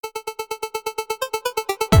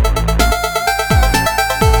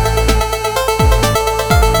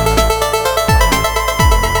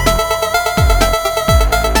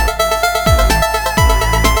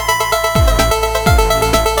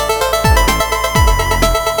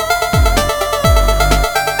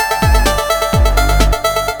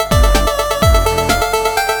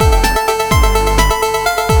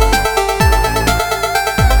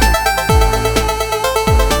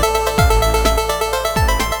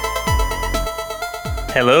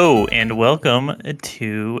Hello and welcome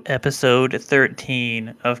to episode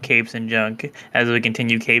 13 of Capes and Junk. As we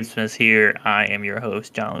continue Capesmas here, I am your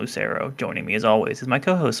host, John Lucero. Joining me as always is my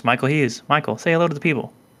co-host, Michael Hughes. Michael, say hello to the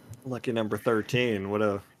people. Lucky number 13. What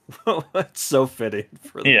a that's so fitting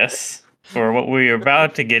for Yes, for what we are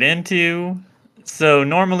about to get into. So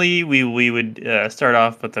normally we would start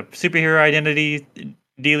off with the superhero identity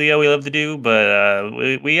dealio we love to do, but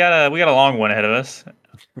we got a long one ahead of us.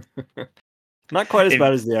 Not quite as If-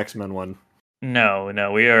 bad as the X-Men one. No,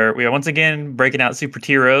 we are once again breaking out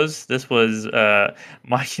SuperTIEroes. This was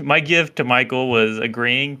my gift to Michael was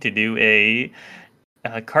agreeing to do a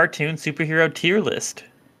cartoon superhero tier list.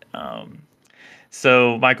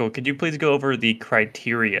 So Michael, could you please go over the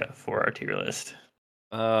criteria for our tier list?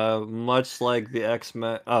 Much like the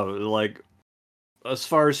X-Men. Oh, like as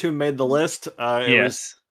far as who made the list, it was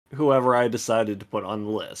Yes. whoever I decided to put on the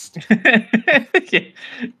list. We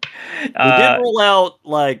We did rule out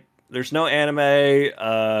like there's no anime.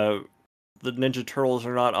 The Ninja Turtles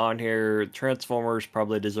are not on here. Transformers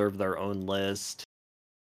probably deserve their own list.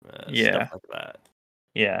 Yeah. Stuff like that.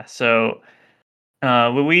 Yeah. So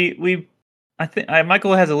I think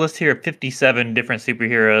Michael has a list here of 57 different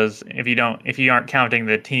superheroes. If you aren't counting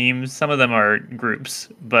the teams, some of them are groups,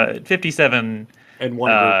 but 57. And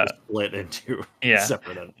one group was split into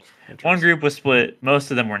separate entries. One group was split.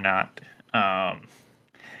 Most of them were not. And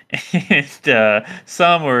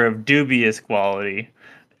some were of dubious quality.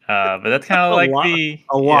 But that's kind of like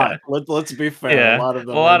a lot. Let's be fair. Yeah. A lot of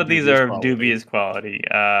them. A lot of these are of dubious quality.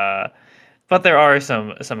 But there are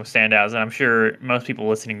some standouts, and I'm sure most people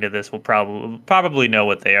listening to this will probably know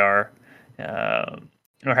what they are,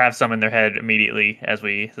 or have some in their head immediately as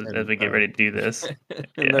we get ready to do this.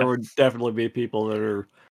 And there would definitely be people that are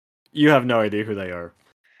you have no idea who they are.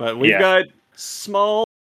 But we've got small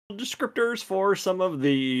descriptors for some of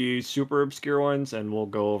the super obscure ones, and we'll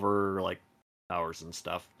go over like powers and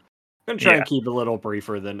stuff. I'm gonna try and keep it a little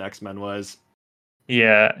briefer than X-Men was.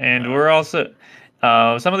 Yeah, and we're also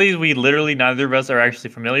some of these we literally neither of us are actually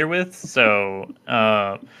familiar with. So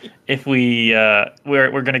if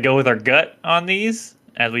we're gonna go with our gut on these,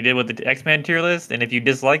 as we did with the X-Men tier list, and if you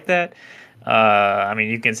dislike that, I mean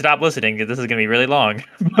you can stop listening because this is gonna be really long.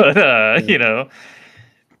 But you know,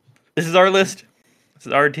 this is our list. This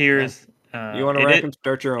is our tiers. You want to rank them?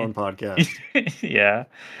 Start your own podcast. Yeah.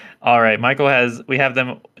 All right, we have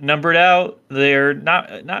them numbered out. They're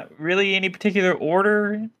not really any particular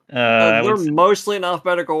order. They're mostly in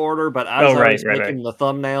alphabetical order, but as I was making the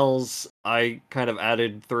thumbnails, I kind of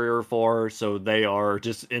added 3 or 4, so they are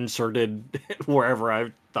just inserted wherever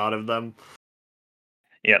I've thought of them.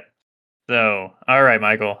 Yep. So, all right,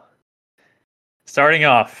 Michael. Starting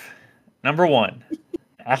off, number 1.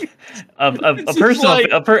 a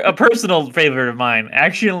personal favorite of mine,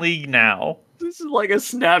 Action League Now. This is like a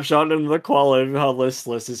snapshot into the quality of how this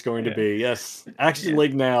list is going to be. Yes, Action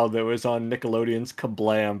League Now that was on Nickelodeon's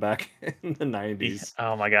Kablam back in the 90s.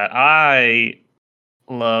 Oh my god, I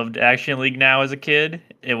loved Action League Now as a kid.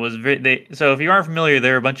 It was so if you aren't familiar,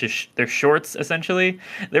 they're a bunch of they're shorts essentially.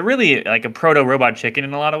 They're really like a proto Robot Chicken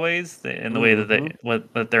in a lot of ways in the way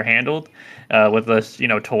that they're handled with this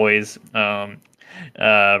toys.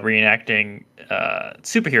 Reenacting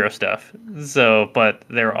superhero stuff. So, but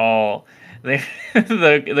they're all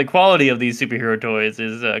the quality of these superhero toys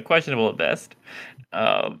is questionable at best.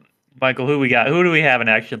 Michael, who we got? Who do we have in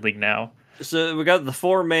Action League Now? So we got the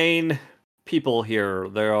 4 main people here.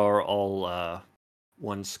 They are all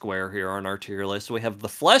one square here on our tier list. So we have the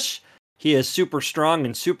Flesh. He is super strong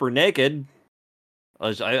and super naked.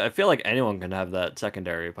 I feel like anyone can have that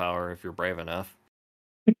secondary power if you're brave enough.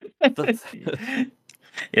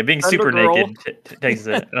 Yeah, being super naked takes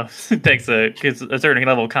a certain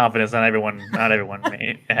level of confidence not everyone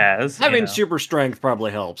has. Having super strength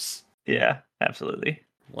probably helps. Yeah, absolutely.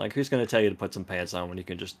 Like, who's going to tell you to put some pants on when you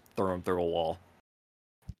can just throw them through a wall?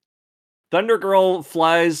 Thunder Girl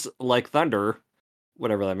flies like thunder,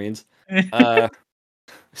 whatever that means.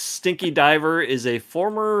 Stinky Diver is a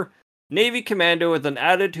former Navy commando with an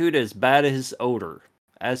attitude as bad as his odor.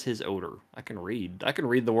 I can read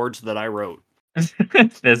the words that I wrote. That's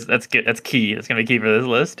good. That's key. That's gonna be key for this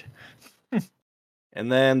list. And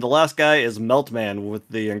then the last guy is Meltman with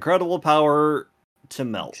the incredible power to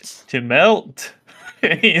melt.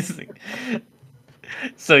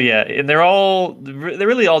 So yeah, and they're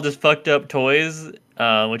really all just fucked up toys,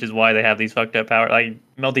 which is why they have these fucked up power. Like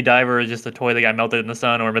Melty Diver is just a toy that got melted in the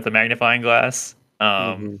sun or with a magnifying glass.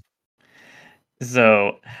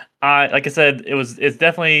 So, like I said, it's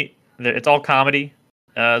definitely it's all comedy.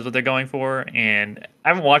 Is what they're going for, and I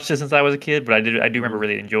haven't watched this since I was a kid, but I do remember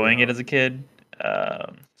really enjoying it as a kid.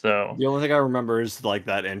 So the only thing I remember is like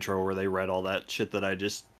that intro where they read all that shit that I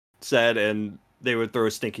just said, and they would throw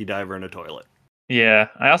a stinky diver in a toilet. yeah,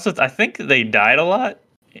 I think they died a lot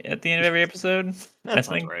at the end of every episode. I That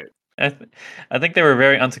sounds think right. I, th- I think they were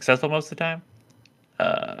very unsuccessful most of the time.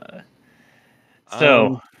 So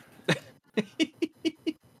Um,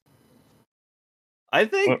 I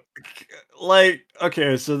think, well, like,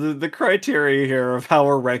 okay, so the criteria here of how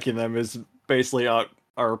we're ranking them is basically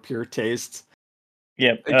our pure tastes.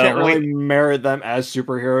 yeah, It can't really we merit them as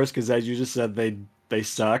superheroes because, as you just said, they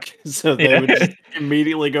suck. So they yeah. would just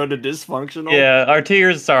immediately go to dysfunctional. Yeah, our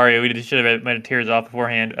tiers. Sorry, we should have made tiers off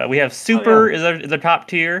beforehand. We have Oh yeah, super is our top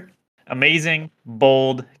tier, amazing,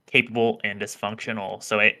 bold, capable, and dysfunctional.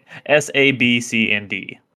 So S, A, B, C, and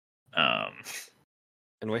D. Um,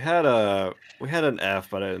 and we had an F,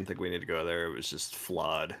 but I didn't think we need to go there. It was just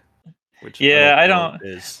flawed, which I yeah, don't feel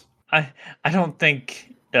is. I, I don't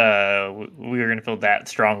think we were gonna feel that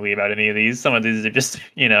strongly about any of these. Some of these are just,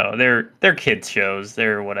 they're kids shows.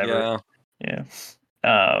 They're whatever. Yeah. Yeah.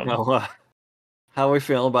 Um, Well, how are we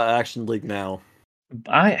feeling about Action League now?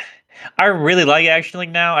 I I really like Action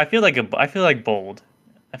League now. I feel like bold.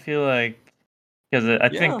 I feel like because I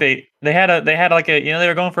think Yeah, they had like a they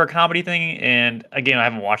were going for a comedy thing, and again I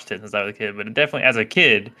haven't watched it since I was a kid, but definitely as a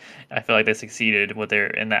kid I feel like they succeeded with their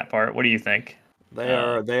in that part. What do you think?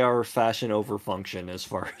 they are fashion over function as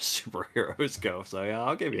far as superheroes go. So yeah,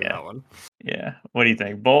 I'll give you Yeah, that one. yeah. What do you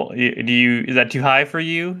think? Bolt? Do you is that too high for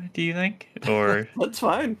you? Do you think or That's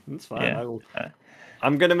fine. That's fine. yeah?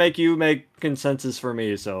 I'm gonna make you make consensus for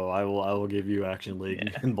me, so I will give you Action League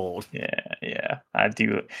Yeah, in bold. yeah.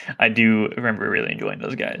 I do remember really enjoying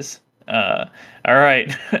those guys. All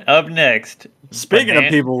right. Up next, Speaking of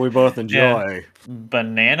banana. people we both Yeah, enjoy,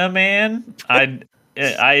 Banana Man. I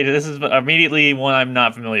this is immediately one I'm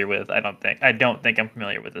not familiar with. I don't think I'm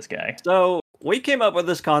familiar with this guy. so we came up with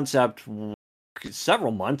this concept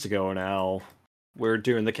several months ago now. We're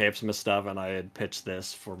doing the Cape Smith stuff, and I had pitched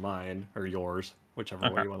this for mine or yours, whichever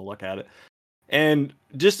way Okay. you want to look at it. And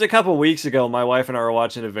just a couple weeks ago, my wife and I were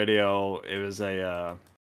watching a video. It was a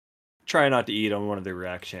try not to eat on one of the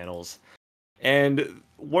React channels. And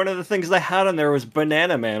one of the things they had on there was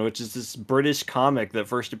Banana Man, which is this British comic that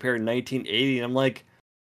first appeared in 1980. And I'm like,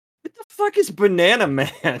 what the fuck is Banana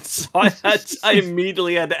Man? So I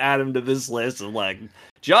immediately had to add him to this list. And like,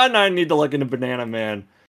 John and I need to look into Banana Man.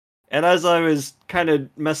 And as I was kind of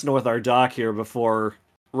messing with our doc here before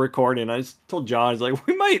recording, I just told John, I was like,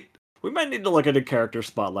 we might need to look at a character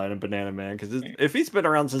spotlight in Banana Man because if he's been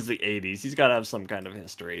around since the 80s, he's got to have some kind of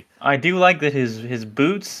history. I do like that his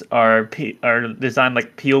boots are designed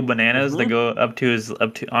like peeled bananas that Hmm. go up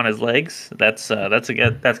to on his legs. That's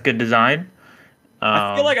good design.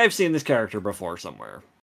 I feel Um, like I've seen this character before somewhere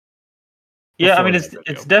yeah, I mean before that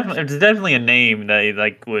it's video. definitely a name that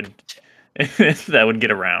like would that would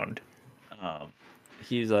get around. Um,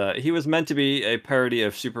 He was meant to be a parody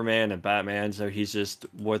of Superman and Batman, so he's just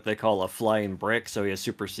what they call a flying brick. So he has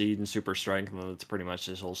super seed and super strength, and that's pretty much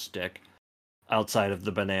his whole stick. Outside of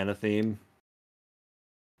the banana theme,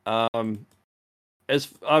 um, as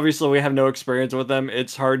obviously we have no experience with them,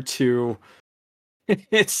 it's hard to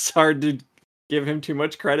it's hard to give him too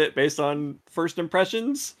much credit based on first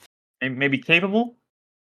impressions. maybe capable,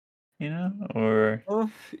 or Uh,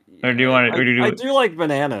 or do you want to or do I you? do like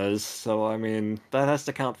bananas, so I mean that has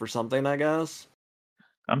to count for something, I guess.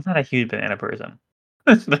 I'm not a huge banana person,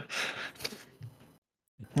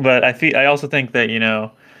 but I also think that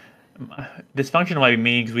dysfunctional might be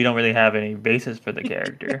mean because we don't really have any basis for the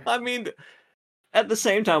character. I mean, at the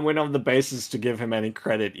same time, we don't have the basis to give him any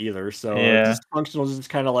credit either. So Yeah, dysfunctional is just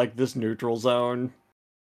kind of like this neutral zone.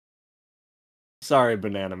 Sorry,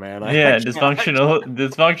 Banana Man. I yeah, can't.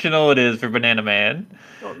 dysfunctional it is for Banana Man.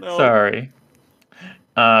 Oh no. Sorry.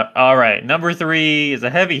 All right, number three is a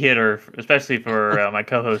heavy hitter, especially for my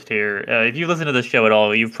co-host here. If you listen to the show at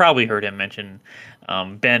all, you've probably heard him mention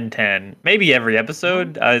Ben 10, maybe every No,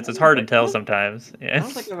 episode. I It's don't hard to think tell so. sometimes. I Yeah,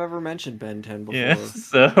 don't think I've ever mentioned Ben 10 yeah. before.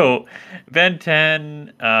 So Ben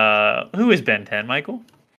 10, who is Ben 10, Michael?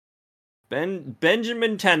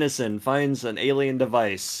 Benjamin Tennyson finds an alien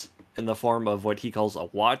device in the form of what he calls a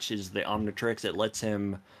watch, is the Omnitrix. It lets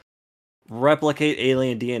him replicate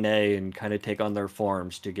alien DNA and kind of take on their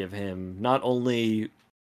forms to give him not only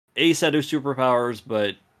a set of superpowers,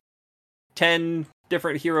 but 10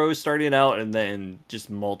 different heroes starting out and then just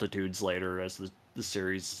multitudes later as the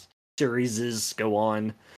series go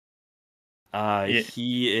on. Yeah,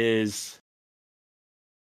 He is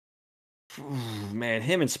Man,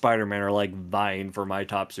 him and Spider-Man are like vying for my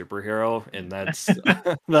top superhero, and that's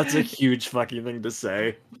that's a huge fucking thing to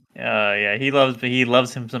say. Yeah, he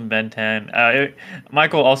loves him some Ben 10.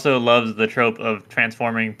 Michael also loves the trope of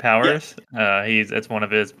transforming Yeah, powers. It's one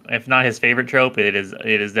of his, if not his favorite trope, it is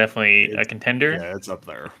definitely a it's contender. yeah, it's up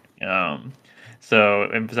there. Um, so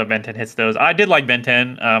Ben 10 hits those. I did like Ben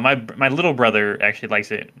 10. My little brother actually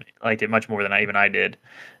liked it much more than I did,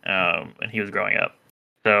 when he was growing up.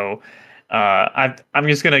 So, I'm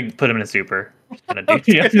just gonna put him in a super. Just gonna do.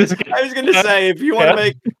 I'm just I was gonna say, if you want to yeah,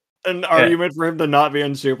 make an yeah. argument for him to not be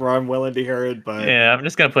in Super, I'm willing to hear it. But Yeah, I'm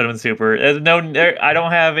just gonna put him in super. I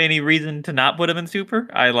don't have any reason to not put him in super.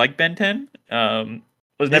 I like Ben 10.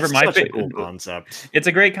 Was never it's my such a favorite. cool concept. It's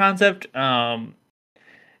a great concept. Uh,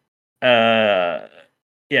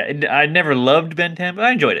 yeah, I never loved Ben 10, but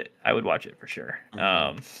I enjoyed it. I would watch it for sure.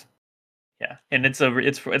 Yeah, and it's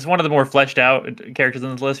one of the more fleshed out characters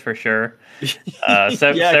on this list for sure. Yeah,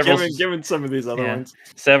 Several, given some of these other yeah, ones.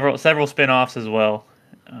 several spin-offs as well.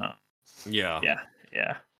 Uh, Yeah. yeah,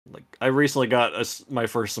 yeah. Like I recently got my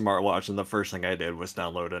first smartwatch, and the first thing I did was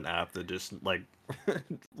download an app that just like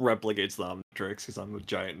replicates the Omnitrix because I'm a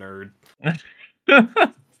giant nerd.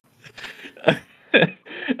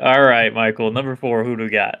 All right, Michael. Number 4. Who do we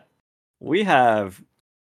got? We have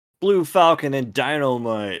Blue Falcon and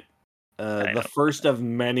Dynamite, I the know. first of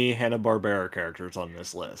many Hanna-Barbera characters on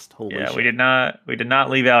this list. Holy Yeah, shit! we did not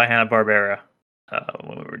leave out Hanna Barbera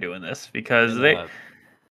when we were doing this because And they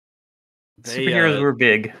superheroes were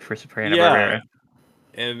big for Hanna yeah, Barbera.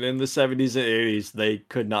 and in the 70s and 80s, they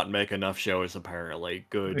could not make enough shows. Apparently,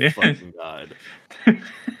 good fucking god.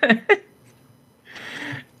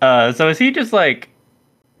 So is he just like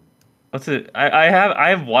what's it? I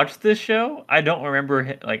have watched this show. I don't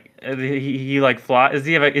remember like he like fly. Is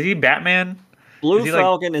he Batman? Is Blue he like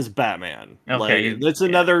Falcon is Batman. Like okay? that's Yeah.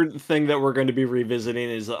 another thing that we're going to be revisiting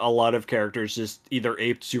is a lot of characters just either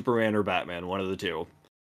aped Superman or Batman, one of the two.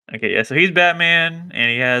 Okay, yeah, so he's Batman, and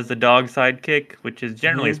he has the dog sidekick, which is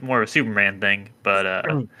generally it's Mm-hmm. more of a Superman thing. But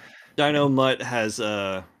Dino Mutt has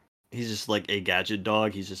he's just like a gadget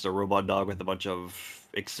dog. He's just a robot dog with a bunch of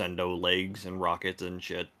extendo legs and rockets and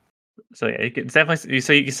shit. so yeah, it's definitely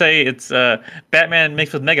so you can say it's Batman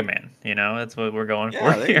mixed with Mega Man. You know, that's what we're going for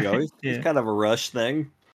Yeah, there you here. go. He's Yeah, kind of a Rush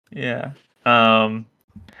thing. yeah. Um,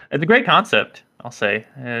 it's a great concept. I'll say.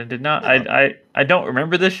 Did not. Yeah. I don't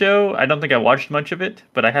remember the show. I don't think I watched much of it,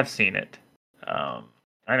 but I have seen it. I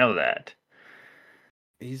know that.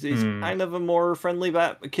 He's Hmm. kind of a more friendly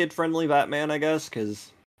kid friendly Batman, I guess,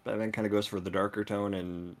 because Batman kind of goes for the darker tone,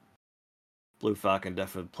 and Blue Falcon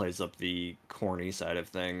definitely plays up the corny side of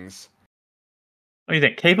things. What do you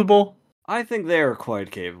think? Capable? I think they are quite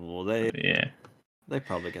capable. Yeah. They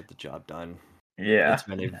probably get the job done. Yeah. It's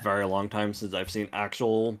been a very long time since I've seen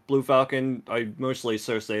actual Blue Falcon. I mostly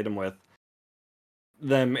associate him with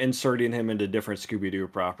them inserting him into different Scooby-Doo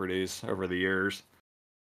properties over the years.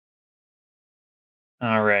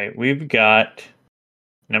 All right. We've got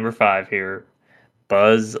number 5 here.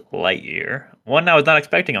 Buzz Lightyear. One I was not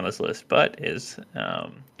expecting on this list, but is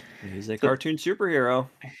He's a so cartoon superhero.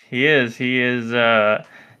 he's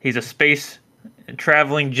a space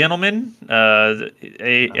traveling gentleman, I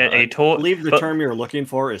a toy, believe the but term you're looking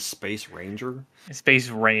for is Space Ranger. Space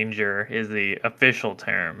Ranger is the official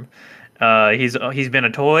term. He's been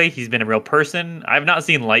a toy. He's been a real person. I've not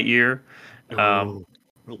seen Lightyear. Um,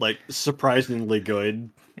 Oh, like surprisingly good.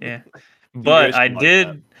 yeah, You but guys should watch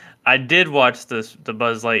that. I did watch the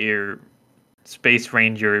Buzz Lightyear Space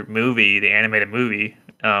Ranger movie, the animated movie,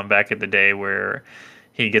 back in the day where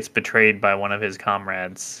he gets betrayed by one of his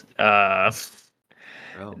comrades. Oh,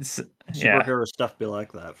 It's- yeah, superhero stuff be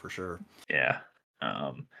like that for sure. yeah.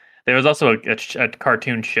 Um, there was also a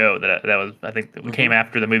cartoon show that was I think that Mm-hmm. came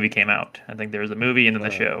after the movie came out. I think there was a movie and then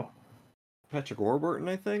the show. Patrick Warburton,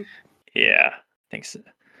 I think. Yeah, I think so.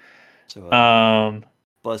 So, Um,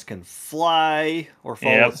 Buzz can fly or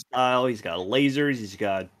follow yep. a style. He's got lasers. He's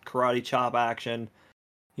got karate chop action.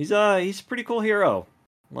 He's a pretty cool hero.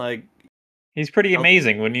 Like He's pretty oh,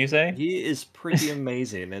 amazing, wouldn't you say? he is pretty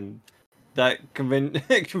amazing, and that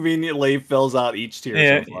conveniently fills out each tier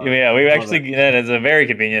Yeah, so far. yeah, we Love it. actually that is a very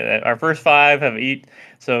convenient. Our first 5 have each.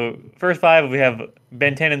 So first 5 we have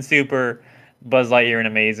Ben 10 and Super, Buzz Lightyear and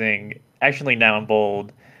Amazing, actually now in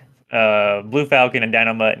bold, Blue Falcon and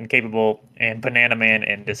Dynamite and Capable, and Banana Man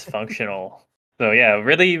and Dysfunctional. So yeah,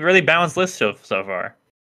 really balanced list so far.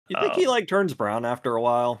 You think he Um, like turns brown after a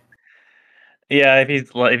while? yeah, if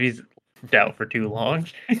he's out for too long.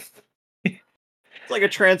 It's like a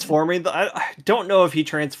transforming. I don't know if he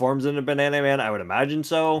transforms into Banana Man. I would imagine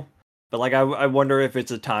so, But like, I wonder if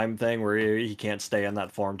it's a time thing where he can't stay in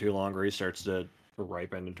that form too long, or he starts to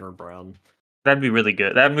ripen and turn brown. That'd be really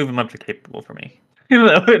good. That'd move him up to capable for me.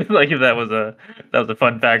 Like if that was a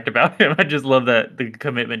fun fact about him. I just love that the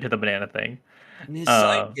commitment to the banana thing. And his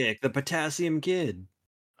Uh, sidekick, the Potassium Kid.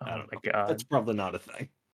 I oh don't my know. That's god. probably not a thing.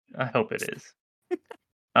 I hope it is.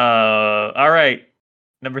 All right.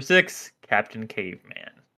 Number 6, Captain Caveman.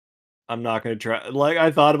 I'm not gonna try. Like,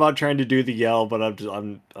 I thought about trying to do the yell, but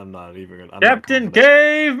I'm not even gonna. I'm not Captain confident.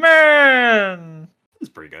 Caveman. It's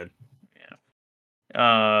pretty good.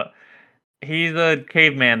 Yeah. He's a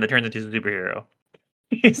caveman that turns into a superhero.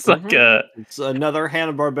 He's like Mm-hmm. It's another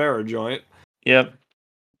Hanna-Barbera joint. yep.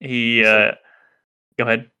 He He's like go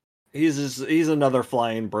ahead. he's another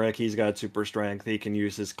flying brick. He's got super strength. He can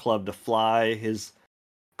use his club to fly. His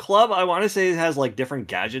club, I want to say, has like different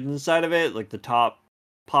gadgets inside of it. Like the top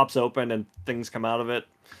pops open and things come out of it.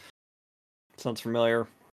 Sounds familiar.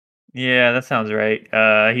 Yeah, that sounds right.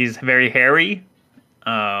 He's very hairy.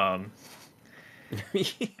 Um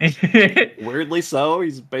Weirdly so.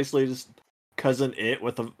 He's basically just cousin it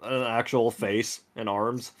with an actual face and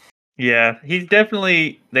arms. Yeah, he's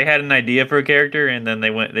definitely. They had an idea for a character, and then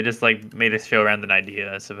they just like made a show around an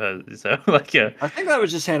idea. I suppose. So like, yeah, I think that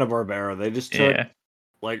was just Hanna-Barbera. They just took, yeah,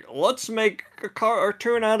 like, let's make a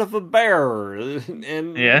cartoon out of a bear,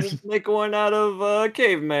 and yeah. we'll make one out of a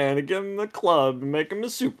caveman, and give him a club, and make him a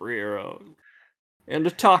superhero. And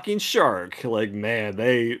a talking shark. Like, man,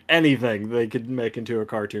 anything they could make into a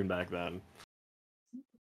cartoon back then.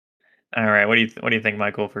 All right, what do you think,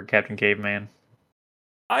 Michael, for Captain Caveman?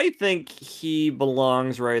 I think he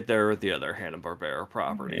belongs right there with the other Hanna-Barbera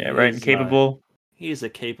property. Yeah, right and capable. He's a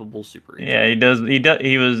capable superhero. Yeah, he does. He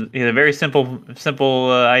had a very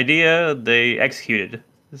simple idea. They executed.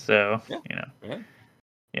 So Yeah, yeah.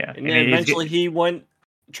 yeah, And and then eventually he went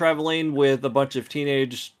traveling with a bunch of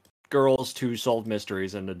teenage girls to solve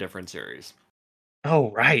mysteries in a different series. oh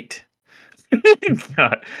right.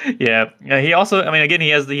 God. Yeah. He also, I mean, again, he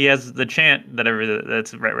has the chant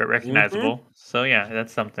that's Hmm. recognizable. So yeah,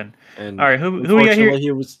 that's something. All And right, who we got here?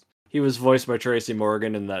 unfortunately, he was voiced by Tracy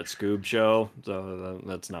Morgan in that Scoob show, so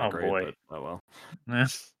that's not Oh great. boy, But oh well. Eh,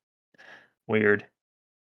 weird.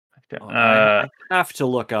 Oh, I Uh, have to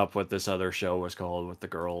look up what this other show was called with the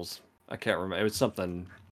girls. I can't remember. It was something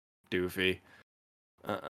doofy.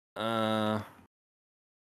 Uh, uh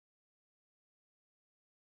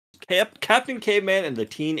Captain Caveman and the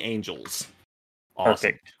Teen Angels.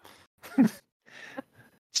 Awesome. perfect.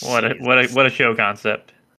 Jesus. What a show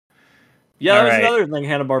concept. Yeah, that All was right. another thing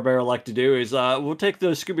Hanna-Barbera liked to do is we'll take the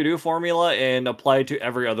Scooby-Doo formula and apply it to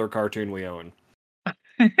every other cartoon we own.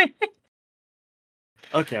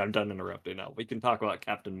 Okay, I'm done interrupting now. We can talk about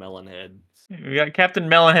Captain Melonhead. We got Captain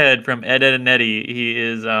Melonhead from Ed, Ed and Eddie. He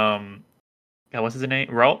is God, what's his name?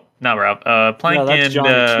 Ralph? Not Ralph. No, Plank that's and Johnny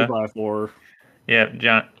 2x4. yeah,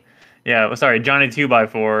 John. Yeah, well, sorry, Johnny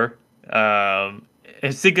 2x4.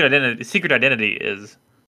 His secret identity is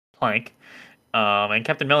Plank. And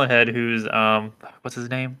Captain Melonhead, who's what's his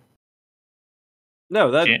name?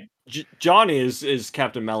 No, that Jan- Johnny is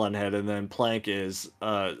Captain Melonhead, and then Plank is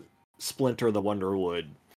Splinter the Wonderwood.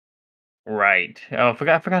 right. Oh, I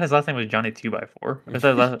forgot his last name was Johnny 2x4. Yeah,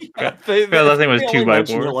 Forgot his last name was they two only by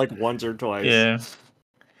mentioned it four. like once or twice. Yeah.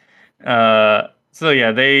 So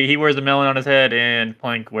yeah, he wears a melon on his head, and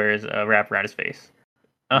Plank wears a wrap around his face.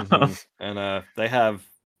 Hmm. And they have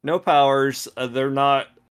no powers. They're not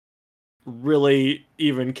really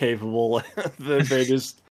even capable. They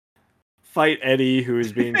just fight Eddie, who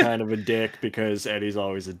is being kind of a dick because Eddie's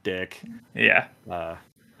always a dick. Yeah. Uh,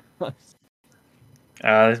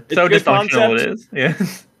 it's So a good dysfunctional concept. it is. Yeah.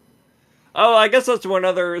 Oh, I guess that's one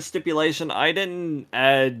other stipulation. I didn't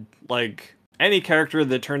add like any character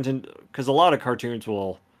that turns into, because a lot of cartoons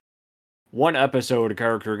will one episode a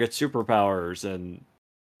character gets superpowers, and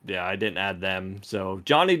yeah, I didn't add them. So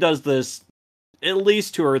Johnny does this at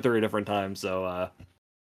least 2 or 3 different times. So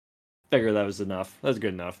figure that was enough. That's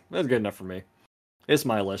good enough. That's good enough for me. It's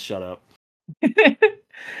my list. Shut up.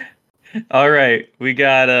 All right, we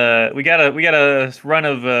got a run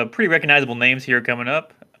of pretty recognizable names here coming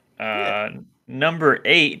up. Yeah. Number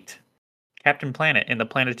 8, Captain Planet in the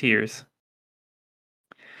Planeteers.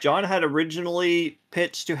 John had originally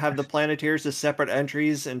pitched to have the Planeteers as separate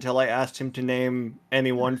entries until I asked him to name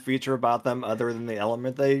any one feature about them other than the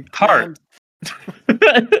element they Heart.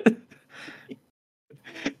 command.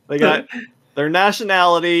 They got their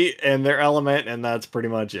nationality and their element, and that's pretty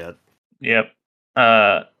much it. Yep.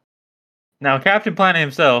 Now Captain Planet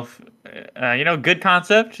himself, good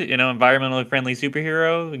concept. Environmentally friendly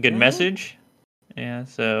superhero, good Mm-hmm. message. Yeah.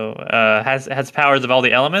 So has powers of all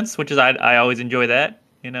the elements, which is I always enjoy that.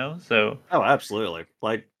 you know? So Oh, absolutely.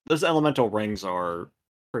 Like those elemental rings are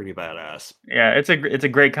pretty badass. yeah, it's a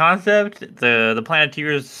great concept. The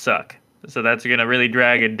Planeteers suck, so that's gonna really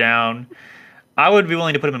drag it down. I would be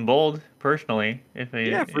willing to put him in bold personally if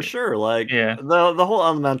Yeah, for I, sure. Like yeah, the whole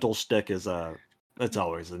elemental shtick is it's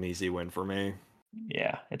always an easy win for me.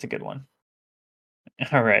 yeah, it's a good one.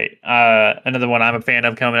 All right, another one I'm a fan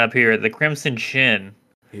of coming up here, the Crimson Chin.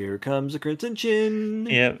 Here comes the Crimson Chin.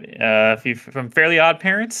 Yep. If you from Fairly Odd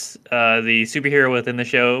Parents, the superhero within the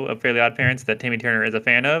show of Fairly Odd Parents that Timmy Turner is a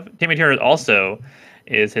fan of. Timmy Turner also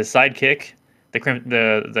is his sidekick,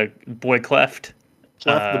 the boy Cleft.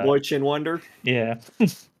 Clef the Uh, boy Chin Wonder. yeah,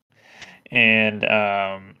 and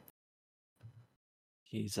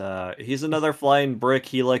He's another flying brick.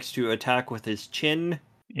 He likes to attack with his chin.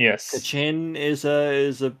 yes, Kachin is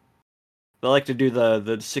a they like to do the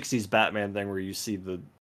 '60s Batman thing where you see the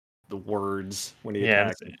words when he yeah.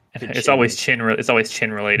 attacks. It's Kachin. always it's always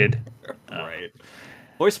chin related. Uh, Right.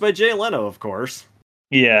 Voiced by Jay Leno, of course.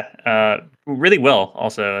 yeah, really well.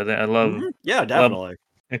 Also, I love Yeah, love definitely.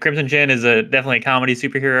 the Crimson Chin is definitely a comedy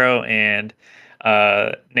superhero and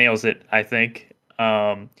nails it. I think.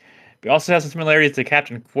 He also has some similarities to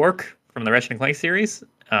Captain Quark from the Ratchet and Clank series.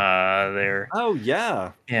 They're Oh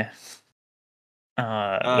yeah. yeah,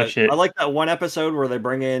 which I it like that one episode where they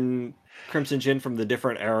bring in Crimson Chin from the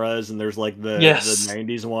different eras, and there's like the yes,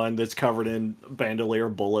 '90s one that's covered in bandolier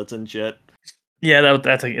bullets and shit. yeah,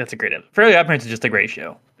 that's a great episode. Fairly Odd Parents is just a great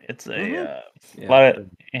show. It's hmm a Yeah, lot of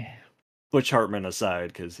Butch Hartman aside,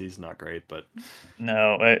 because he's not great, but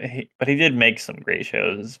no, but he did make some great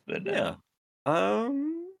shows. But yeah.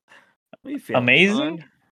 What are you feeling, amazing. Sean?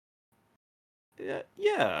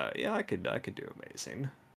 Yeah. I could do amazing.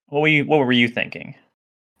 What were you thinking?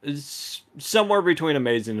 It's somewhere between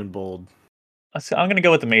amazing and bold. I'm gonna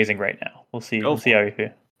go with amazing right now. We'll see. Go We'll see for how you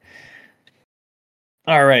feel.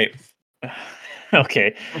 All right.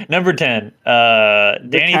 Okay. Number 10. it. The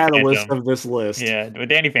Danny catalyst Phantom. of this list. Yeah, with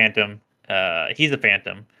Danny Phantom. He's a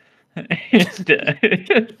phantom.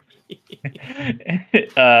 And,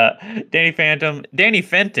 Danny Phantom. Danny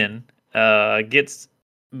Fenton gets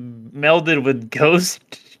melded with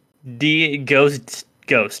Ghost. He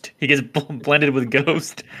gets blended with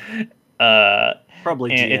Ghost. Uh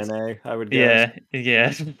Probably and it's GNA, I would guess.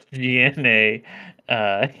 yeah, GNA.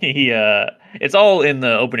 He it's all in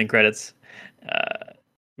the opening credits. Uh,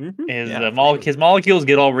 Yeah, for sure. his molecules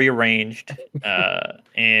get all rearranged,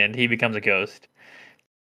 and he becomes a ghost.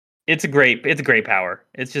 It's a great power.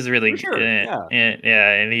 It's just For really, sure. Yeah.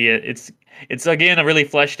 yeah, and it's again a really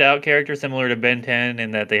fleshed out character similar to Ben 10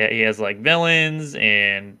 in that he has like villains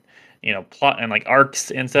and plot and like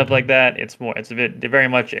arcs and stuff like that. It's a bit very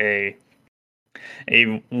much a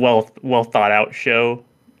well thought out show.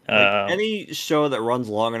 Like Um, any show that runs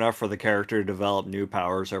long enough for the character to develop new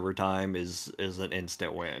powers over time is an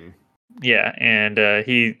instant win. yeah, and I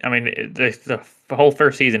mean, the whole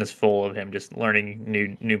first season is full of him just learning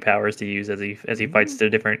new powers to use as he fights the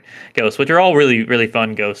different ghosts, which are all really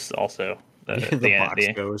fun ghosts. Also, The box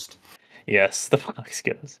the ghost. yes, the fox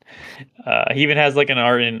ghost. He even has like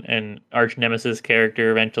an arch nemesis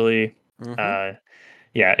character eventually. hmm Uh,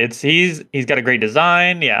 yeah, he's got a great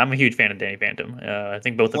design. Yeah, I'm a huge fan of Danny Phantom. I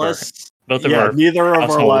think Plus, both of yeah, our neither of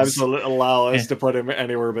our lives households. will allow us Yeah, to put him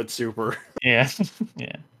anywhere but super. yeah,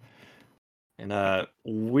 yeah. And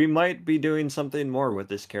we might be doing something more with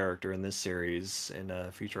this character in this series in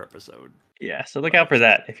a future episode. Yeah, so look But out for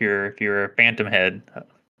that if you're a Phantom head.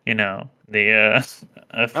 The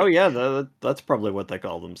oh yeah, that's probably what they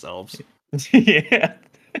call themselves. yeah.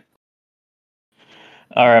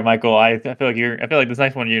 All right, Michael. I feel like this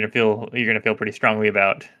next one you're gonna feel pretty strongly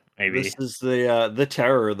about. This Maybe. is the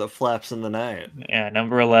terror that flaps in the night. Yeah,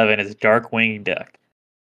 number 11 is Darkwing Duck.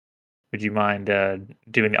 Would you mind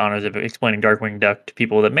doing the honors of explaining Darkwing Duck to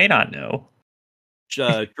people that may not know?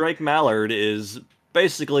 Drake Mallard is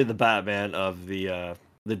basically the Batman of the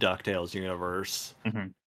DuckTales universe. Hmm.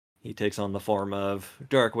 He takes on the form of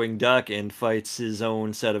Darkwing Duck and fights his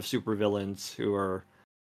own set of supervillains who are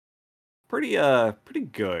pretty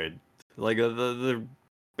good. Like the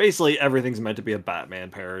basically everything's meant to be a Batman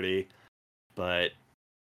parody, but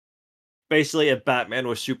basically if Batman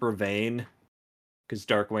was super vain, because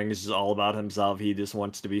Darkwing is all about himself, he just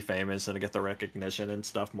wants to be famous and get the recognition and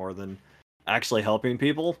stuff more than actually helping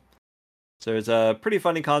people. So it's a pretty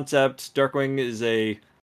funny concept. Darkwing is a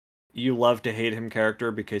you love to hate him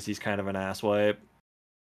character because he's kind of an asswipe,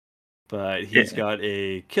 but he's Yeah. got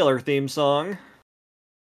a killer theme song,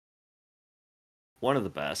 one of the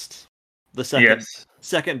best, the second Yes.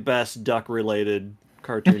 second best duck related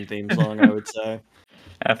cartoon theme song, I would say.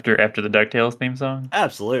 after the DuckTales theme song.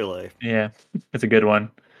 Absolutely. Yeah, it's a good one.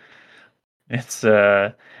 It's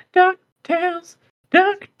DuckTales,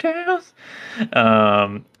 DuckTales.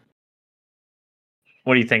 Um,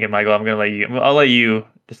 what are you thinking, Michael? I'm gonna let you. I'll let you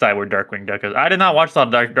decide where Darkwing Duck is. I did not watch a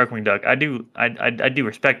lot of Darkwing Duck. I do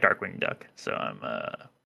respect Darkwing Duck. So I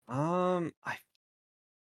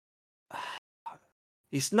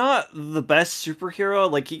he's not the best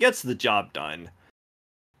superhero. Like he gets the job done,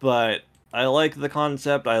 but I like the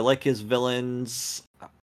concept. I like his villains.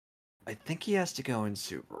 I think he has to go in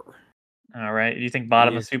super. all right. Do you think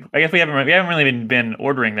bottom Yeah, is super? I guess we haven't really been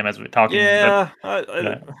ordering them as we're talking, yeah. but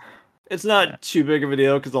It's uh, not too big of a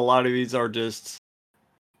deal because a lot of these are just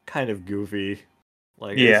kind of goofy.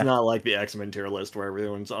 Like it's yeah. not like the X-Men tier list where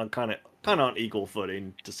everyone's on kind of on equal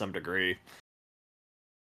footing to some degree.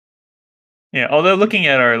 Yeah, although looking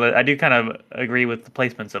at I do kind of agree with the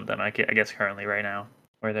placements of them. I guess currently right now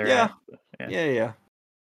where they're Yeah, at. Yeah, yeah.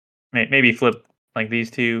 maybe flip like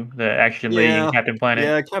these two, the Action League and Yeah, Captain Planet.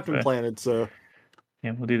 yeah, Captain But Planet. So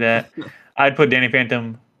yeah, we'll do that. I'd put Danny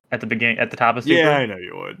Phantom at the beginning, at the top of yeah, Super, I know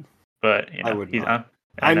you would. but I would he's. not.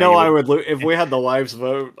 I I know know you I would. would lose if we had the wives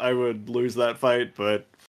vote. I would lose that fight, but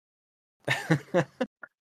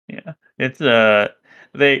Yeah, it's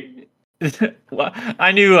they. Well,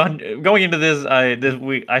 I knew going into this,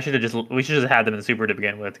 we should have had them in Super to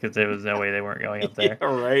begin with because there was no way they weren't going up yeah, there.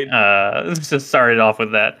 right. Let's just started off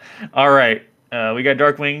with that. All right, we got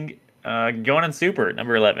Darkwing going in Super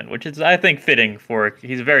number 11, which is I think fitting for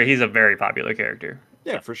he's a very popular character.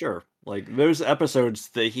 Yeah, So for sure. Like those episodes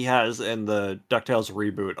that he has in the DuckTales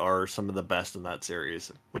reboot are some of the best in that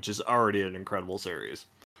series, which is already an incredible series.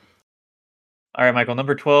 all right, Michael,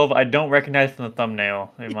 number 12. I don't recognize from the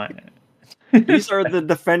thumbnail. It might. These are the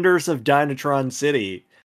defenders of Dynatron City.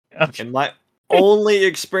 Okay. And my only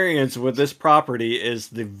experience with this property is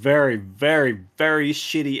the very, very, very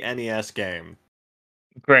shitty NES game.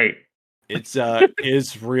 Great. It's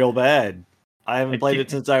is real bad. I I haven't played it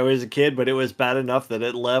can't- since I was a kid, but it was bad enough that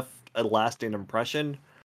it left a lasting impression.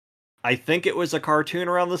 I think it was a cartoon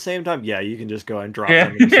around the same time. Yeah, you can just go and drop Yeah,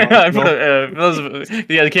 them in the yeah. song. I put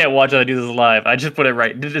yeah, you can't watch it. I do this live. I just put it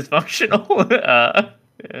right. Dysfunctional.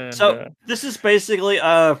 And So this is basically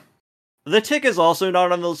the tick is also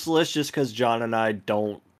not on this list just because John and I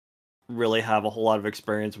don't really have a whole lot of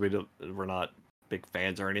experience. We're not big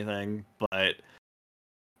fans or anything, but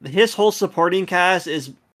his whole supporting cast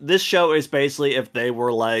is this show is basically if they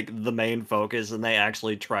were like the main focus and they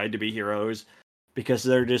actually tried to be heroes because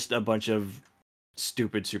they're just a bunch of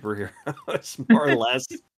stupid superheroes more or less.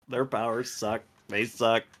 Their powers suck. They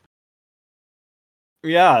suck.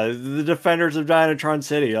 Yeah, the defenders of Dynatron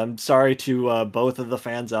City. I'm sorry to both of the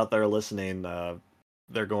fans out there listening.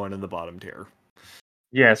 They're going in the bottom tier.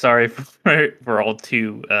 yeah, sorry for all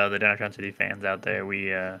two the Downtown City fans out there.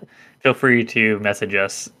 We feel free to message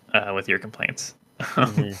us with your complaints.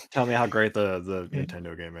 Tell me how great the Yeah.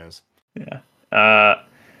 Nintendo game is. Yeah. Uh,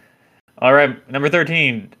 all right, number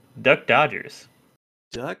 13, Duck Dodgers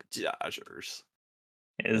Duck Dodgers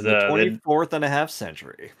is in the the 24th and a half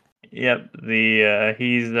century. yep the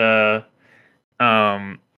he's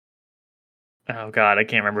um oh god, I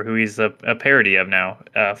can't remember who he's a parody of now.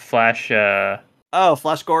 Oh, Flash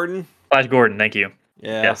Gordon. Flash Gordon, thank you.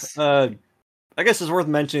 Yeah. Yes. I guess it's worth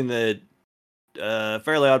mentioning that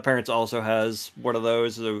Fairly Odd Parents also has one of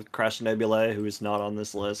those with Crash Nebula, who is not on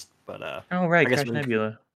this list. But Oh right, I guess Crash we can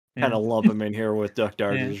Nebula. kind Yeah. of lump him in here with Duck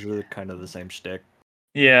Yeah. Dodgers. Are kind of the same shtick.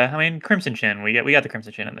 Yeah, I mean Crimson Chin. We got the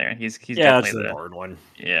Crimson Chin in there. He's Yeah, definitely it's an important one.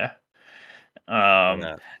 yeah. But, Um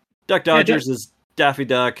Duck yeah, Dodgers is Daffy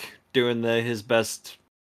Duck doing his best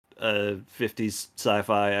 50s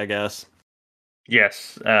sci-fi, I guess.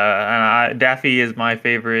 yes. Daffy is my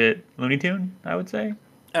favorite Looney Tune, I would say.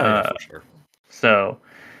 Oh yeah, Uh for sure. so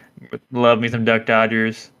love me some Duck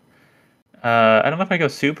Dodgers. I don't know if I go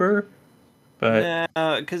super, but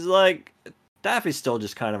Nah, because like Daffy's still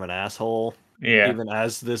just kind of an asshole, yeah. even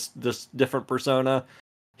as this different persona.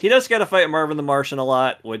 He does get to fight Marvin the Martian a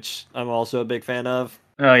lot, which I'm also a big fan of.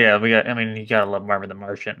 Oh yeah, I mean you gotta love Marvin the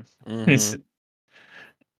Martian. hmm He's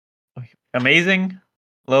amazing.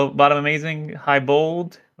 Low bottom amazing, high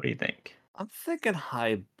bold. What do you think? I'm thinking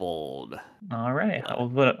high bold. All right, Like,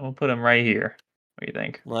 we'll put him right here. What do you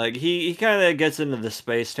think? like he kind of gets into the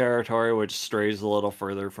space territory, which strays a little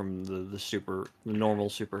further from the normal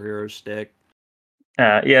superhero stick.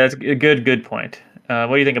 Yeah, that's a good point. What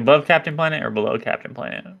do you think? Above Captain Planet or below Captain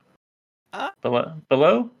Planet? Uh,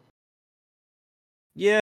 Below?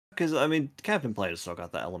 yeah, because I mean Captain Planet's still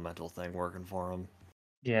got the elemental thing working for him.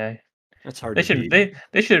 Yeah, It's hard they to should beat.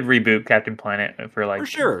 they should reboot Captain Planet for For like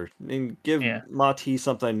sure. I mean, give yeah Mati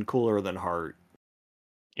something cooler than Heart.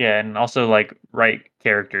 Yeah, and also like write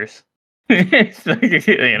characters. It's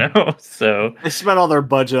like, so They spent all their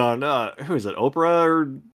budget on who is it, Oprah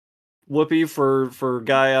or Whoopi for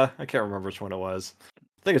Gaia? I can't remember which one it was.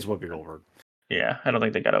 I think it's Whoopi Goldberg. yeah, I don't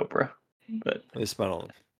think they got Oprah, but They spent all.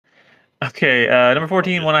 okay. Number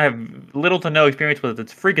 14, one I have little to no experience with.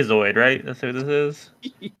 It's Freakazoid, right? That's who this is.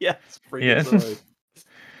 Yes, Yeah. Freakazoid.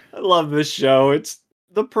 I love this show. It's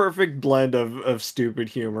the perfect blend of stupid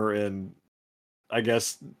humor and I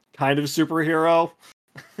guess kind of superhero.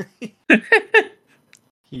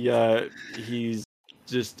 He's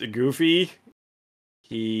just goofy.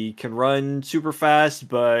 He can run super fast,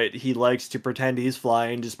 but he likes to pretend he's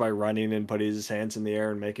flying just by running and putting his hands in the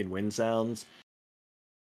air and making wind sounds.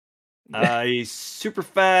 He's super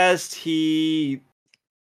fast. He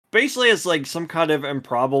basically has like some kind of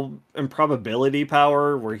improbability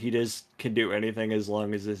power where he just can do anything as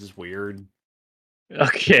long as this is weird.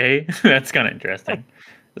 Okay, that's kind of interesting.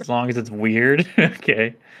 As long as it's weird.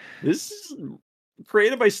 Okay. This is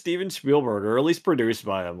created by Steven Spielberg, or at least produced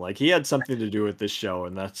by him. Like he had something to do with this show,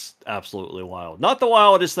 and that's absolutely wild. Not the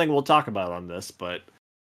wildest thing we'll talk about on this, but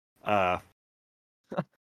uh,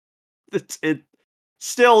 it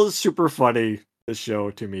still is super funny. This show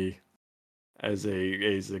to me as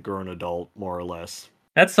a grown adult, more or less.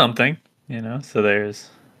 That's something, So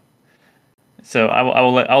there's. So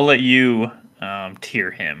I'll let you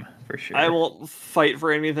tier him for sure. I won't fight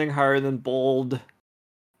for anything higher than bold.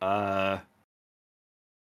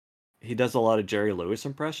 He does a lot of Jerry Lewis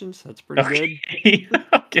impressions. That's pretty good.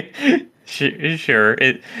 Okay. Sure.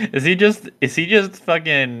 Is he just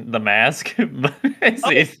fucking the mask?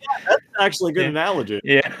 That's actually a good analogy.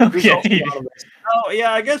 Yeah. Okay. Oh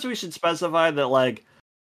yeah, I guess we should specify that like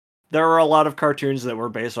there were a lot of cartoons that were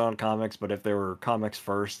based on comics, but if they were comics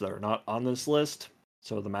first, they're not on this list.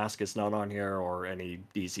 So the mask is not on here, or any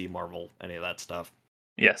DC, Marvel, any of that stuff.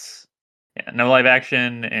 Yes. Yeah. No live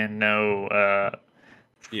action and no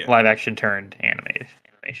live action turned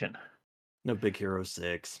animation. No Big Hero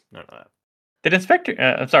 6. None of that. Did Inspector?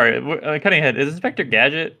 I'm sorry, cutting ahead. Is Inspector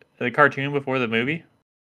Gadget the cartoon before the movie?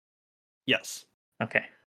 Yes. Okay.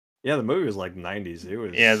 Yeah, the movie was like 90s. It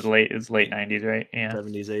was It's late 90s, right? Yeah.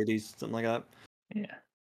 70s, 80s, something like that. Yeah.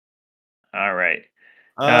 All right.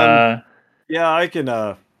 Yeah, I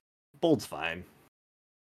can. Bold's fine.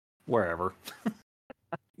 Wherever.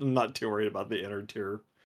 I'm not too worried about the inner tier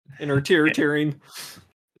tiering.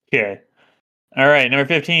 Okay. All right, number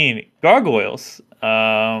 15, gargoyles.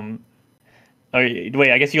 Wait,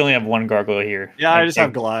 I guess you only have one gargoyle here. Yeah, I just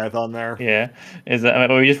have Goliath on there. Yeah.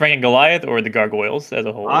 Are we just ranking Goliath or the gargoyles as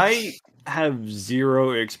a whole? I have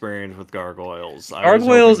zero experience with gargoyles.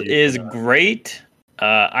 Gargoyles is great.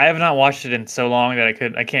 I have not watched it in so long that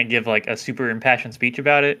I can't give like a super impassioned speech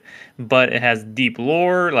about it, but it has deep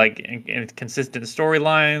lore, like and consistent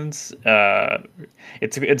storylines.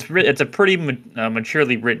 It's a pretty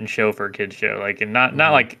maturely written show for a kids show, like and not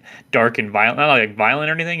like dark and violent, not like violent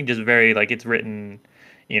or anything. Just very like it's written,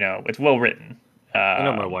 it's well written. I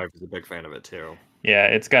know my wife is a big fan of it too. Yeah,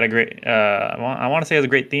 it's got a great. I want to say it has a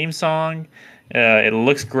great theme song. It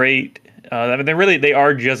looks great. I mean, they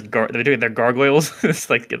are just they're gargoyles. It's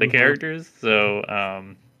like the characters.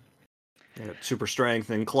 So super strength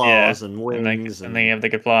and claws and wings, and they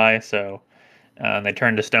could fly. So they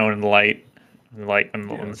turn to stone in the light. When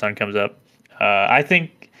the sun comes up. I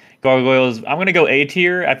think gargoyles. I'm gonna go A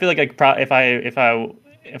tier. I feel like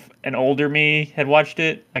if an older me had watched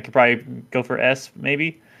it, I could probably go for S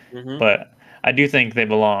maybe. But I do think they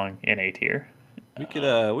belong in A tier. We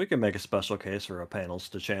could make a special case for a panels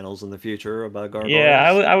to channels in the future about gargoyles. Yeah,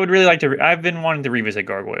 I would really like to. I've been wanting to revisit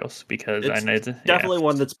gargoyles because I know it's definitely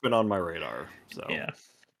one that's been on my radar. So yeah.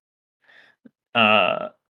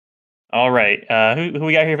 All right. Who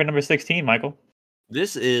we got here for number 16, Michael?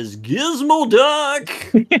 This is Gizmo Duck,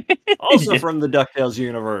 also from the DuckTales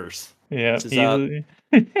universe. Yeah. This is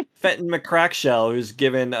Fenton McCrackshell, who's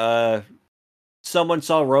given someone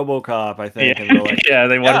saw RoboCop, I think, and they're like,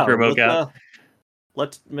 they watched RoboCop.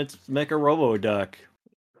 Let's make a Robo Duck.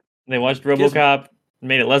 They watched RoboCop,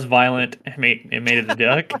 made it less violent, made it a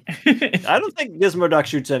duck. I don't think Gizmo Duck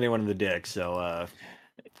shoots anyone in the dick, so I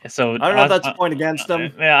don't know if that's a point against him.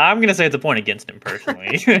 Yeah, I'm gonna say it's a point against him personally.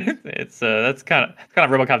 It's that's kind of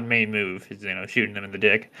RoboCop's main move is shooting them in the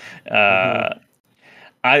dick. I'm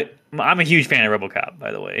a huge fan of RoboCop,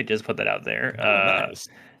 by the way. Just put that out there. Nice.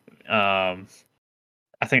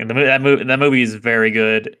 I think that movie is very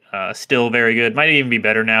good. Still very good. Might even be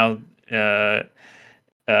better now.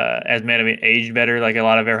 As Madame aged better, like a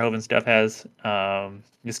lot of Verhoeven stuff has.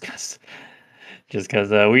 Just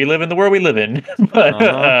because we live in the world we live in.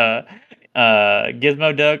 But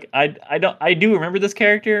Gizmo Duck. I do remember this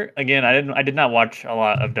character. Again, I did not watch a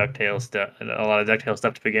lot of DuckTales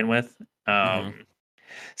stuff to begin with. Mhm.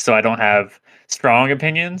 So I don't have strong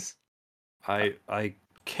opinions. I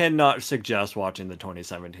cannot suggest watching the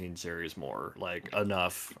 2017 series more. Like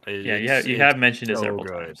enough. Yeah, you It's have mentioned it so several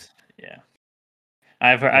good. times. Yeah,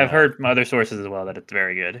 I've Yeah. heard from other sources as well that it's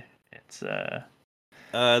very good. It's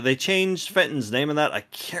They changed Fenton's name in that. I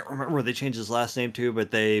can't remember what they changed his last name to,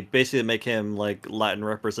 but they basically make him like Latin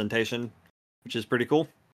representation, which is pretty cool.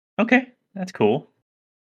 okay. That's cool.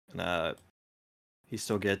 And he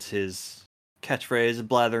still gets his catchphrase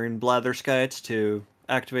 "blathering blatherskites" to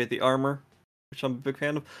activate the armor, which I'm a big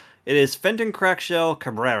fan of. It is Fenton Crackshell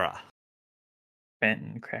Cabrera.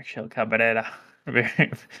 Benton Crackshell Cabrera.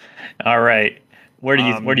 All right. Where do Um,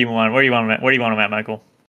 you want him at, Michael?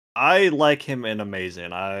 I like him in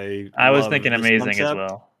Amazing. I I was love thinking this amazing as concept.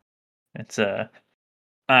 well. It's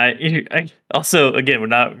I also again we're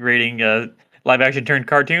not rating live action turned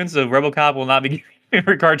cartoons, so RoboCop will not be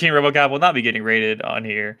cartoon RoboCop will not be getting rated on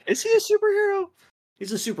here. Is he a superhero?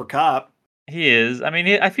 He's a super cop. He is. I mean,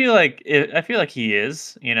 I feel like he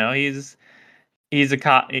is. You know, he's a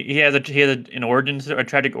cop. He has a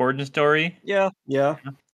tragic origin story. Yeah, yeah,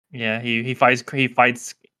 Yeah, he fights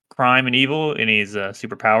crime and evil, and he's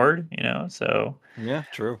super powered. You know, so yeah.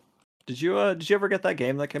 True. Did you ever get that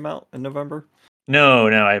game that came out in November? no,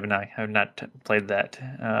 I have not played that.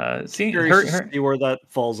 See, Curious to see where that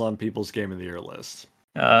falls on people's Game of the Year list.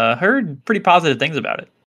 heard pretty positive things about it.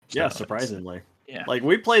 Yeah, So it's surprisingly. yeah. Like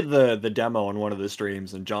we played the demo on one of the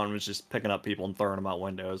streams, and John was just picking up people and throwing them out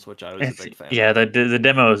windows, which I was a It's big fan yeah, of. the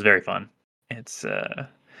demo is very fun. It's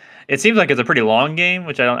it seems like it's a pretty long game,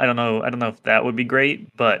 which I don't know if that would be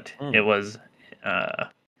great, but it Mm, was uh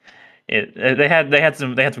they had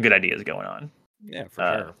some good ideas going on. yeah, for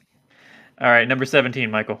Uh sure. all right, number 17,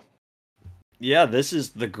 Michael. Yeah, this is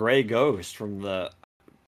the Gray Ghost from the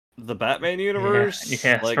Batman Yeah, universe.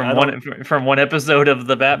 yes, Like I don't. from one episode of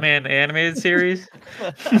the Batman animated series.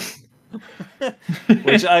 Which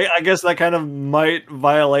It's I guess that kind of might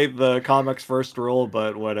violate the comics first rule,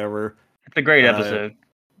 but whatever. a great Uh, episode.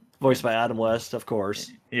 Voiced by Adam West, of course,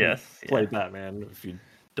 who Yes, yeah. played Batman. If you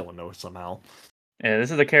don't know somehow, Yeah,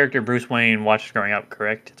 this is a character Bruce Wayne watched growing up,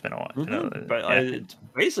 correct? It's been a while. but Yeah. it's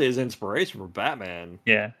basically his inspiration for Batman.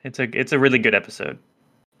 Yeah, it's a really good episode.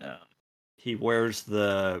 Uh, He wears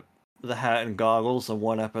the hat and goggles in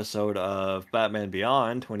one episode of Batman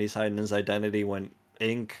Beyond when he's hiding his identity when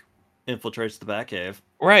Ink infiltrates the Batcave.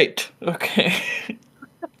 right. Okay.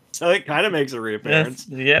 So it kind of makes a reappearance.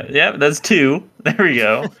 That's two. There we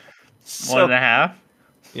go. One and So a half.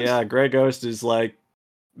 yeah, Grey Ghost is like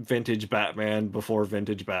vintage Batman before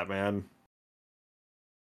vintage Batman.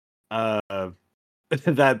 Uh,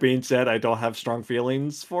 that being said, I don't have strong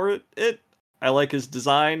feelings for it. I like his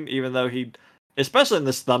design, even though especially in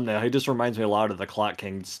this thumbnail, he just reminds me a lot of the Clock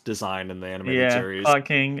King's design in the animated Yeah, series. Clock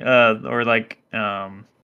King, or like the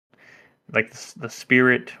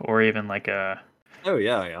Spirit, or even like Oh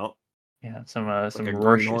yeah, yeah, like some a Green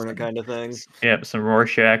Rorschach, Hornet kind of thing. yeah, some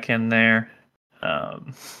Rorschach in there.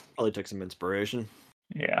 Um, Probably took some inspiration.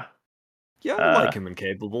 yeah. Yeah, I Uh, like him in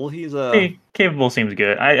Capable. He's a Capable seems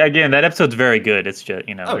good. Again, that episode's very good. It's just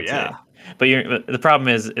oh it's a, yeah. but the problem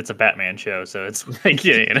is it's a Batman show, so it's like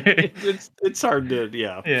yeah, It's hard to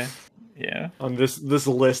yeah. yeah, yeah. On this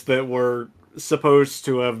list that we're supposed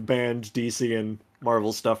to have banned DC and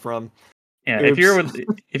Marvel stuff from. Yeah, Oops.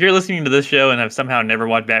 if you're listening to this show and have somehow never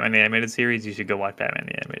watched Batman the Animated Series, you should go watch Batman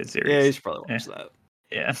the Animated Yeah, you Series. should probably Yeah, watch that.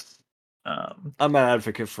 yeah. Um, I'm an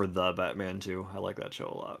advocate for the Batman too. I like that show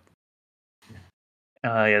a lot.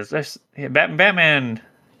 yes, Batman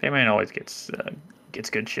always gets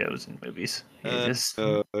good shows and movies. He just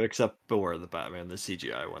Except Beware the Batman, the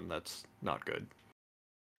CGI one. That's not good.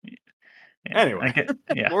 yeah, Anyway,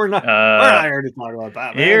 yeah. we're not here to talk about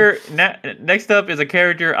Batman. Next up is a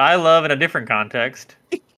character I love in a different context.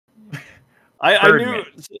 I knew. Birdman.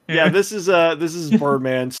 Yeah, this is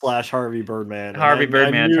Birdman / Harvey Birdman, and Harvey I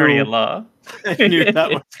Birdman, attorney knew at law. I knew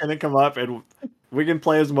that was gonna come up, and we can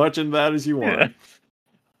play as much in that as you want. Yeah.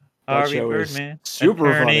 That Harvey show is Birdman,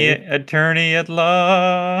 super funny. attorney at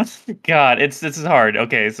law. God, this is hard.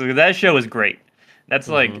 Okay, so that show is great. That's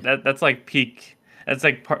like that's like peak. That's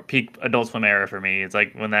like peak Adult Swim era for me. It's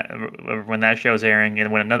like when that show's airing,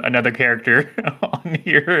 and when another character on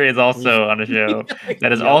here is also on a show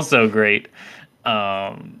that is Yep. also great.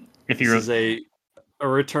 If This is a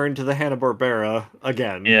return to the Hanna-Barbera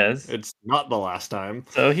again. yes, It's not the last time.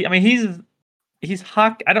 so he's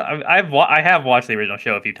Hawk. I have watched the original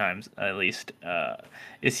show a few times at least.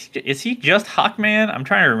 Is he just Hawkman? I'm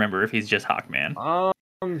trying to remember if he's just Hawkman.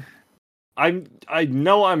 Um, I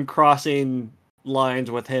know I'm crossing lines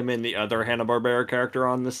with him and the other Hanna-Barbera character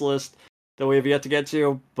on this list that we have yet to get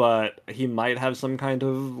to, but he might have some kind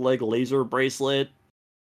of like laser bracelet.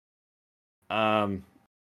 Um,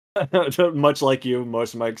 much like you,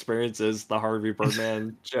 most of my experience is the Harvey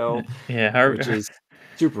Birdman show, Yeah, which is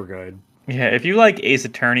super good. Yeah, if you like Ace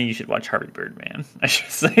Attorney, you should watch Harvey Birdman. I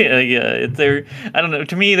should say, yeah, they're. I don't know.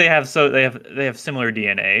 To me, they have similar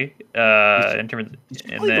DNA. In terms, Did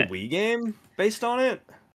you in play the that. Wii game based on it?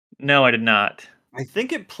 No, I did not. I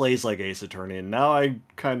think it plays like Ace Attorney, and now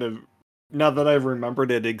that I've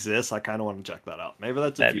remembered it exists, I kind of want to check that out. Maybe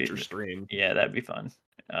that's a That'd future be, stream. yeah, that'd be fun.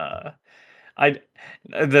 Uh, I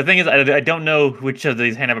the thing is, I don't know which of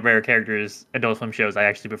these Hanna-Barbera characters Adult Swim shows I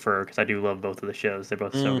actually prefer because I do love both of the shows. They're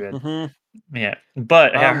both so good. Mm-hmm. Yeah,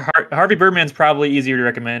 but Um, Harvey Birdman's probably easier to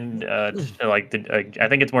recommend. To like I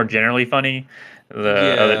think it's more generally funny.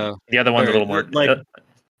 yeah, The other one's a little more. like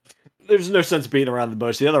there's no sense beating around the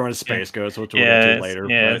bush. The other one is Yeah, Space Ghost, which we'll get to yeah, later.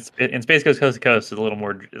 yeah. But And Space Ghost Coast to Coast is a little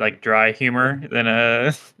more like dry humor than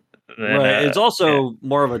right, it's yeah, also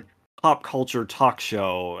more of a pop culture talk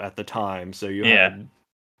show at the time, so you yeah, had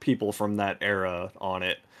people from that era on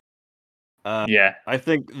it. yeah. I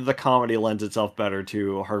think the comedy lends itself better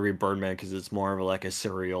to Harvey Birdman because it's more of like a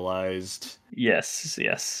serialized, Yes,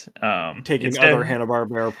 yes. taking other Instead,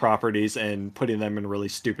 Hanna-Barbera properties and putting them in really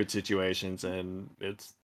stupid situations, and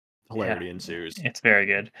it's yeah, hilarity ensues. it's very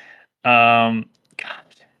good. God,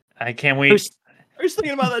 I can't I wait. was, I was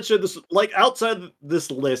thinking about that show. This like outside this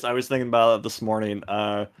list, I was thinking about it this morning.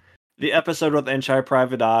 The episode with Inch Eye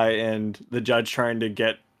Private Eye and the judge trying to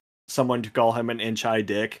get someone to call him an Inch Eye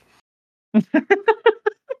Dick.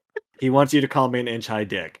 He wants you to call me an Inch Eye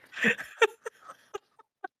Dick.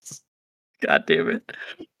 God damn it.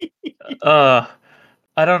 Uh,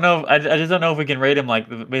 I don't know. I just don't know if we can rate him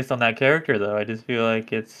like based on that character though. I just feel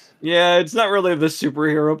like it's. Yeah, it's not really the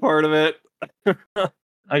superhero part of it.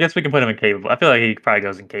 I guess we can put him in capable. I feel like he probably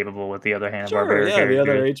goes in capable with the other Hanna Sure, Barbera yeah, the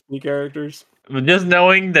other characters. HP characters. But just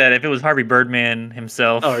knowing that if it was Harvey Birdman Oh,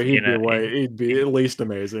 himself, he'd be at least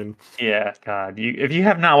amazing. yeah, God, if you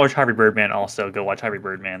have not watched Harvey Birdman, also go watch Harvey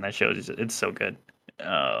Birdman. That show is it's so good.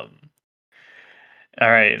 Um, all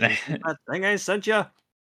right, Did you see that thing I sent you?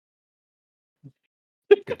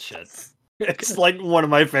 Good shit. It's like one of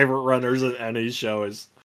my favorite runners in any show is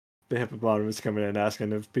the hippopotamus coming in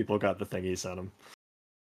asking if people got the thing he sent them.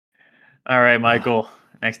 all right, Michael.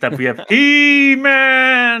 Next up, we have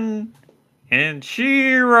He-Man and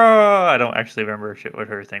She-Ra. I don't actually remember what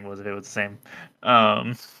her thing was. If it was the same,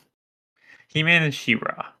 um, He-Man and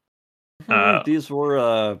She-Ra. These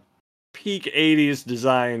were peak 80s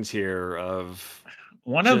designs here of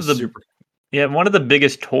One of just the super. Yeah, one of the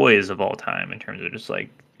biggest toys of all time in terms of just like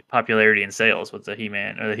popularity and sales was the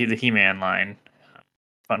He-Man or the He-Man line.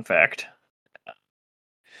 Fun fact.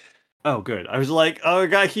 Oh, good. I was like, oh, I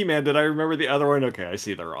got He-Man. Did I remember the other one? Okay, I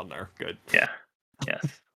see they're on there. Good. Yeah. Yes.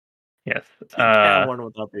 Yes. You can't have one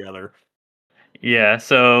without the other. Yeah.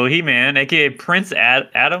 So He-Man, aka Prince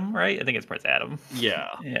Adam, right? I think it's Prince Adam. Yeah.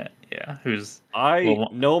 Yeah. Yeah. Who's I well?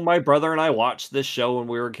 know my brother and I watched this show when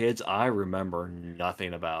we were kids. I remember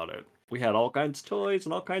nothing about it. We had all kinds of toys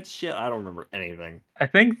and all kinds of shit. I don't remember anything. I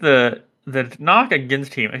think the knock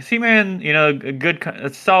against He-Man, a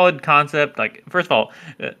solid concept. Like first of all,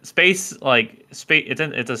 space. It's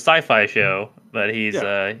a sci-fi show, but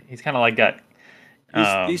Yeah. he's kind of like got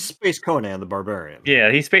He's Space Conan the Barbarian. Yeah,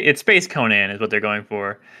 it's Space Conan is what they're going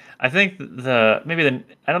for. I think I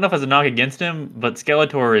don't know if it's a knock against him, but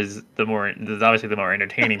Skeletor is obviously the more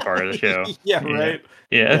entertaining part of the show. Yeah, Yeah, right.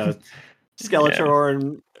 yeah, Yeah, yeah, Skeletor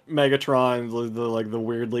and Megatron, the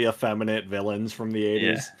weirdly effeminate villains from the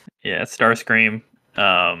yeah, 80s. yeah. Starscream.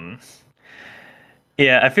 Um,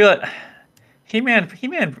 yeah, I feel like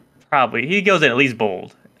He-Man probably he goes in at least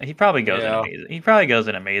bold. He probably goes in Yeah. amazing. He probably goes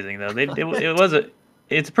in amazing though.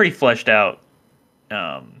 It's pretty fleshed out.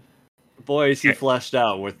 Um, Boy, is he fleshed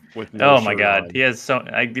out with no Oh my shirt god, on. he has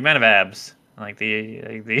the amount of abs,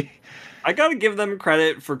 the. I gotta give them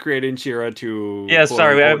credit for creating Shira to Yeah, quote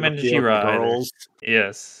sorry, I haven't unquote mentioned appeal to She-Ra either. girls.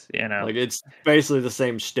 Yes, Like it's basically the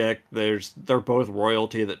same shtick. They're both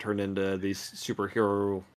royalty that turn into these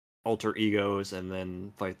superhero alter egos and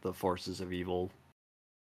then fight the forces of evil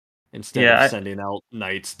instead of yeah, sending out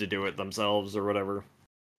knights to do it themselves or whatever.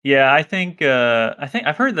 yeah. I think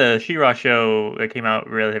I've heard the She-Ra show that came out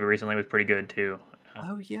relatively recently was pretty good too.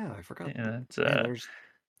 Oh yeah, I forgot. Yeah, it's Man,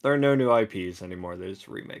 there are no new IPs anymore. They just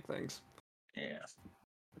remake things. yeah,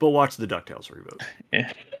 But watch the DuckTales reboot.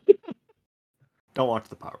 yeah. Don't watch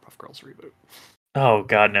the Powerpuff Girls reboot. Oh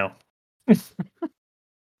god, no.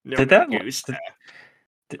 No, Did that Goose.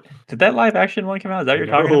 did, did that live action one come out? Is that what you're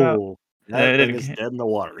talking about? No. That thing is dead in the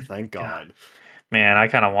water. Thank God. Man, I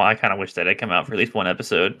kind of wish that it come out for at least one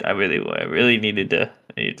episode. I really needed to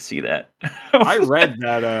see that. I read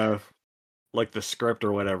that like the script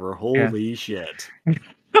or whatever. Yeah. Holy shit.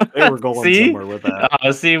 They were going See, somewhere with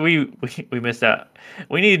that. see, we missed out.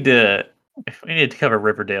 We need to cover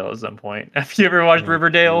Riverdale at some point. Have you ever watched Oh,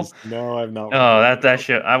 Riverdale? geez. No, I've not watched Oh, that Riverdale.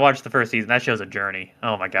 show. I watched the first season. That show's a journey.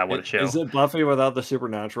 Oh my god, what a show! Is it Buffy without the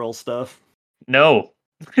supernatural stuff? No,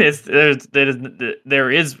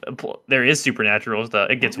 there is supernatural stuff.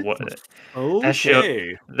 It gets what that show.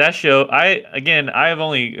 Okay. That show. I've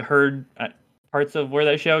only heard parts of where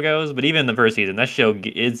that show goes, but even the first season, that show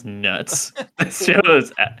is nuts. That show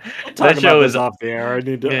is We'll talk about this is off the air. I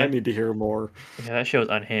yeah, need to hear more. yeah, that show is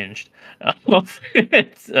unhinged.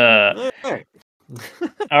 It's All right.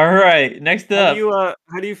 all right. Next up, How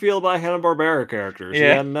do you feel about Hanna-Barbera characters? You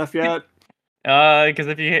yeah. had enough yet? Because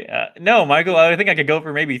if you no, Michael, I think I could go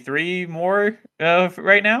for maybe 3 more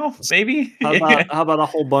right now, maybe. How about a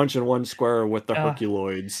whole bunch in one square with the Uh,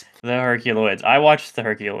 Herculoids? the Herculoids. I watched the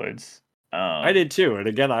Herculoids. I did too, and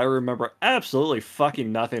again, I remember absolutely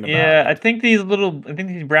fucking nothing about Yeah, it. I think these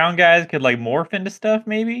brown guys could like morph into stuff,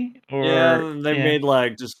 maybe, or Yeah, they made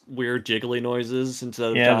like just weird jiggly noises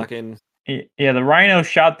instead of yeah, talking. yeah. The rhino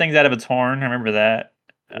shot things out of its horn. I remember that.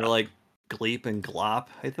 They're like Gleep and Glop,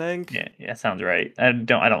 I think. Yeah, sounds right. I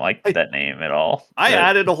don't like that name at all. I But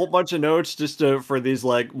added a whole bunch of notes just for these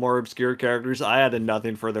like more obscure characters. I added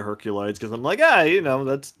nothing for the Herculoids because I'm like,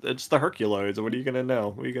 that's the Herculoids. What are you gonna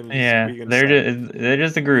know? What are you gonna yeah, they're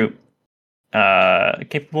just a group.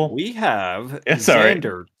 Capable. We have Sorry.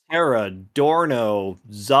 Xander, Terra, Dorno,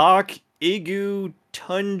 Zoc, Igu,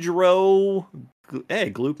 Tundro,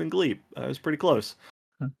 Gloop and Gleep. That was pretty close.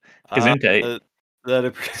 Gesundheit. That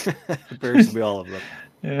appears to be all of them.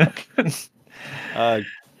 Yeah.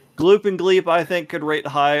 Gloop and Gleep, I think, could rate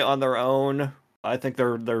high on their own. I think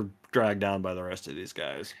they're dragged down by the rest of these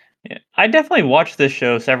guys. Yeah, I definitely watched this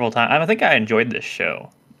show several times. I think I enjoyed this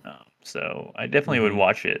show, so I definitely would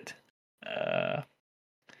watch it.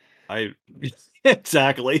 I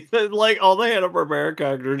exactly like all the Hanna-Barbera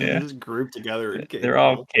characters are just grouped together. And they're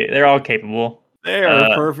all capable. They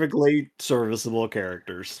are perfectly serviceable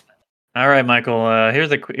characters. All right, Michael.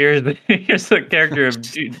 Here's a character of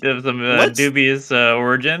some dubious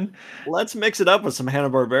origin. Let's mix it up with some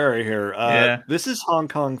Hanna-Barbera here. Yeah. This is Hong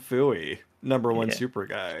Kong Phooey, #1 super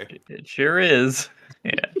guy. It sure is.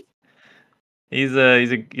 Yeah. He's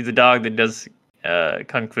a dog that does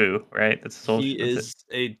kung fu, right? He is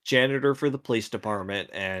a janitor for the police department,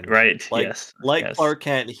 and right. yes, Clark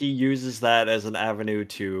Kent, he uses that as an avenue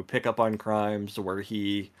to pick up on crimes, where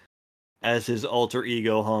he, as his alter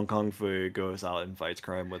ego, Hong Kong Phooey, goes out and fights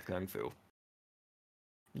crime with kung fu.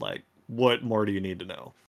 Like, what more do you need to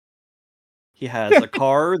know? He has a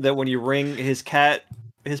car that when you ring his pet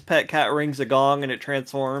cat rings a gong and it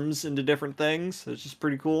transforms into different things. It's just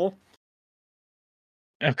pretty cool.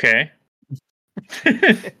 Okay.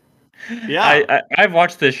 Yeah, I've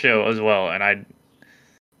watched this show as well, and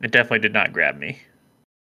it definitely did not grab me.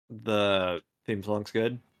 The theme song's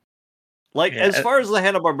good. Like, as far as the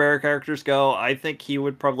Hanna-Barbera characters go, I think he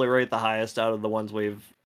would probably rate the highest out of the ones we've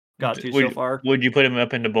got to so far. Would you put him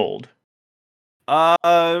up into bold?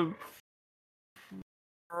 Probably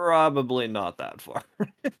not that far.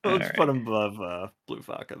 Let's put him above Blue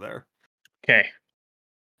Falcon there. Okay.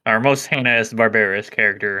 Our most heinous barbarous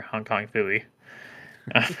character, Hong Kong Phooey.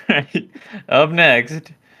 Up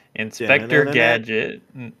next, Inspector Gadget.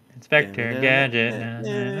 Inspector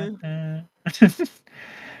Gadget.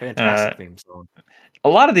 Fantastic theme song. A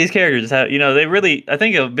lot of these characters have, I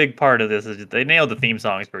think a big part of this is they nailed the theme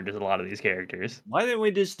songs for just a lot of these characters. Why didn't we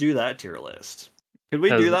just do that tier list? Could we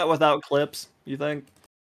do that without clips, you think?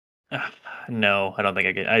 No, I don't think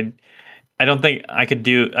I could. I don't think I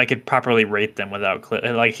could properly rate them without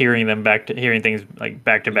like hearing things like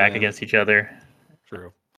back to back against each other.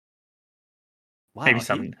 True. Wow. Maybe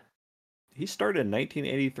something. He started in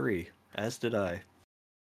 1983, as did I.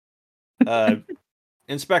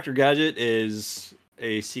 Inspector Gadget is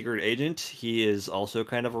a secret agent. He is also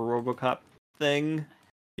kind of a RoboCop thing,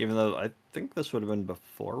 even though I think this would have been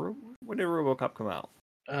before. When did RoboCop come out?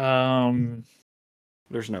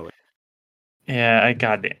 There's no way. Yeah,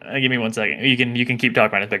 goddamn. Give me 1 second. You can keep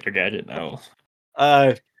talking about Inspector Gadget. No.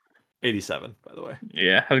 87, by the way.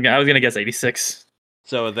 Yeah, I was gonna guess 86.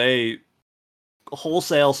 So they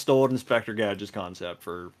wholesale stole Inspector Gadget's concept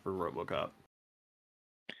for RoboCop.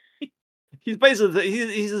 He's basically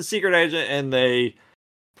he's a secret agent, and they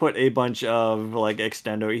put a bunch of like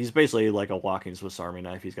extendo. He's basically like a walking Swiss Army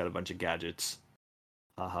knife. He's got a bunch of gadgets,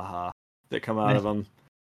 that come out of him.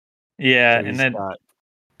 Yeah, so and then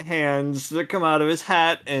hands that come out of his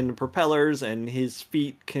hat and propellers, and his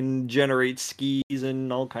feet can generate skis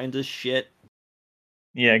and all kinds of shit.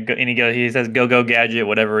 Yeah, and he says go gadget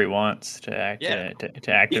whatever he wants to Yeah. to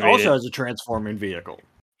He activate also it. has a transforming vehicle.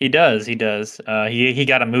 He does. He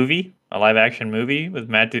got a movie, a live action movie with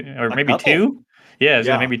Matthew, or A maybe couple. two. Yeah, so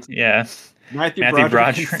Yeah. maybe yeah. Matthew Matthew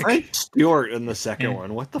Broderick and Broderick. Frank Stewart in the second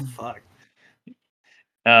one. What the fuck?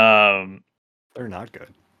 Um, They're not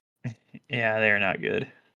good. yeah, they're not good.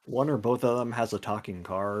 One or both of them has a talking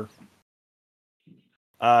car.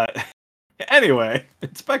 Uh, anyway,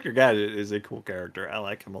 Inspector Gadget is a cool character. I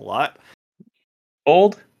like him a lot.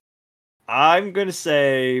 Old? I'm gonna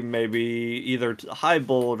say maybe either High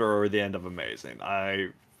Bold or the end of Amazing. I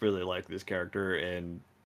really like this character, and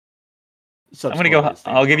I'm gonna go. subsequently his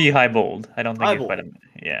theme I'll give song. you High Bold. I don't think High he's quite Bold.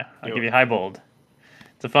 a. Yeah, I'll Do give it. you High Bold.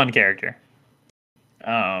 It's a fun character.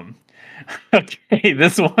 Okay,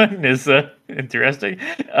 this one is interesting.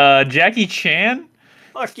 Jackie Chan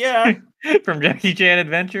Fuck yeah, from Jackie Chan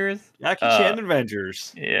Adventures. Jackie Uh, Chan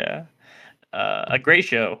Adventures. yeah, a great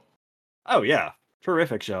show. Oh yeah,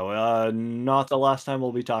 terrific show. Not the last time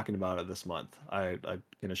we'll be talking about it this month. I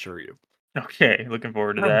can assure you. Okay, looking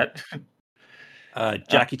forward to that.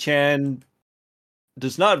 Jackie Chan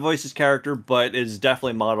does not voice his character, but is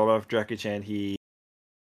definitely modeled off Jackie Chan. He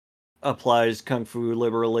applies kung fu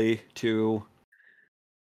liberally to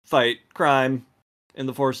fight crime and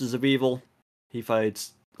the forces of evil. He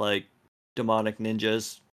fights like demonic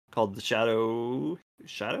ninjas called the Shadow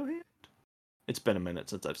Hand. It's been a minute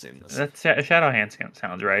since I've seen this. That's Shadow Hand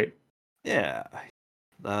sounds right. Yeah,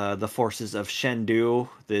 the forces of Shendu,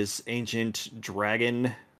 this ancient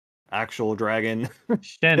dragon, actual dragon.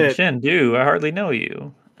 Shen Du, I hardly know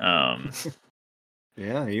you.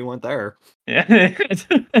 Yeah, you went there. Yeah.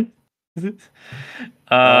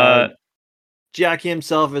 Uh, uh, Jackie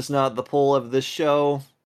himself is not the pull of this show.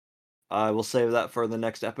 I will save that for the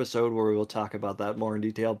next episode where we will talk about that more in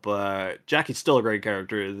detail. But Jackie's still a great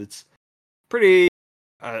character. It's pretty.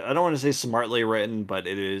 I don't want to say smartly written, but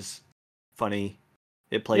it is funny.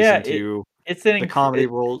 It plays yeah, into it's an the comedy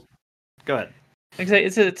role. Go ahead.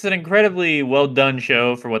 it's an incredibly well done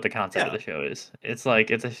show for what the concept of Yeah. the show is. It's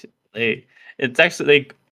like it's actually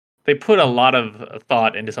they put a lot of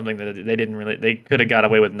thought into something that they didn't really they could have got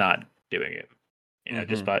away with not doing it. You know,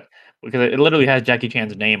 just by because it literally has Jackie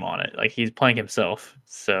Chan's name on it. Like he's playing himself.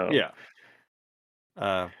 So Yeah.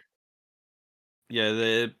 Yeah,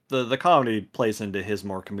 the comedy plays into his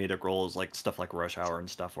more comedic roles, like stuff like Rush Hour and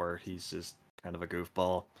stuff, where he's just kind of a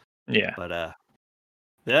goofball. yeah, But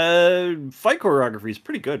the fight choreography is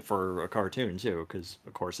pretty good for a cartoon too, because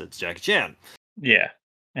of course it's Jackie Chan. yeah,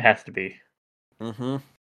 it has to be. Mm-hmm.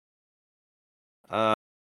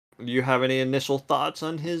 Do you have any initial thoughts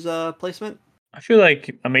on his placement? I feel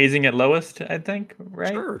like amazing at lowest. I think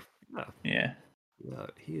right. Sure. Yeah.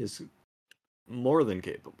 He is more than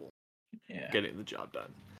capable Yeah. of getting the job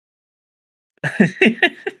done.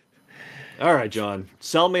 All right, John.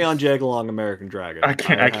 Sell me on Jake Long, American Dragon. I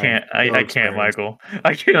can't, Michael.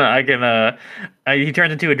 I can. He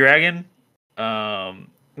turns into a dragon.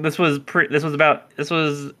 This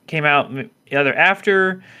came out either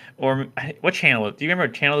after or what channel? Do you remember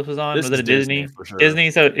what channel this was on? This Was it is a Disney? for sure. Disney.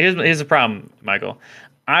 So here's the problem, Michael.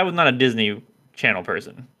 I was not a Disney Channel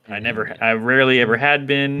person. I rarely ever had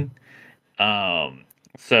been.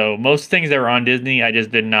 So most things that were on Disney, I just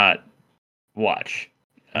did not watch.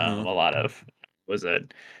 A lot of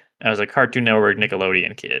I was a Cartoon Network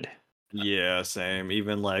Nickelodeon kid. Yeah, same.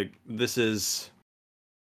 Even like this is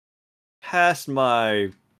past my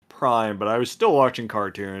prime, but I was still watching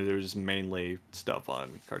cartoons. It was mainly stuff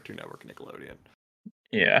on Cartoon Network, Nickelodeon.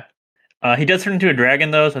 Yeah, he does turn into a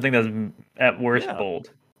dragon though, so I think that's at worst Yeah.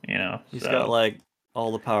 bold. You know, He's got like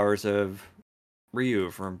all the powers of Ryu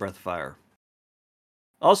from Breath of Fire.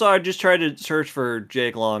 Also, I just tried to search for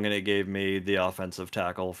Jake Long, and it gave me the offensive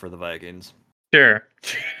tackle for the Vikings. Sure.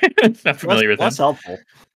 Not familiar with him. That's helpful.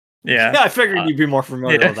 Yeah. I figured you'd be more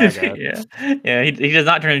familiar with that guy. Yeah. He does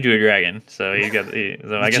not turn into a dragon, so he's got.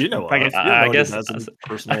 So I guess. I guess that's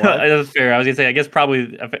fair. I was gonna say. I guess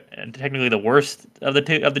probably technically the worst of the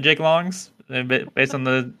two of the Jake Longs, based on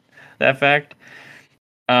that fact.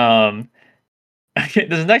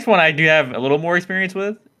 This next one I do have a little more experience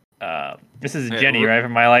with. This is Jenny, right?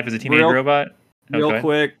 From My Life as a Teenage Robot. Real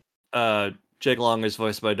quick, Jake Long is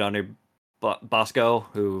voiced by Donnie Bosco,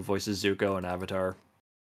 who voices Zuko in Avatar.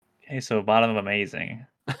 Okay, so bottom of amazing.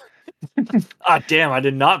 Damn, I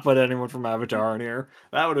did not put anyone from Avatar in here.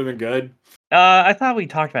 That would have been good. I thought we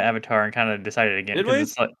talked about Avatar and kind of decided against. Did we?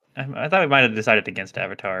 It's like, I thought we might have decided against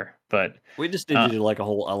Avatar, but we just need to do like a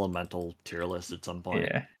whole elemental tier list at some point.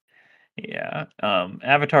 Yeah. Yeah.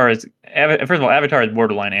 Avatar is first of all, Avatar is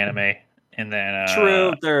borderline anime, and then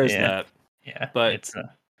True, there is yeah, that. yeah, But it's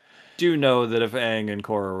do know that if Aang and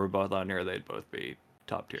Korra were both on here, they'd both be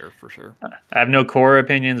top tier for sure. I have no core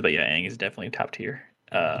opinions, but yeah, Aang is definitely top tier.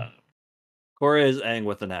 Korra is Aang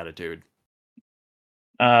with an attitude.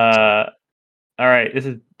 Uh, all right, this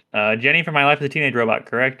is Jenny from My Life as a Teenage Robot,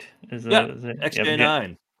 correct? Yeah, Is it? Yep,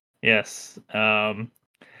 XJ9. yes.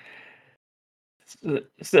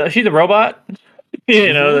 So she's a robot.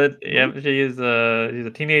 You know that. Hmm. Yep, she's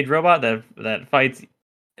a teenage robot that fights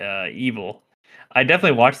evil. I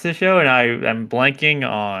definitely watched this show, and I'm blanking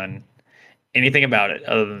on anything about it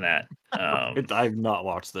other than that. I've not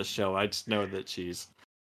watched this show. I just know that she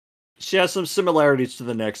has some similarities to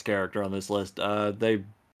the next character on this list. They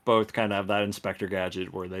both kind of have that Inspector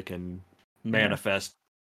Gadget where they can Yeah, manifest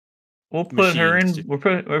we'll put her machines. in. We'll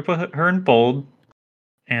put her in bold.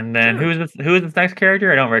 And then Sure. who is this next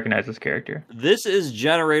character? I don't recognize this character. This is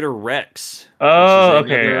Generator Rex, which is Oh,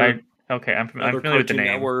 okay. I'm another familiar with the Cartoon name.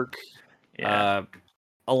 Network. Yeah. Uh,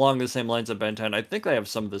 Along the same lines of Ben 10. I think they have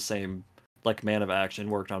some of the same, like Man of Action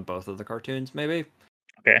worked on both of the cartoons. Maybe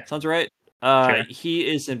Okay. sounds right. Sure. He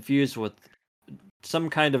is infused with some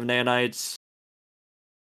kind of nanites,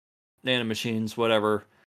 nanomachines, whatever.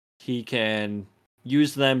 He can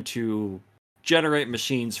use them to generate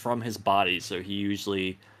machines from his body. So he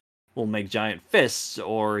usually will make giant fists,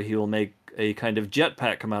 or he will make a kind of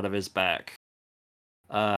jetpack come out of his back.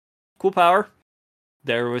 Uh, cool power.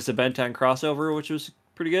 There was a Ben 10 crossover, which was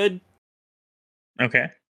pretty good. Okay.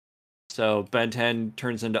 So Ben 10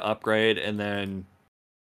 turns into Upgrade and then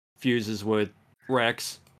fuses with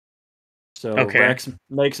Rex. So Okay. Rex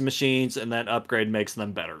makes machines and then Upgrade makes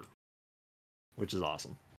them better, which is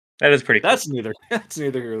awesome. That is pretty cool. That's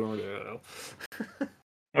neither here nor there. What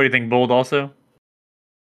do you think? Bold also?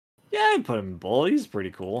 Yeah, I'd put him in Bull. He's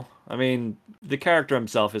pretty cool. I mean, the character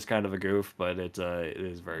himself is kind of a goof, but it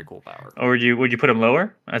is very cool power. Or would you put him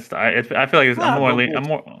lower? I feel like Ah, I'm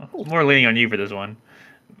Bull, Bull. more leaning on you for this one.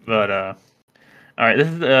 But all right, this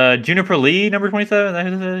is Juniper Lee, number 27. That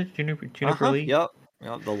is Juniper Uh-huh. Lee. Yep.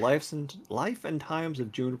 Yep. The life and times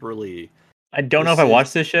of Juniper Lee. I don't know if This I is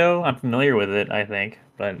watched this show. I'm familiar with it, I think,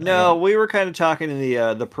 but I No, don't. we were kind of talking in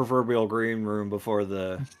the proverbial green room before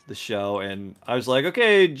the show, and I was like,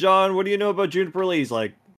 "Okay, John, what do you know about Juniper Lee?" He's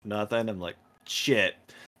like, "Nothing." I'm like, "Shit."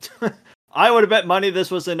 I would have bet money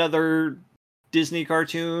this was another Disney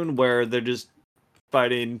cartoon where they're just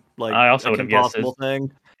fighting like I also a would have Kim guessed this. Possible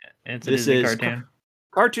thing. It's a This Disney is cartoon.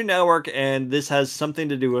 Cartoon Network, and this has something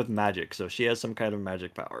to do with magic. So she has some kind of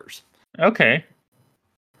magic powers. Okay.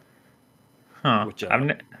 Huh. Which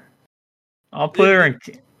I'll put her it,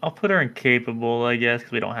 in. I'll put her in capable, I guess,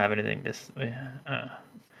 because we don't have anything.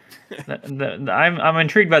 I'm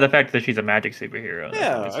intrigued by the fact that she's a magic superhero. That's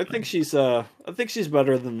Yeah, always fun. I think she's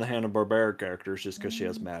better than the Hanna-Barbera characters just because she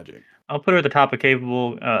has magic. I'll put her at the top of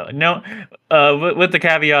capable. No, with the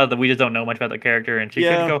caveat that we just don't know much about the character, and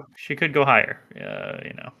Yeah, she could go higher.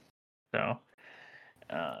 You know, so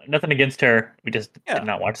nothing against her. We just did yeah,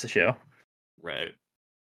 not watch the show. right.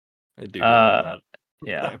 I do remember Uh, that.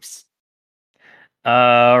 yeah. Thanks.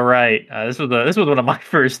 Right. This was one of my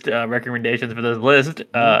first recommendations for this list.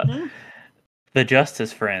 Mm-hmm. The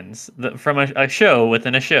Justice Friends, from a show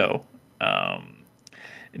within a show. Um,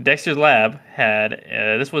 Dexter's Lab had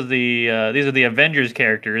this was these are the Avengers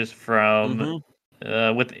characters from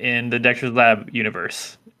Mm-hmm. within the Dexter's Lab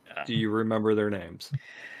universe. Do you remember their names?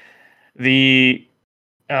 The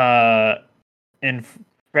uh,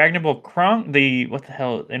 Infragnable Kronk, the what the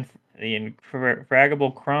hell, the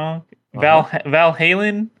Infraggable Kronk, Uh-huh.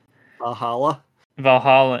 Valhalla, Valhalla.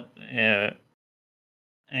 Valhalla,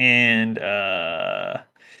 and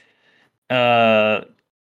uh,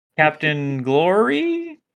 Captain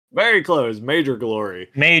Glory, Very close. Major Glory.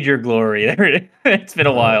 Major Glory. There it is. It's been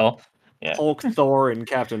a while. Yeah. Hulk, Thor, and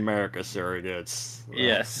Captain America surrogates.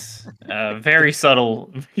 Yes. Very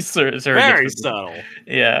subtle surrogates Very for this. subtle.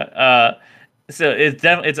 Yeah. So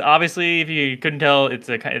it's obviously, if you couldn't tell, it's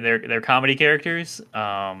a kind of they're comedy characters.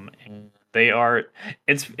 And they are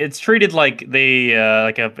it's treated like they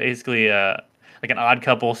like a basically like an odd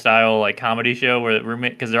couple style like comedy show where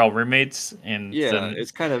roommate because they're all roommates and Yeah, then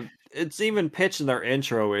it's even pitched in their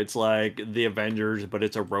intro. It's like the Avengers, but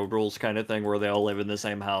it's a road rules kind of thing where they all live in the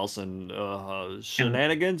same house and and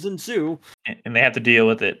shenanigans ensue. and they have to deal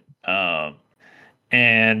with it.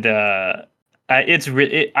 And I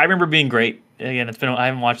remember being great. Again, it's been I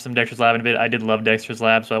haven't watched some Dexter's Lab in a bit. I did love Dexter's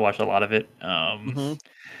Lab, so I watched a lot of it. Hmm.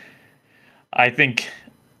 I think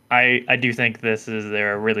I do think they're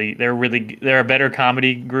a better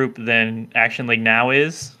comedy group than Action League now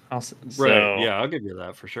is. Right. So Yeah, I'll give you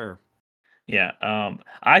that for sure. Yeah.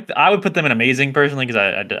 I would put them in amazing personally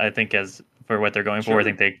because I think as for what they're going for,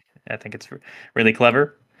 Sure. I think it's really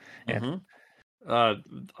clever. Yeah. Mm-hmm. Uh,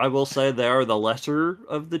 I will say they are the lesser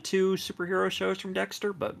of the two superhero shows from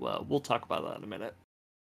Dexter, but we'll talk about that in a minute.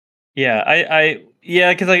 Yeah,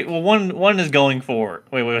 yeah, because like, well, one is going for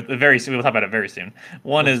very soon. We'll talk about it very soon.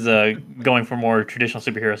 One is going for more traditional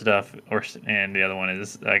superhero stuff, and the other one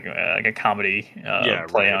is like a comedy Yeah,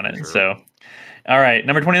 play right, on for it. sure. So, all right,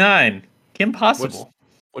 number 29, Kim What's Possible.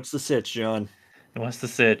 what's the sitch, John? What's the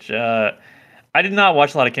sitch? I did not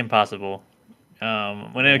watch a lot of Kim Possible. Yeah,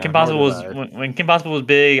 nor did I. When Kim Possible was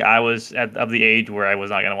big, I was of the age where I was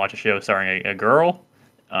not going to watch a show starring a girl.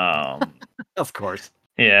 Um, Of course.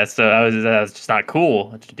 Yeah, so that was just not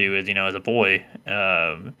cool to do as as a boy.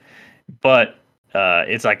 But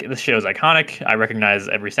it's like this show is iconic. I recognize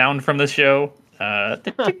every sound from this show. Uh,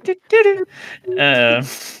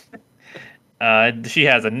 she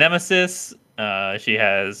has a nemesis. She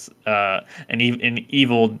has an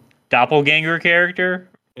evil doppelganger character.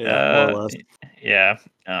 Yeah, more or Uh, less. yeah.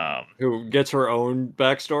 Um, Who gets her own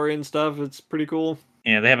backstory and stuff. It's pretty cool.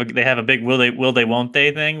 yeah, they have a big will they won't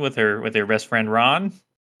they thing with her best friend Ron.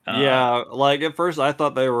 Uh, Yeah, like at first I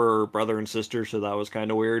thought they were brother and sister, so that was kind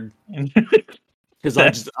of weird. Because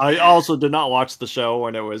that's I also did not watch the show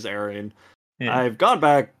when it was airing. yeah. I've gone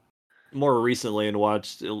back more recently and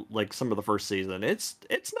watched like some of the first season. It's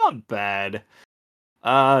not bad.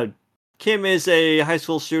 Uh, Kim is a high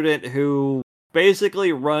school student who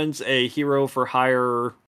basically runs a hero for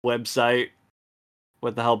hire website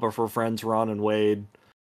with the help of her friends Ron and Wade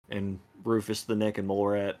and Rufus the Nick and Mole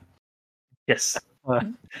Rat. Yes. Uh,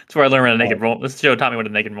 That's where I learned what a naked roll. This show taught me what a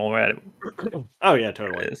naked mole rat oh yeah,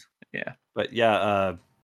 totally. is. Yeah. But yeah,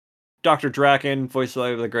 Dr. Draken, voiced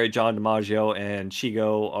by the great John DiMaggio, and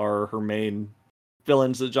Chigo are her main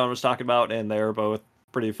villains that John was talking about, and they're both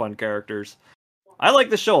pretty fun characters. I like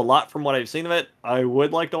the show a lot from what I've seen of it. I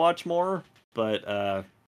would like to watch more, but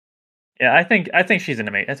Yeah, I think she's an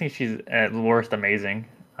amazing. I think she's at worst amazing.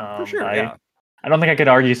 for sure, yeah. I don't think I could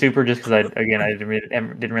argue super just because I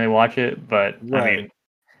didn't really watch it, but I Right. mean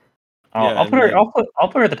Yeah, and like I'll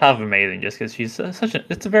put her at the top of amazing just because she's such a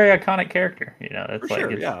it's a very iconic character. for It's like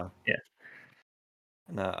sure, it's yeah. yeah.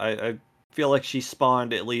 And, I feel like she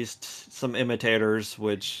spawned at least some imitators,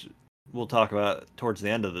 which we'll talk about towards the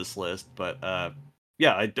end of this list. But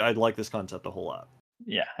yeah, I like this concept a whole lot.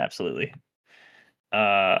 Yeah, absolutely.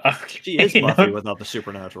 She is Okay, Buffy without the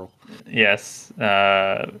supernatural. yes.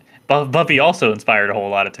 Buffy also inspired a whole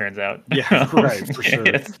lot. It turns out. Yeah, right, for sure.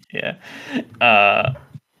 Yes, yeah. Uh,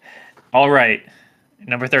 all right,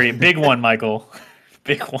 number 30, big one, Michael.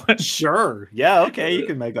 Big one. Sure. Yeah, okay, you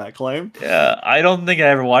can make that claim. Yeah, I don't think I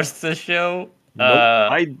ever watched this show. Nope.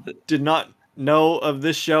 I did not know of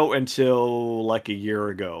this show until like a year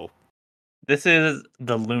ago. This is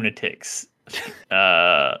the Lunatics.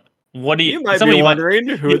 What do You you? might Some be of you might. wondering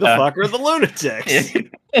who the Yeah. fuck are the Lunatics?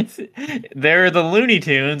 They're the Looney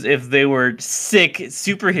Tunes if they were sick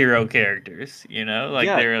superhero characters, like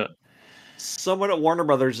Yeah, they're someone at Warner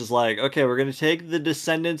Brothers is like, okay, we're gonna take the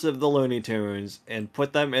descendants of the Looney Tunes and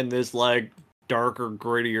put them in this like darker,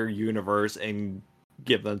 grittier universe and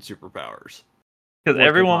give them superpowers. because What could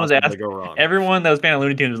everyone was possibly asked, go wrong? everyone that was fan of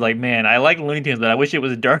Looney Tunes was like, man, I like Looney Tunes, but I wish it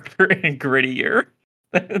was darker and grittier.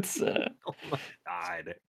 That's Oh my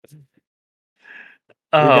god.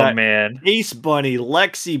 We oh got man, Ace Bunny,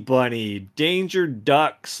 Lexi Bunny, Danger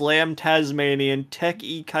Duck, Slam Tasmanian, Tech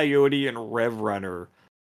E Coyote, and Rev Runner.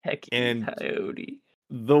 heck, And coyote.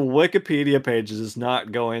 the Wikipedia page does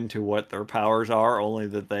not go into what their powers are, only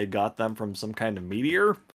that they got them from some kind of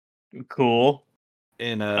meteor. Cool.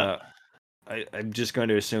 And I'm just going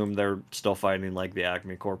to assume they're still fighting like the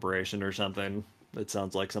Acme Corporation or something. That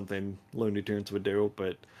sounds like something Looney Tunes would do,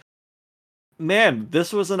 but man,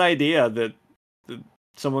 this was an idea that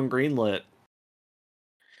someone greenlit.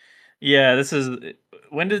 Yeah, this is.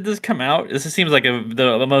 When did this come out? This seems like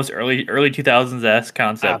the most early 2000s s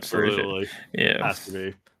concept version. Absolutely. Yeah, Has to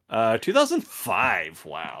be. 2005.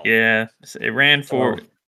 Wow. yeah. It ran So, for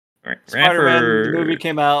ran Spider-Man the for movie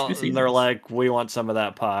came out, 2 and they're seasons. like, "We want some of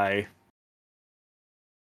that pie."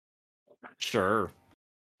 Sure.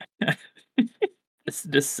 It's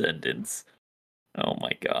Descendants. Oh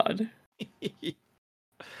my god.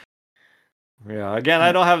 Yeah. Again,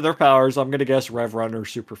 I don't have their powers. I'm gonna guess Rev Runner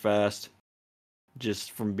super fast,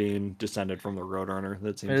 just from being descended from the Roadrunner.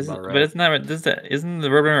 That seems about But right. it's not. Isn't the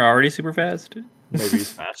Roadrunner already super fast? Maybe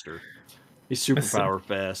he's faster. He's super So- power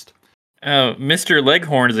fast. Oh, Mr.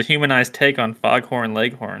 Leghorn is a humanized take on Foghorn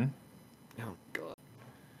Leghorn. Oh god.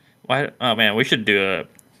 Why? Oh man, we should do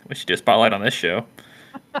a spotlight on this show.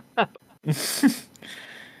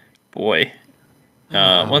 Boy.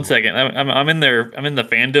 One second. I'm in there. I'm in the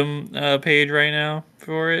fandom page right now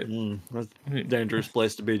for it. That's a dangerous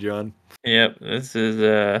place to be, John. Yep. This is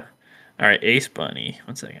all right. Ace Bunny.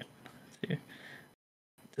 One second. Let's see.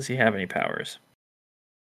 Does he have any powers?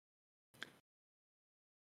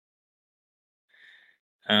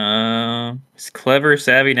 He's clever,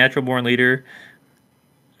 savvy, natural-born leader.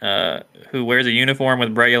 Who wears a uniform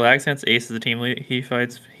with bright yellow accents. Ace is the team lead. He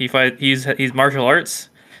fights. He's martial arts.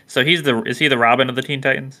 So is he the Robin of the Teen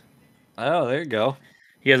Titans? Oh, there you go.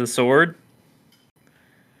 He has a sword.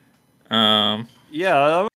 Yeah,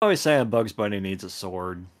 I'm always saying Bugs Bunny needs a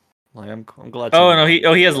sword. Like I'm glad. Oh no,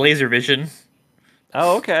 he has laser vision.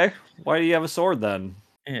 Oh, okay. Why do you have a sword then?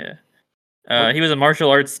 Yeah. He was a martial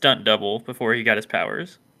arts stunt double before he got his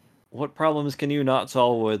powers. What problems can you not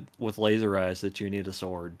solve with laser eyes that you need a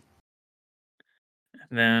sword?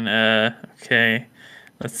 Then okay,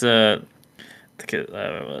 let's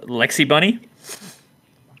Lexi Bunny.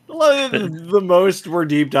 The most we're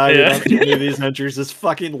deep diving on any of these entries is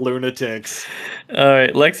fucking lunatics. All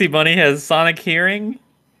right, Lexi Bunny has sonic hearing,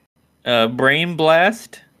 brain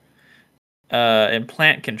blast, and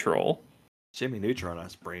plant control. Jimmy Neutron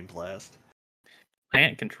has brain blast.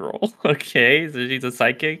 Plant control. Okay, so she's a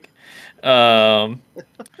psychic.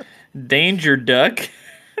 Danger duck.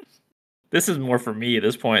 This is more for me at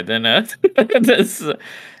this point than this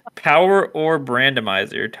power orb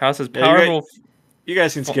randomizer. Tosses powerful. You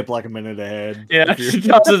guys can skip like a minute ahead. Yeah, she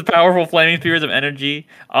tosses powerful flaming spheres of energy,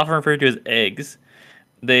 often referred to as eggs.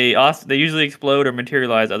 They usually explode or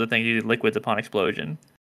materialize other things, usually liquids, upon explosion.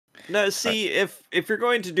 No, see, if you're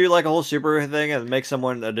going to do like a whole super thing and make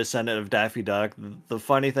someone a descendant of Daffy Duck, the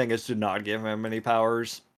funny thing is to not give him any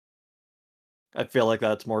powers. I feel like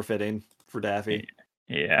that's more fitting for Daffy.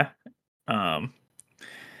 Yeah.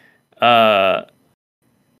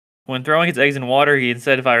 When throwing his eggs in water, he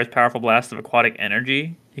instead fires powerful blasts of aquatic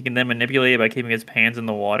energy. He can then manipulate it by keeping his hands in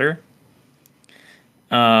the water.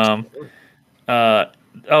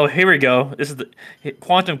 Oh, here we go. This is the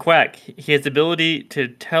Quantum Quack. He has the ability to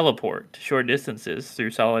teleport to short distances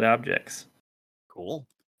through solid objects. Cool.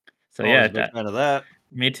 So yeah, a big fan of that.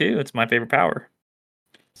 Me too. It's my favorite power.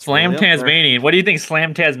 Slam Tasmanian. What do you think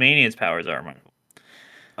Slam Tasmanian's powers are, Michael?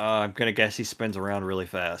 I'm gonna guess he spins around really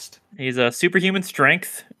fast. He's a superhuman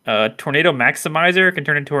strength. Tornado Maximizer can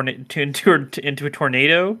turn into a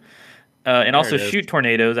tornado, and also shoot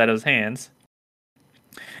tornadoes out of his hands.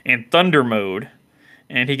 And Thunder Mode,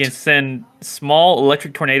 and he can send small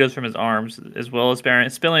electric tornadoes from his arms, as well as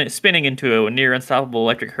spinning into a near unstoppable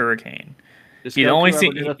electric hurricane. He's only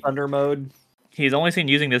seen a Thunder Mode. He's only seen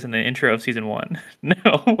using this in the intro of season 1.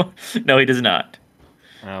 No, he does not.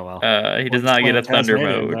 Oh well. He does not get a Thunder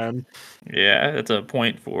Mode. Man. Yeah, that's a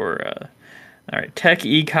point for. All right, Tech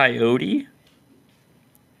E Coyote.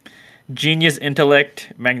 Genius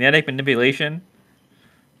intellect, magnetic manipulation.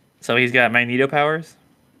 So he's got magneto powers.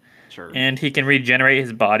 Sure. And he can regenerate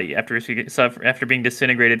his body after being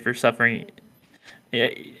disintegrated for suffering,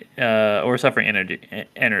 or suffering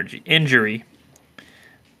injury.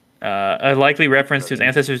 A likely reference to his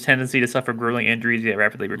ancestors' tendency to suffer grueling injuries yet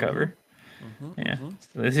rapidly recover. Yeah.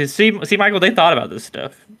 So this is see, Michael. They thought about this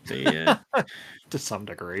stuff. They, to some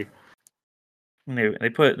degree. They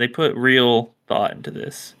put real thought into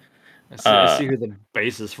this. I see who the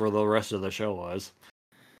basis for the rest of the show was.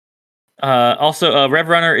 Also, Rev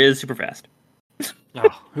Runner is super fast.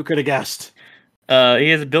 Oh, who could have guessed? He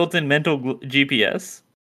has a built-in mental GPS.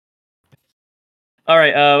 All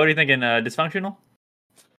right. What are you thinking? Dysfunctional?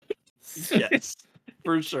 Yes,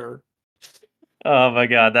 for sure. Oh my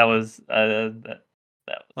god, that was that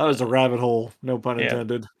was a rabbit hole. No pun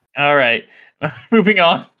intended. All right, moving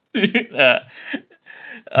on.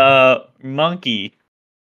 Monkey.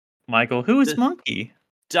 Michael, who is Monkey?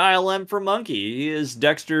 Dial M for Monkey. He is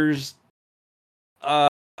Dexter's. I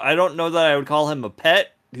don't know that I would call him a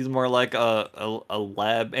pet. He's more like a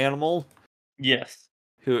lab animal. Yes.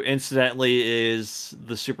 Who incidentally is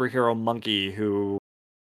the superhero Monkey, who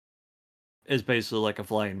is basically like a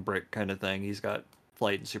flying brick kind of thing. He's got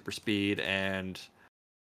flight and super speed and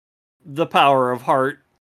the power of heart.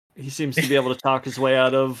 He seems to be able to talk his way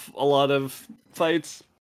out of a lot of fights.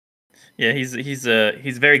 Yeah, he's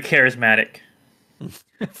very charismatic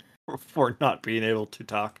for not being able to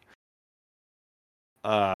talk.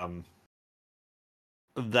 That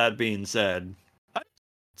being said,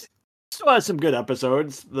 still has some good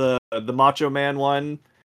episodes. The Macho Man one.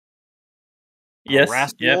 Yes.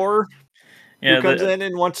 Rastor. Yeah, who comes in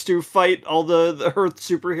and wants to fight all the Earth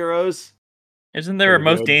superheroes. Isn't there a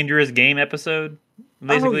Most Dangerous Game episode?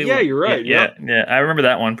 Basically, oh, yeah, you're right. Yeah, I remember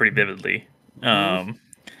that one pretty vividly.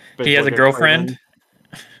 He has a girlfriend.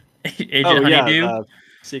 Agent Honeydew.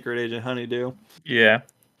 Secret Agent Honeydew. Yeah.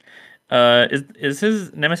 Is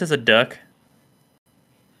his nemesis a duck?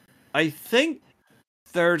 I think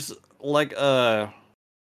there's like a.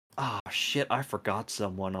 Oh shit! I forgot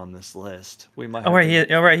someone on this list. We might Oh have right,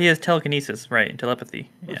 to. he has telekinesis, right? Telepathy.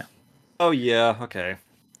 Yeah. Oh yeah. Okay.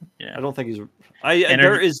 Yeah. I don't think he's. There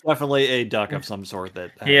Energy. is definitely a duck of some sort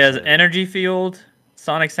that He has has a. energy field,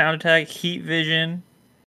 sonic sound attack, heat vision.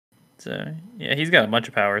 So yeah, he's got a bunch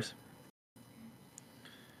of powers.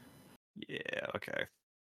 Yeah. Okay.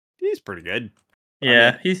 He's pretty good. I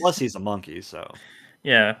Yeah, mean, plus he's a monkey, so.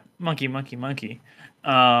 yeah, monkey.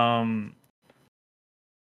 Um,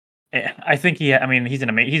 I think I mean, he's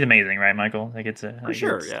he's amazing, right, Michael? Like For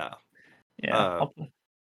sure. Yeah. yeah.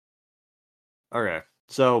 Okay.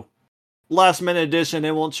 So last minute edition,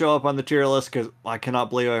 it won't show up on the tier list because I cannot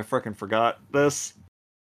believe I freaking forgot this.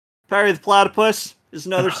 Perry the Platypus is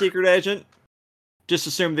another secret agent. Just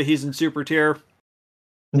assume that he's in super tier.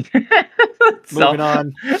 Moving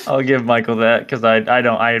on. I'll give Michael that because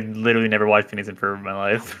I literally never watched Phineas and Ferb in my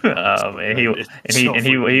life.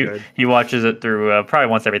 He watches it through probably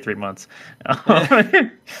once every 3 months.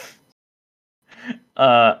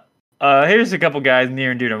 Here's a couple guys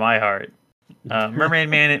near and dear to my heart. Mermaid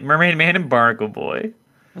Man, and Barnacle Boy.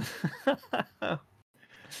 How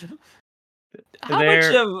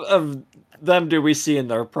much of them do we see in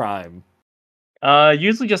their prime?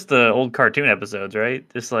 Usually just the old cartoon episodes, right?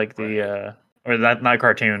 Just like or not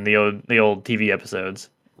cartoon, the old TV episodes.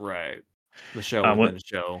 Right. The show within a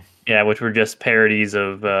show. Yeah, which were just parodies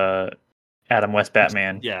of Adam West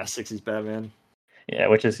Batman. Yeah, 60s Batman. Yeah,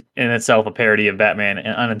 which is in itself a parody of Batman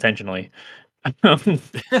and unintentionally.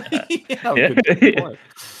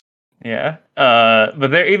 Yeah.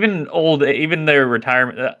 But they're even old, even their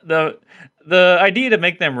retirement. The idea to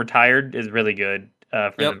make them retired is really good.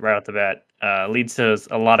 Right off the bat, leads to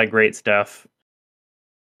a lot of great stuff.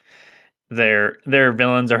 Their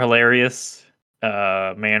villains are hilarious.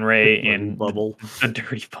 Man Ray and the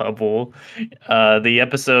Dirty Bubble. The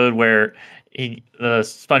episode where the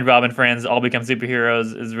SpongeBob and friends all become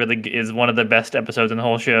superheroes is one of the best episodes in the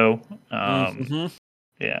whole show.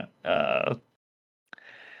 Yeah.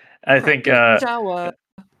 I think I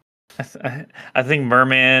think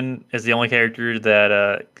Merman is the only character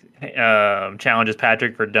that challenges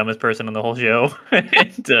Patrick for dumbest person in the whole show.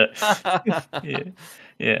 And,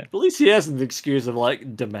 yeah. At least he has an excuse of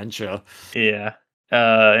like dementia. Yeah.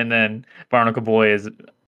 And then Barnacle Boy is,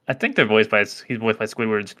 I think he's voiced by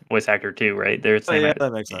Squidward's voice actor too, right? They're the same. Yeah,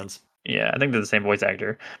 that makes sense. Yeah, I think they're the same voice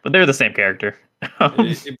actor, but they're the same character.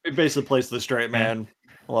 It basically plays the straight man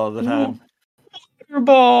a lot of the time.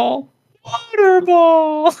 Waterball.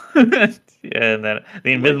 Yeah, and then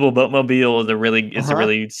the invisible boatmobile is a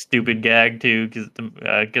really stupid gag too,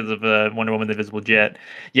 because of Wonder Woman: The Invisible Jet.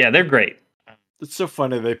 Yeah, they're great. It's so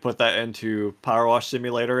funny they put that into Power Wash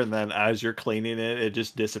Simulator, and then as you're cleaning it, it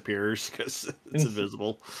just disappears because it's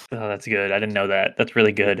invisible. Oh, that's good. I didn't know that. That's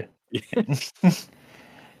really good.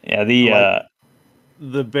 Yeah,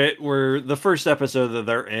 the bit where the first episode that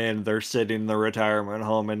they're in, they're sitting in the retirement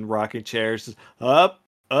home in rocking chairs, up,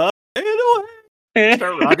 and away.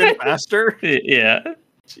 Start rocking faster. Yeah.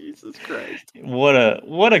 Jesus Christ. What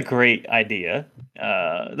a great idea.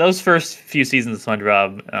 Those first few seasons of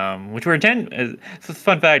SpongeBob, which were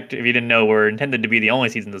fun fact, if you didn't know, were intended to be the only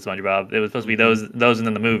seasons of SpongeBob. It was supposed to be those and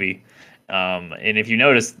then the movie. And if you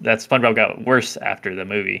notice, that SpongeBob got worse after the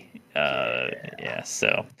movie. Yeah.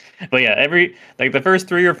 So, but yeah, the first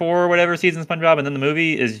 3 or 4 or whatever seasons of SpongeBob, and then the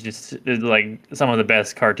movie is like some of the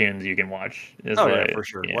best cartoons you can watch. Yeah, for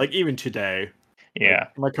sure. Yeah. Like even today. Yeah,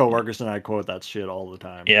 like, my coworkers and I quote that shit all the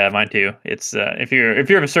time. Yeah, mine too. It's if you're of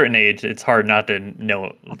a certain age, it's hard not to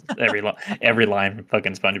know every line from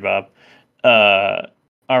fucking SpongeBob. All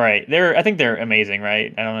right, I think they're amazing,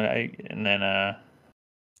 right? Yeah,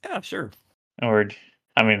 sure. Or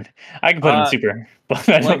I mean, I can put them super, but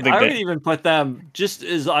I don't think I would even put them just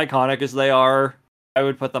as iconic as they are. I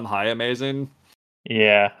would put them high amazing.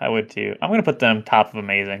 Yeah, I would too. I'm gonna put them top of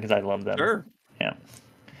amazing because I love them. Sure. Yeah.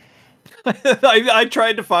 I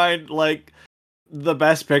tried to find like the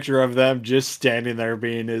best picture of them just standing there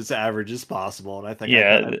being as average as possible, and I think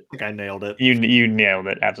I nailed it. You nailed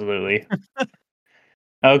it, absolutely.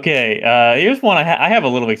 Okay, here's one I have a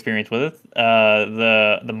little experience with it.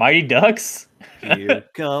 The Mighty Ducks. Here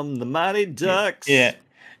come the Mighty Ducks. Yeah,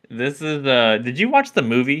 this is. Did you watch the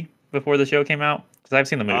movie before the show came out? Because I've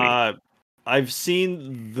seen the movie. I've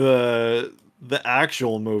seen the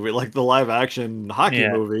actual movie, like the live action hockey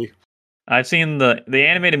movie. I've seen the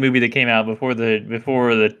animated movie that came out after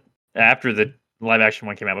the live action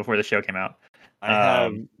one came out, before the show came out. I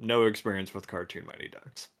have no experience with cartoon Mighty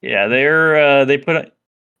Ducks. Yeah, they wear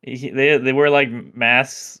like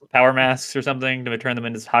masks, power masks or something to turn them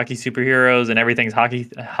into hockey superheroes, and everything's hockey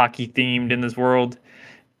themed in this world.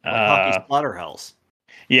 Like Hockey Splatterhouse.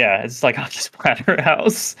 Yeah, it's like Hockey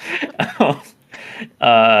Splatterhouse.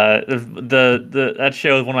 The that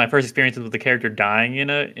show is one of my first experiences with the character dying in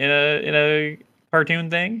a cartoon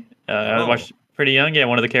thing. I Oh, watched pretty young. Yeah,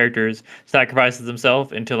 one of the characters sacrifices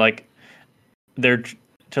himself into like their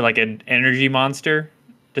to like an energy monster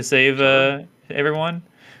to save sure. everyone.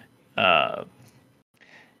 Uh,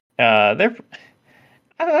 they're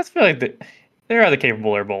I feel like they're either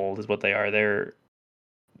capable or bold is what they are. They're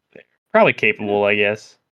probably Yeah, capable, I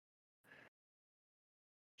guess.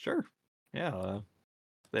 sure. Yeah,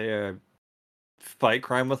 they fight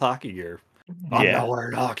crime with hockey gear. I'm Yeah. not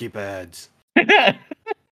wearing hockey pads. Actually,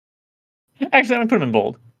 I'm gonna put them in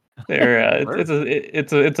bold. They're Sure.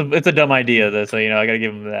 it's a dumb idea though, so I gotta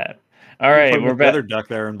give them that. All You can put right, them we're with the back. other duck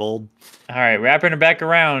there in bold. All right, wrapping it back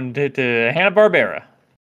around to Hanna Barbera.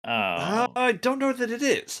 Oh, I don't know that it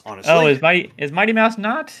is, oh, honestly. Is Mighty Mouse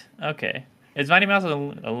not okay? Is Mighty Mouse a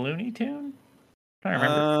Looney Tune? I'm trying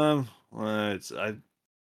to remember. It's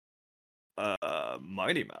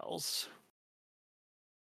Mighty Mouse.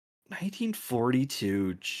 1942.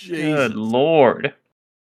 Good Jesus. lord.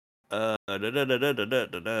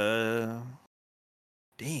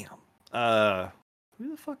 Damn. Who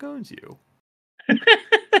the fuck owns you?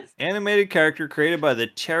 Animated character created by the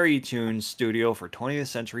Cherry Toon Studio for 20th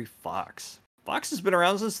Century Fox. Fox has been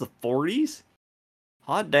around since the 40s?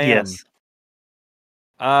 Hot damn. Yes.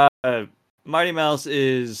 Mighty Mouse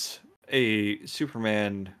is a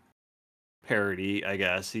Superman parody, I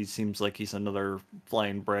guess. He seems like he's another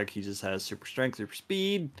flying brick. He just has super strength, super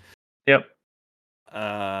speed. Yep.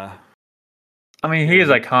 Uh, I mean, he here is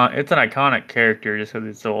he, icon. It's an iconic character just because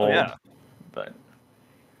it's so oh old. yeah, But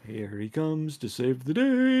here he comes to save the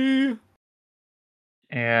day.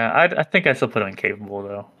 yeah, I think I still put him in capable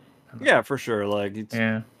though. Yeah, for sure. Like it's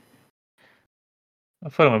Yeah, I'll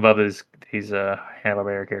put him above these Hanna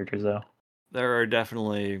Barbera characters though. there are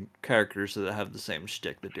definitely characters that have the same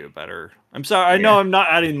shtick that do better. I'm sorry, I know Yeah. I'm not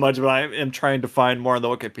adding much, but I am trying to find more on the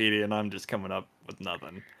Wikipedia, and I'm just coming up with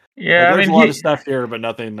nothing. Like Yeah, I there's mean a lot of stuff here, but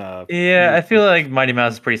nothing. yeah, I feel like Mighty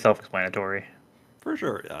Mouse is pretty self-explanatory. For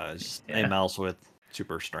sure. It's just a Yeah. mouse with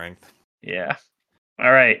super strength. Yeah.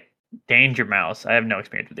 All right. Danger Mouse. I have no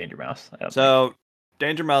experience with Danger Mouse. I don't think. So,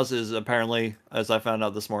 Danger Mouse is apparently, as I found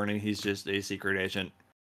out this morning, he's just a secret agent.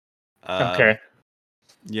 Okay.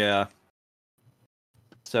 Yeah.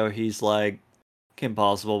 So he's like Kim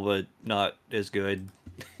Possible, but not as good.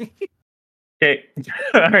 Okay.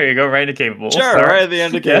 All right, go right into capable. Sure, All right right. at the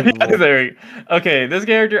end of Yeah. Capable. There we go. Okay, this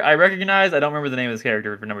character I recognize. I don't remember the name of this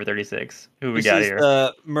character for number 36. Who we This got is here?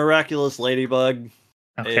 the Miraculous Ladybug.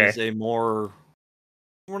 Okay. Is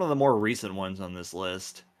one of the more recent ones on this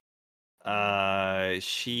list.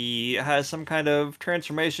 She has some kind of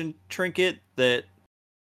transformation trinket that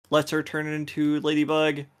lets her turn into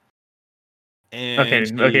Ladybug. Okay,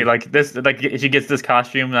 And okay, she like this, like she gets this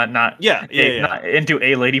costume, yeah. not into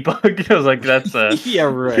a ladybug. I was like, that's Yeah,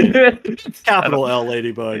 right. I don't, Capital L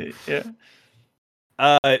Ladybug.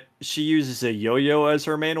 yeah, She uses a yo-yo as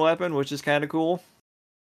her main weapon, which is kind of cool.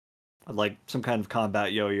 Like some kind of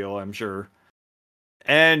combat yo-yo, I'm sure.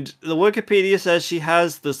 And the Wikipedia says she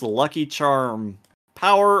has this lucky charm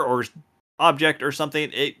power or object or something.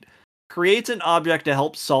 It creates an object to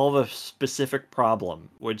help solve a specific problem,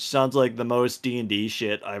 which sounds like the most D&D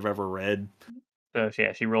shit I've ever read. so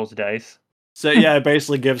yeah, she rolls the dice. So yeah, it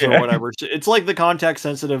basically gives her Yeah, whatever. It's like the context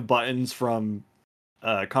sensitive buttons from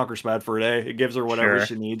Conquer Smad for a Day. It gives her whatever sure,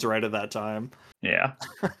 she needs right at that time. yeah,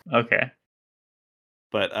 okay,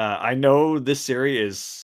 But I know this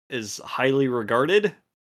series is highly regarded.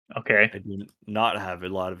 okay, I do not have a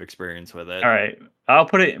lot of experience with it. all right. I'll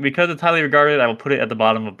put it because it's highly regarded. I will put it at the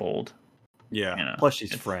bottom of bold. Yeah. You know, Plus,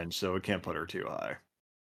 she's it's French, so we can't put her too high.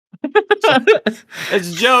 So,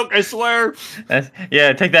 it's a joke, I swear.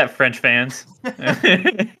 Yeah. Take that, French fans.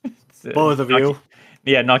 Both of you.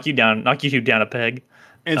 Knock you down a peg.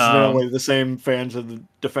 Incidentally, the same fans of the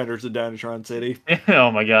Defenders of Dynatron City.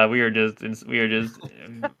 Oh my god, we are just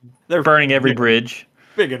They're burning every bridge.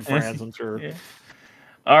 big in France, I'm sure. Yeah.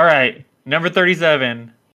 All right, number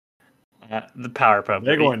 37, the Powerpuff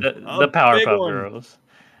Big one. the Big Powerpuff one. Girls.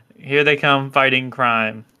 Here they come fighting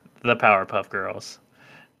crime. The Powerpuff Girls.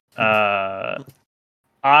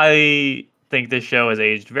 I think this show has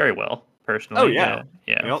aged very well, personally. Oh, yeah.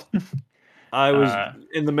 Yeah. Yep. I was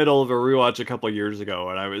in the middle of a rewatch a couple years ago,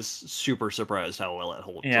 and I was super surprised how well it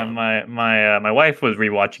holds Yeah, up. my wife was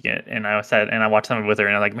rewatching it, and I watched some of it with her,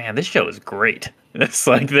 and I'm like, man, this show is great. It's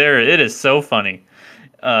like it is so funny.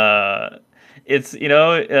 Uh, it's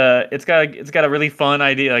it's got a really fun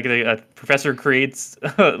idea. Like a professor creates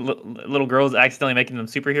little girls accidentally making them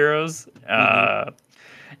superheroes.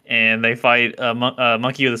 And they fight a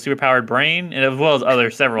monkey with a superpowered brain, and as well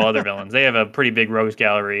as several other villains. They have a pretty big rogues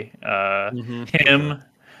gallery. For sure. Him,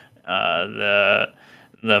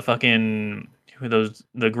 the fucking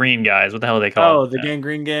the green guys. What the hell are they called? Oh, the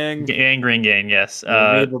Gangrene Gang, Green Gang. Yes.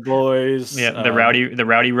 the Amoeba Boys, Yeah. The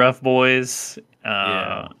rowdy rough boys.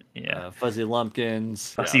 yeah, Yeah. Fuzzy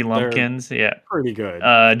Lumpkins. Yeah, Fussy they're Lumpkins. Yeah. pretty good.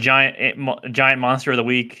 Giant monster of the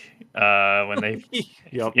week. When they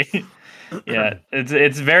Yep. yeah,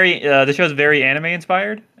 it's very the show's very anime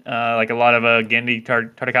inspired. Like a lot of Genndy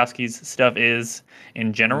Tartakovsky's stuff is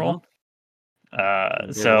in general. Won't be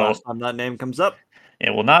the So last time that name comes up.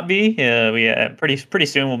 it will not be. We pretty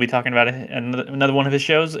soon we'll be talking about another one of his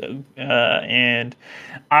shows, and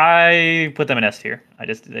I put them in S tier. I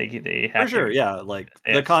just they have For sure, to. yeah. Like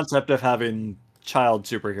the Yes. concept of having child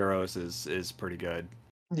superheroes is pretty good.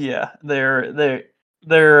 Yeah,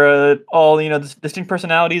 they're all distinct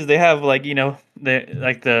personalities. They have like they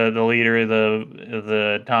like the leader,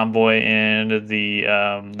 the tomboy, and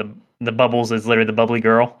the Bubbles is literally the bubbly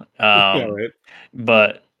girl. Yeah, right.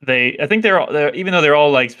 But I think they're even though they're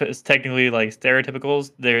all like technically like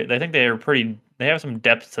stereotypicals, I think they have some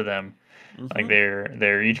depth to them. Like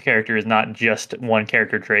they're each character is not just one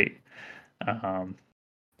character trait. Um,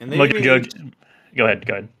 And they Mojo even each, Jojo, go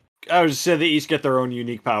ahead. I was saying they each get their own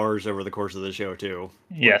unique powers over the course of the show too.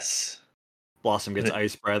 Like Yes. Blossom gets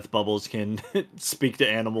ice breath, Bubbles can speak to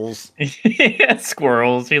animals. Yeah,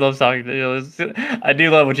 squirrels. She loves talking to. I do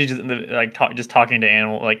love when she's just just talking to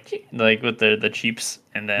animal like with the cheeps,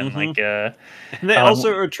 and then And they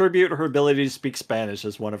also attribute her ability to speak Spanish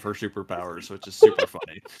as one of her superpowers, which is super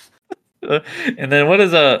funny. And then what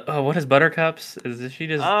is Buttercups? Is she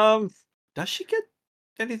just Does she get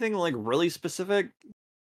anything like really specific?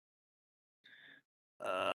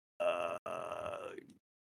 Uh,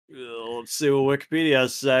 let's see what Wikipedia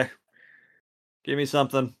has to say. Give me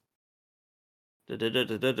something.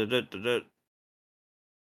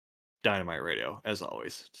 Dynamite radio, as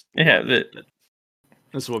always. Just love this shit.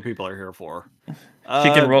 This is what people are here for.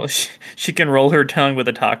 she can roll her tongue with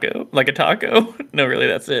a taco like a taco. No, really,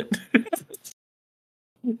 that's it.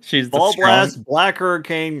 She's Ball the strong. blast, black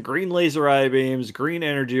hurricane, green laser eye beams, green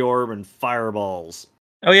energy orb, and fireballs.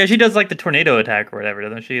 Oh yeah, she does like the tornado attack or whatever,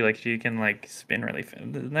 doesn't she? Like she can like spin really fast.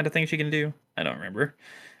 Isn't that a thing she can do? I don't remember.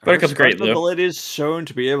 Buttercup's great though. Ability is shown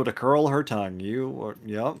to be able to curl her tongue.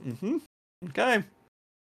 Yep. Okay.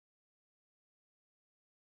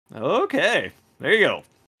 Okay. There you go.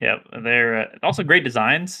 Yep, they're also great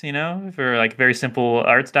designs, for like very simple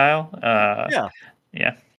art style.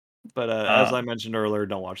 Yeah. But as I mentioned earlier,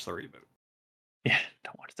 don't watch the reboot. Yeah,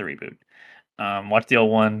 don't watch the reboot. Watch the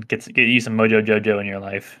old one. Get you some Mojo Jojo in your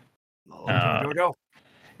life. Mojo Jojo.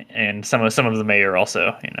 And some of the mayor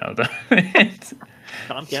also.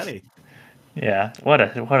 Tom Kenny. Yeah, what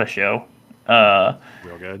a show.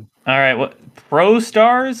 Real good. All right, what Pro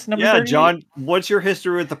Stars number? Yeah, 38? John. What's your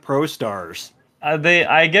history with the Pro Stars?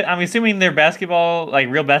 I'm assuming they're basketball, like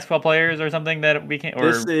real basketball players or something that we can,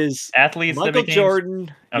 or This is athletes. Michael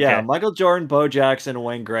Jordan. Okay. Yeah, Michael Jordan, Bo Jackson, and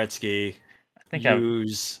Wayne Gretzky think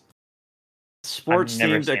use sports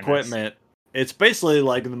themed equipment. It's basically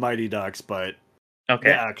like the Mighty Ducks, but the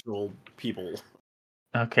actual people.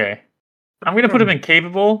 Okay. I'm gonna put them in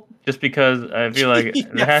capable just because I feel like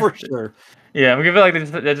for sure. Yeah, I'm gonna feel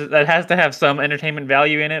like that has to have some entertainment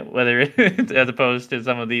value in it, whether as opposed to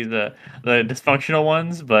some of these the dysfunctional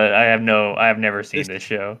ones. But I have never seen this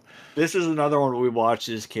show. This is another one we watched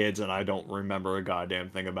as kids, and I don't remember a goddamn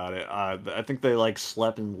thing about it. I think they like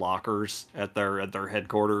slept in lockers at their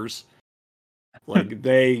headquarters. Like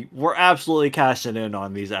they were absolutely cashing in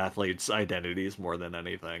on these athletes' identities more than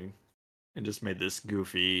anything, and just made this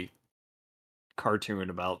goofy cartoon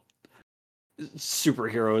about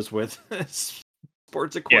superheroes with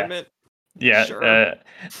sports equipment. Yeah, sure.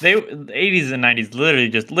 The 80s and 90s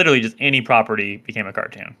literally just any property became a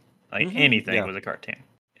cartoon. Like anything was a cartoon.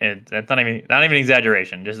 And that's not even an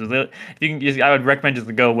exaggeration. Just if you can just, I would recommend just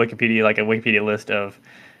to go Wikipedia, like a Wikipedia list of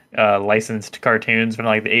licensed cartoons from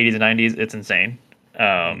like the 80s and 90s. It's insane.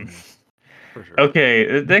 For sure.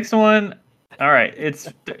 Okay, the next one. All right, it's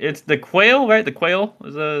the Quail, right? The Quail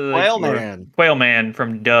is Quail Man. Quail Man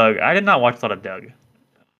from Doug. I did not watch a lot of Doug.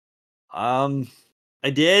 I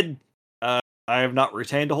did. I have not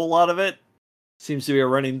retained a whole lot of it. Seems to be a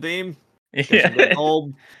running theme. Guess I'm getting Yeah.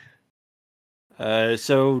 old.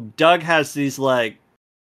 So Doug has these like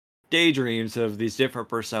daydreams of these different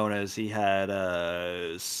personas. He had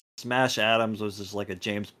Smash Adams was just like a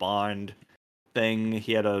James Bond thing.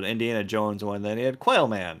 He had an Indiana Jones one. Then he had Quail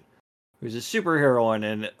Man, who's a superhero one,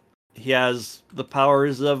 and he has the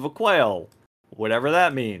powers of a quail, whatever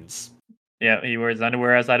that means. Yeah, he wears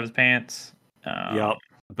underwear outside of his pants. Yup.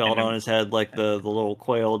 Belt And on his head like the little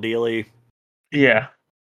quail dealy. yeah.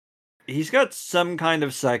 He's got some kind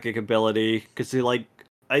of psychic ability because he like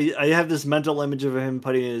I have this mental image of him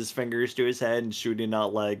putting his fingers to his head and shooting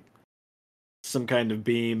out like some kind of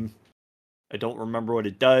beam. I don't remember what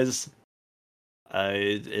it does.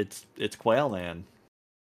 It's Quail Man.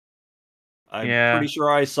 I'm Yeah. pretty sure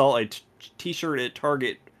I saw a T-shirt at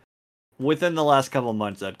Target within the last couple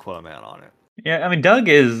months that Quail Man on it. Yeah, I mean Doug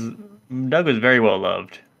was very well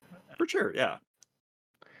loved. For sure, yeah.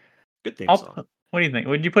 Good theme song. What do you think?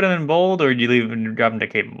 Would you put him in bold or would you leave him drop him to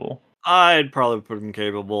capable? I'd probably put him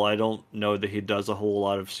capable. I don't know that he does a whole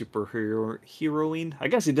lot of heroing. I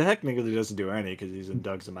guess he technically doesn't do any because he's in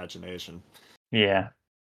Doug's imagination. Yeah.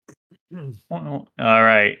 Well, all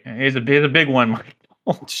right. Here's a big one,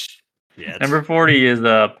 Michael. Yeah. Number 40 is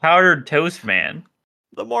the Powdered Toast Man.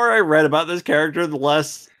 The more I read about this character, the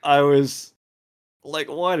less I was like,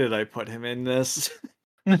 why did I put him in this?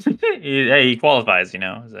 He qualifies, you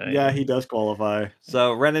know. So, Yeah, he does qualify.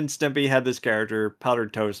 So Ren and Stimpy had this character,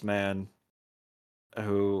 Powdered Toast Man,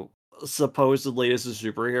 who supposedly is a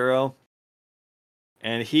superhero.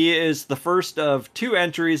 And he is the first of 2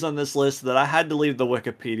 entries on this list that I had to leave the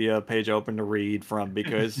Wikipedia page open to read from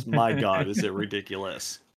because, my god, is it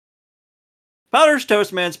ridiculous. Powdered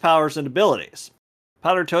Toast Man's powers and abilities.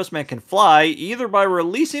 Powdered Toast Man can fly either by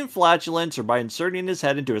releasing flatulence or by inserting his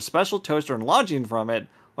head into a special toaster and launching from it,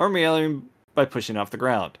 or merely by pushing off the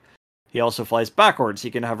ground. He also flies backwards. He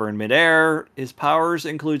can hover in midair. His powers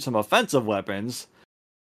include some offensive weapons.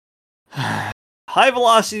 High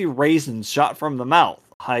velocity raisins shot from the mouth.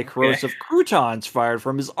 High corrosive croutons fired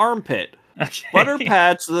from his armpit. Butter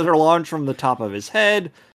pads that are launched from the top of his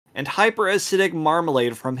head. And hyper acidic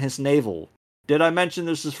marmalade from his navel. Did I mention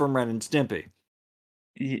this is from Ren and Stimpy?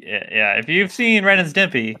 Yeah, if you've seen Ren and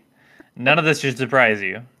Stimpy, none of this should surprise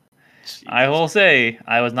you. Jesus. I will say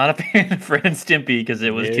I was not a fan of Ren and Stimpy because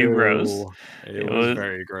it was too gross. It was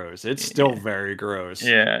very gross. It's still very gross.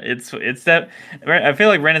 Yeah, it's that. I feel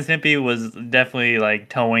like Ren and Stimpy was definitely like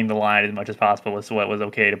towing the line as much as possible with what was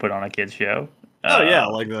okay to put on a kids show. Oh yeah,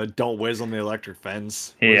 like the Don't Whiz on the Electric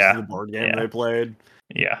Fence was the board game they played.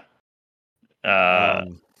 Yeah.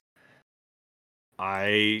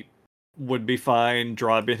 I would be fine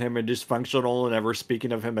dropping him in dysfunctional and never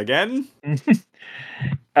speaking of him again.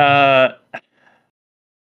 I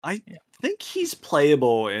think he's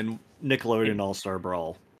playable in Nickelodeon All-Star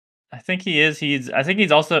Brawl. I think he is. I think he's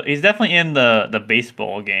definitely in the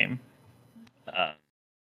baseball game. At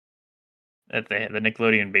the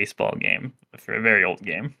Nickelodeon baseball game for a very old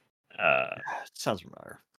game. Sounds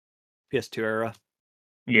familiar. PS2 era.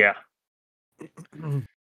 Yeah.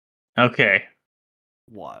 Okay.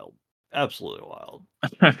 Wild. Absolutely wild.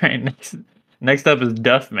 All right. Next up is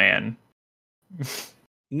Duff Man.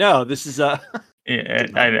 No, this is Yeah,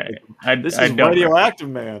 this is Radioactive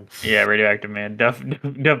Man. Yeah, Radioactive Man. Duff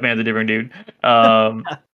Man's a different dude.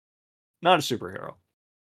 Not a superhero.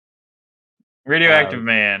 Radioactive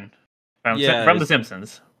Man from The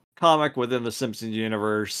Simpsons. Comic within the Simpsons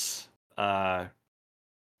universe.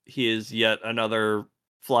 He is yet another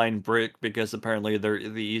flying brick because apparently they're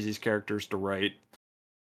the easiest characters to write.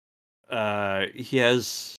 He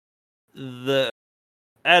has the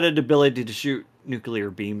added ability to shoot nuclear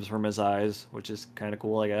beams from his eyes, which is kind of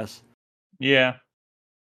cool, I guess. Yeah.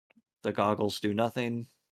 The goggles do nothing.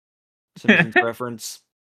 Simpsons reference.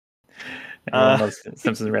 Everyone loves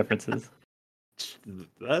Simpsons references.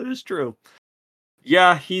 That is true.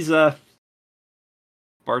 Yeah, he's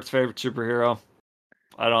Bart's favorite superhero.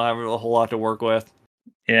 I don't have a whole lot to work with.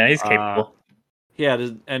 Yeah, he's capable. He had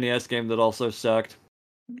an NES game that also sucked.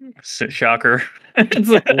 Shocker.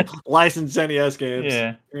 Licensed NES games.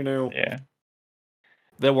 Yeah. Who knew? Yeah.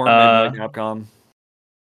 That weren't made by Capcom.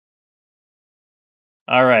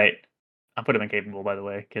 All right. I'll put him in capable, by the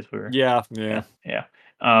way, because we were. Yeah.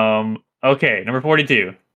 Okay, number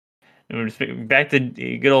 42. Back to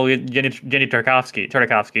good old Jenny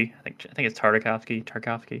Tarkovsky. I think it's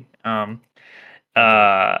Tarkovsky.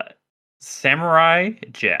 Samurai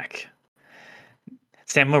Jack.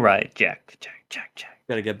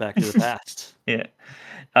 Gotta get back to the past. Yeah.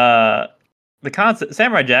 The concept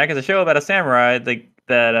Samurai Jack is a show about a samurai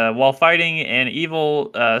that while fighting an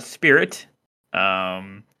evil spirit,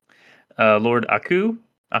 Lord Aku,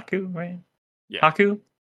 Aku, right? Yeah, Haku.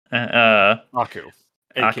 Uh, Aku,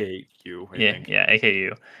 Ak- aka you, I yeah, think. yeah,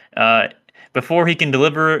 AKU. Uh, Before he can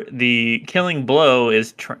deliver the killing blow,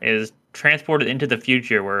 is transported into the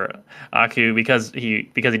future where Aku, because he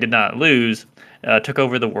did not lose, took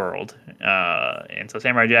over the world. And so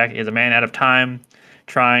Samurai Jack is a man out of time,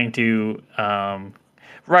 trying to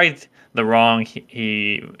right the wrong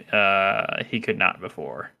he could not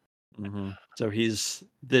before. So he's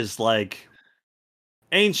this like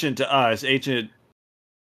ancient to us, ancient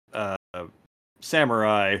uh,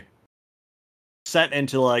 samurai sent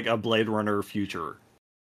into like a Blade Runner future.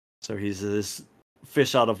 So he's this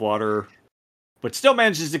fish out of water, but still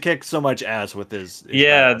manages to kick so much ass with his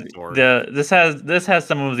Yeah, badass sword. this has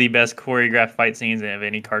some of the best choreographed fight scenes of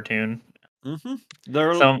any cartoon.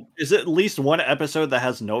 There Some is at least one episode that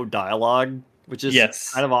has no dialogue, which is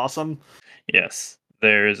Yes. kind of awesome. Yes.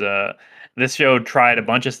 This show tried a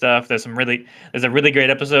bunch of stuff. There's a really great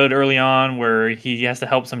episode early on where he has to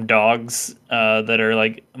help some dogs that are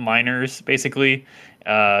like minors basically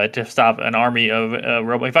to stop an army of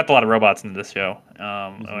robots. In fact, a lot of robots in this show.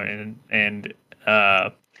 Uh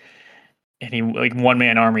and he like one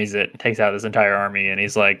man armies it, takes out this entire army, and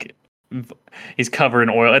he's covered in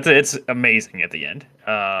oil. It's amazing at the end.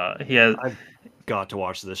 He has I've got to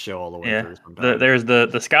watch this show all the way Yeah. through sometime. There's the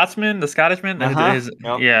Scottishman,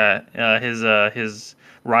 Uh-huh. Yep. his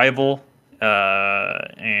rival,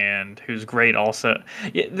 and who's great also.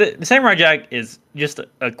 Yeah, the Samurai Jack is just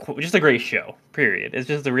a great show. Period. It's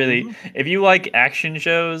just a really, Mhm. if you like action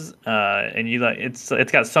shows, and you like, it's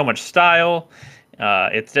got so much style.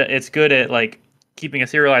 It's good at like keeping a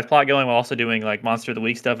serialized plot going while also doing like Monster of the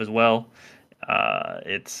Week stuff as well.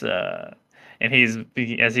 It's and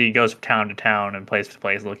as he goes from town to town and place to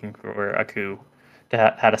place looking for Aku,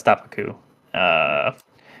 how to stop Aku. Uh,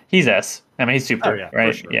 he's S. I mean, he's Oh super, yeah, for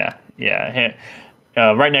right? sure. Yeah, yeah.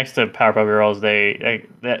 Right next to Powerpuff Girls,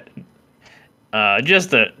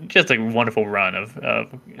 just a wonderful run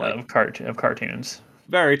Like of cartoons.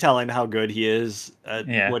 very telling how good he is at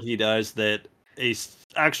Yeah. what he does. That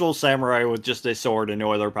actual samurai with just a sword and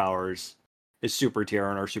no other powers is super tier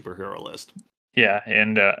on our superhero list. Yeah,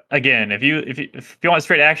 and again, if you want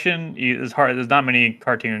straight action, it's hard. There's not many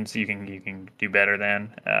cartoons you can do better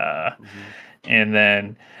than. Mhm. And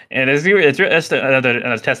then it's just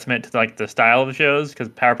another testament to like the style of the shows, because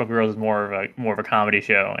Powerpuff Girls is more of a comedy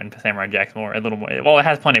show, and Samurai Jack's a little more, well, it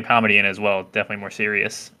has plenty of comedy in it as well, definitely more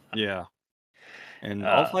serious. Yeah, and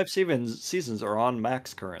all Uh, 5 seasons are on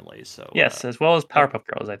Max currently. So yes, as well as yep. Powerpuff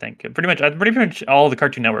Girls. I think pretty much all the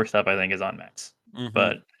Cartoon Network stuff I think is on Max. Hmm.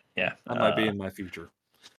 But yeah, That might be in my future.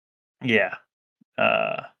 yeah.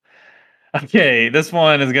 Uh, Okay, this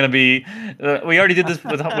one is gonna be. We already did this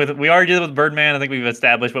we already did it with Birdman. I think we've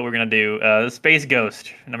established what we're gonna do. Space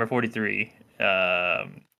Ghost number 43.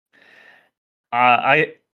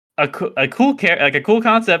 I a cool like a cool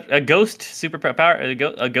concept. A ghost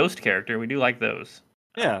superpower. A ghost character. We do like those.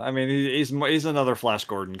 Yeah, I mean he's another Flash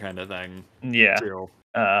Gordon kind of thing Yeah. too.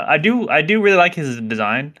 I do really like his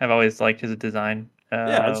design. I've always liked his design.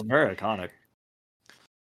 Yeah, it's very iconic.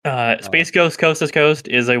 Uh, Space Ghost Coast to Coast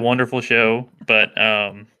is a wonderful show, but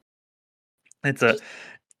it's a just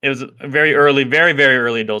it was a very early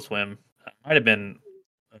Adult Swim. Might have been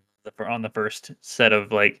on the first set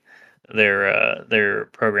of like their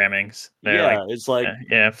programmings. They're like, yeah, it's like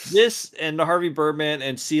yeah, this and Harvey Birdman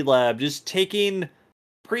and C Lab just taking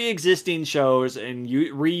pre-existing shows and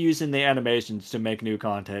reusing the animations to make new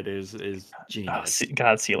content is genius.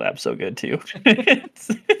 God, Sea Lab's so good too. It's-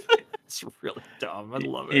 It's really dumb. I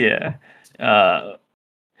love it. yeah, uh,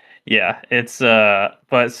 yeah.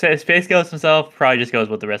 But Space Ghost himself probably just goes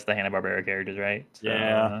with the rest of the Hanna Barbera characters, right? So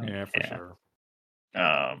Yeah, yeah, for yeah. sure.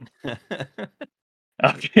 Um.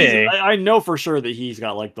 He's Okay. I know for sure that he's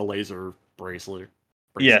got like the laser bracelet.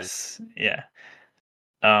 Yes. Yeah.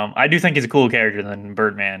 I do think he's a cool character than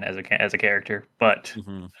Birdman as a character, but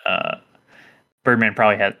Hmm. uh, Birdman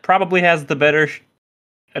probably has the better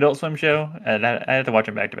Adult Swim show. And I have to watch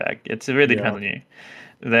them back to back. It really Yeah. depends on you.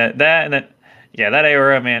 That and that. Yeah, that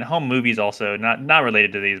era, man. Home movies also not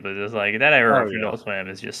related to these, but it's like that era Oh of yeah. Adult Swim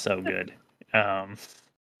is just so good. Um,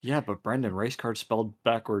 Yeah, but Brendan, race card spelled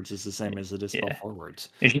backwards is the same as it is spelled yeah, forwards.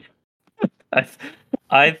 I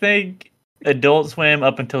I think Adult Swim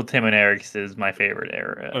up until Tim and Eric's is my favorite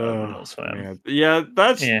era of Oh Adult Swim. man. Yeah,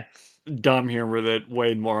 that's Yeah. dumb humor that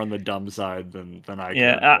weighed more on the dumb side than I cared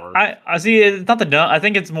Yeah, for. I see. It's not the dumb. I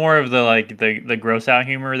think it's more of the like the gross out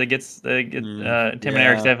humor that Tim and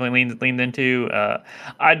Eric's Yeah. definitely leaned into.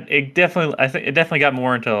 I think it definitely got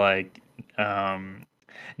more into like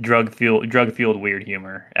drug fueled weird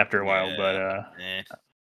humor after a while. But Yeah. Eh.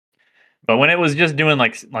 But when it was just doing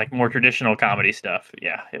like more traditional comedy stuff,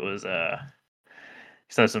 yeah, it was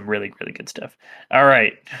so some really really good stuff. All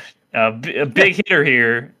right, a big hitter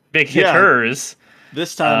here, big Yeah. hitters.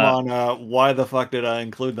 This time on why the fuck did I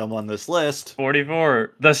include them on this list?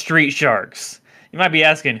 44, the Street Sharks. You might be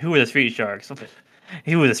asking, who are the Street Sharks?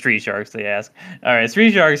 Who are the Street Sharks? They ask. All right,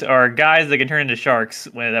 Street Sharks are guys that can turn into sharks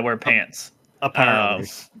that wear pants. Apparently.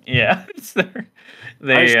 Yeah, I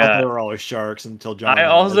they. just thought they were always sharks until I Jonathan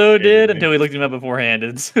also educated did me. until we looked them up beforehand.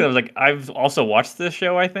 And so I was like, I've also watched this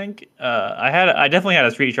show. I think I definitely had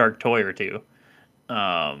a Street Shark toy or two.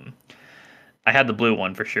 Um, I had the blue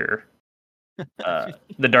one for sure.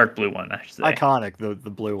 The dark blue one, I should say. Iconic, the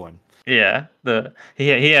blue one. Yeah,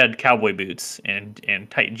 he had cowboy boots and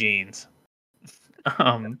tight jeans.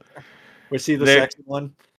 Was he the There. sexy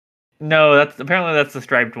one? No, that's the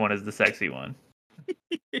striped one is the sexy one.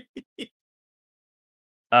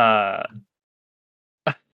 What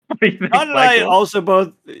do you think, John and I Michael? also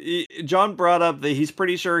both. John brought up that he's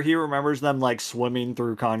pretty sure he remembers them like swimming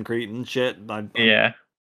through concrete and shit. Yeah.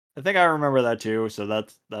 I think I remember that too. So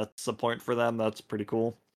that's a point for them. That's pretty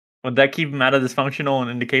cool. Would that keep him out of dysfunctional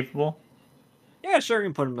and into capable? Yeah, sure. You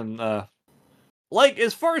can put him in. Like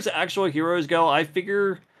as far as actual heroes go, I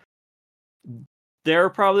figure they're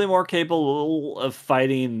probably more capable of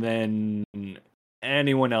fighting than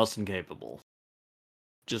anyone else incapable.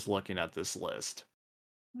 Just looking at this list.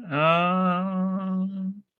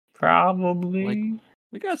 Probably. Like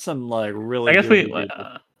we got some like really. I guess goofy people.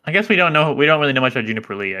 I guess we don't know. We don't really know much about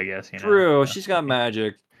Juniper Lee. I guess True, she's got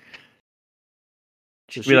magic.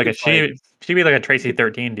 So She'd be like she'd be like a Tracy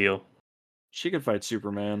 13 deal. She could fight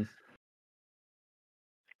Superman.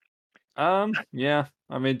 Yeah.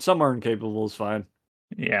 I mean, some are incapable is fine.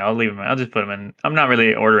 Yeah, I'll leave them. I'll just put them in. I'm not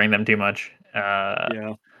really ordering them too much.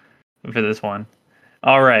 Yeah. For this one.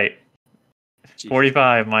 All right. Jesus.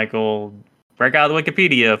 45, Michael. Break out of the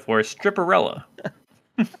Wikipedia for Stripperella.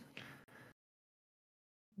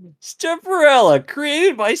 Stripperella,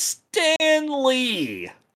 created by Stan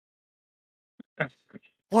Lee.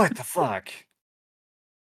 What the fuck?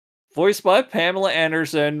 Voiced by Pamela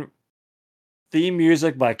Anderson. Theme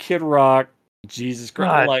music by Kid Rock. Jesus Christ.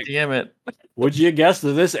 God like, damn it. Would you guess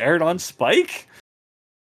that this aired on Spike?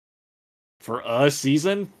 For a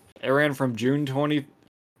season? It ran from June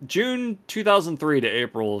 2003 to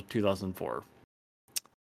April 2004.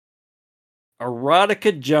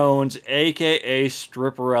 Erotica Jones, aka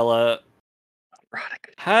Stripperella,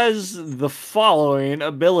 has the following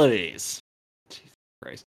abilities. Jesus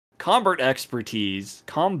Christ. Combat expertise.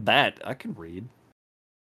 I can read.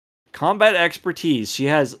 Combat expertise. She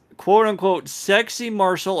has quote unquote sexy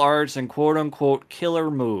martial arts and quote unquote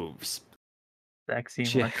killer moves. Sexy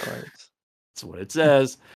martial arts. That's what it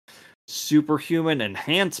says. Superhuman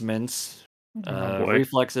enhancements.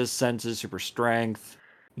 Reflexes, senses, super strength.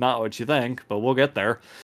 Not what you think, but we'll get there.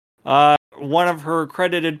 One of her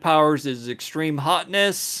credited powers is extreme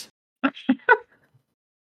hotness.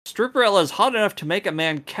 Stripperella is hot enough to make a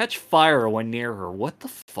man catch fire when near her. What the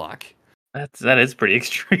fuck? That is pretty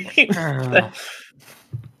extreme.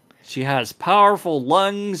 She has powerful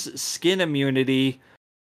lungs, skin immunity,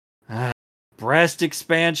 breast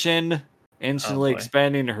expansion, instantly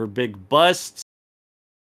expanding her big bust.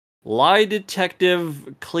 Lie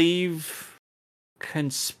detective, cleave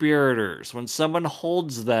conspirators. When someone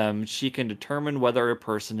holds them, she can determine whether a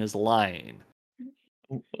person is lying.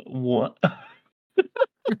 What?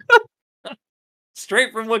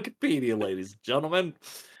 Straight from Wikipedia, ladies and gentlemen.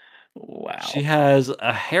 Wow. She has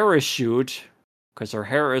a parachute because her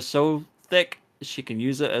hair is so thick she can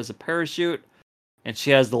use it as a parachute. And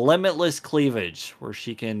she has the limitless cleavage where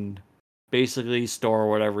she can basically store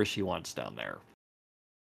whatever she wants down there.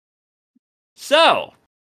 So,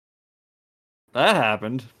 that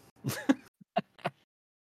happened.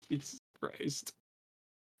 Jesus Christ.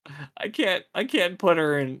 I can't put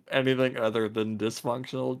her in anything other than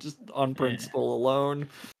dysfunctional, just on principle alone.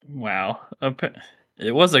 Wow.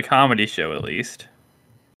 It was a comedy show, at least.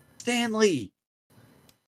 Stan Lee.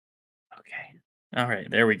 Okay. All right.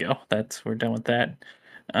 There we go. We're done with that.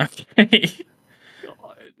 Okay.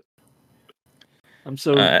 God. I'm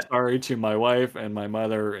so sorry to my wife and my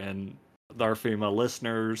mother and our female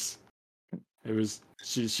listeners. It was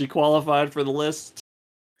she qualified for the list.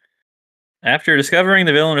 After discovering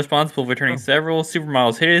the villain responsible for turning several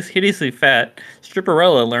supermodels hideously fat,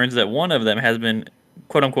 Stripperella learns that one of them has been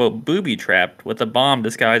quote-unquote booby-trapped with a bomb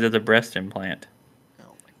disguised as a breast implant.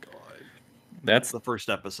 Oh my god. That's the first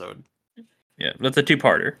episode. Yeah, that's a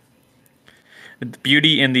two-parter.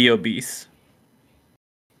 Beauty and the Obese.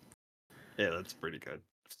 Yeah, that's pretty good.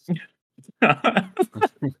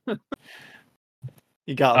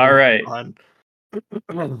 You got All me right.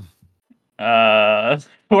 on.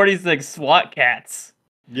 46 SWAT cats.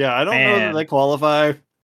 Yeah, I don't know that Man. they qualify,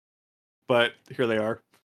 but here they are.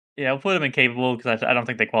 Yeah, I'll put them in capable because I don't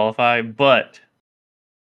think they qualify, but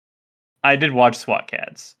I did watch SWAT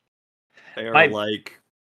cats. They are My like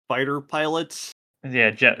fighter pilots.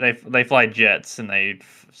 Yeah, they fly jets and they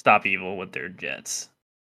stop evil with their jets.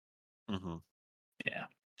 Mm-hmm. Yeah.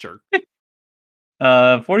 Sure.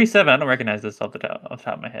 47. I don't recognize this off the top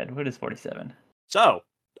of my head. What is 47? So,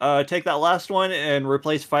 take that last one and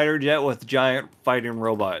replace fighter jet with giant fighting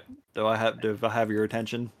robot. Do I have your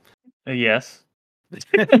attention? Yes.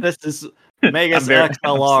 This is Megas I'm sorry.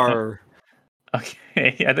 XLR.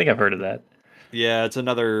 Okay, I think I've heard of that. Yeah,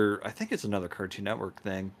 I think it's another Cartoon Network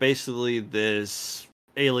thing. Basically, this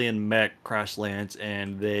alien mech crash lands,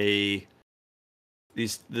 and the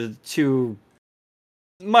two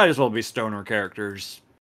might as well be stoner characters.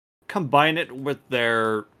 Combine it with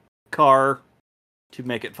their car to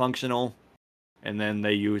make it functional, and then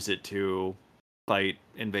they use it to fight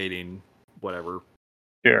invading whatever.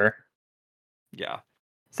 Sure. Yeah,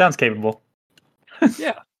 Sounds capable.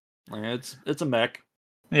 yeah. It's a mech.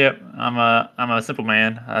 Yep. I'm a simple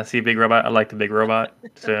man. I see a big robot. I like the big robot.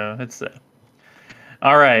 So it's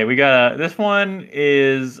all right. We got this one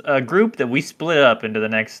is a group that we split up into the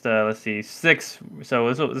next let's see, 6. So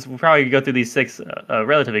we'll probably go through these 6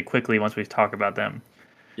 relatively quickly once we talk about them.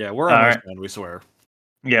 Yeah, we're All almost right. done. We swear.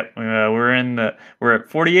 Yep. We're at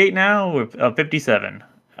 48 now with 57.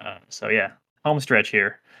 So yeah, home stretch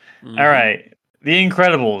here. All Mm-hmm. right. The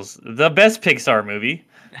Incredibles, the best Pixar movie,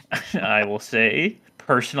 I will say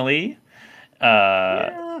personally.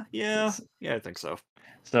 Uh, Yeah. I think so.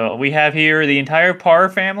 so we have here the entire Parr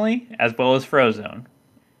family as well as Frozone.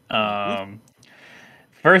 Mm-hmm. Um,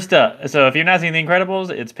 First up, so if you've not seen The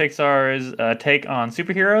Incredibles, it's Pixar's take on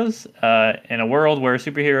superheroes in a world where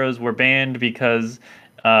superheroes were banned because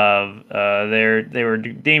of they were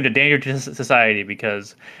deemed a danger to society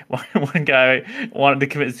because one guy wanted to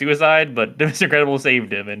commit suicide, but Mr. Incredible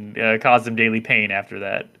saved him and caused him daily pain after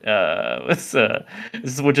that.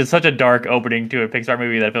 Which is such a dark opening to a Pixar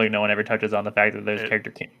movie that I feel like no one ever touches on the fact that there's a It,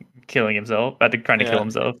 character killing himself, trying to kill yeah,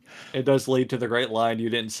 himself. it does lead to the great line,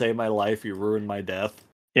 "You didn't save my life, you ruined my death."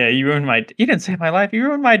 Yeah, you didn't save my life. You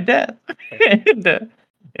ruined my death. and,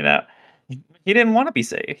 you know, he didn't want to be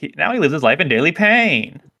saved. Now he lives his life in daily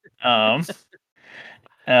pain. Um,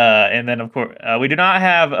 and then of course we do not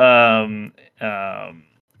have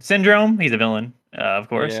Syndrome. He's a villain, of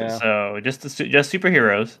course. Yeah. So just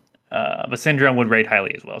superheroes. But Syndrome would rate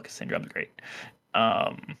highly as well because Syndrome's great.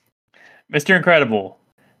 Um, Mr. Incredible,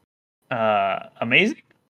 amazing.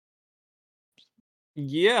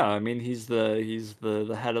 Yeah, I mean he's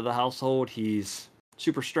the head of the household. He's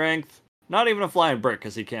super strength. Not even a flying brick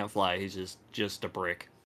because he can't fly. He's just a brick.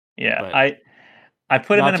 Yeah, But I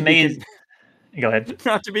put him in not to be amazing. Go ahead.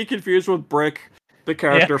 not to be confused with Brick, the Yeah.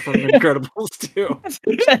 character from Incredibles 2.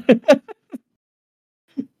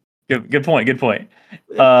 Good point. Good point.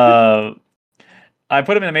 Uh, I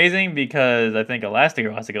put him in amazing because I think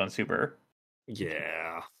Elastigirl has to go in super.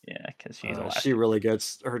 Yeah. Yeah, because she's She Elastic. really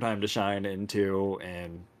gets her time to shine into,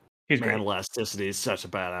 and She's man, great. elasticity is such a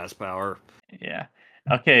badass power. Yeah.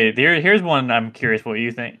 Okay. Here's one I'm curious what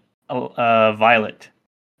you think. Violet.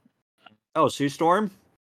 Oh, Sue Storm?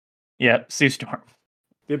 Yep. Sue Storm.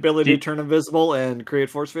 The ability to She, turn invisible and create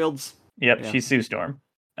force fields? yep. Yeah. She's Sue Storm.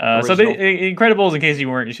 So Original. the Incredibles, in case you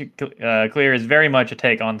weren't clear, is very much a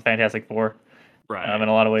take on the Fantastic Four. In Right.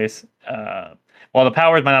 a lot of ways. While the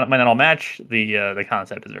powers might not all match, the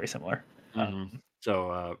concept is very similar. Hmm.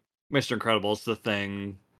 So, Mr. Incredible's the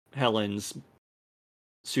Thing, Helen's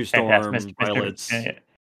Sue Fantastic, Storm, Violet's.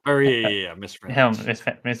 Oh, Mr.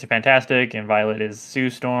 Fantastic. Mr. Fantastic, and Violet is Sue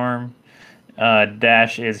Storm.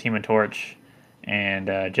 Dash is Human Torch, and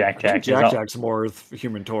Jack I think Jack is all. Jack's more of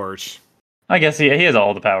Human Torch. I guess he has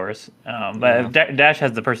all the powers. Yeah. But Dash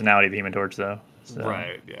has the personality of the Human Torch, though. So,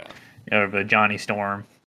 Right, yeah. but Johnny Storm.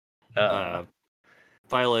 Uh,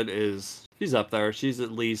 Violet she's up there. She's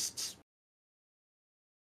at least.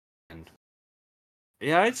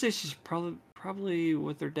 Yeah, I'd say she's probably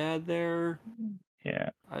with her dad there. Yeah,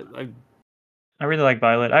 I I really like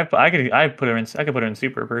Violet. I could put her in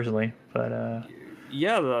Super personally, but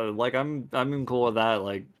yeah, like I'm even cool with that.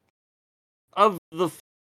 Like of the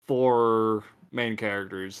 4 main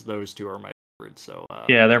characters, those 2 are my favorites. So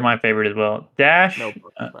yeah, they're my favorite as well. Dash, no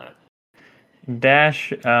problem with that.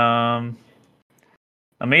 Dash,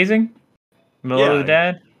 amazing. Below the Yeah,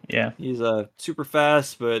 dad, yeah, he's super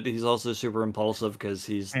fast, but he's also super impulsive because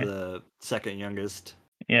he's yeah, the second youngest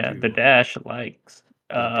yeah. The to Dash likes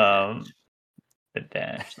the um dash. The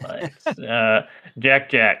dash likes. Jack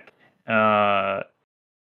Jack.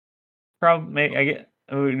 Probably I get.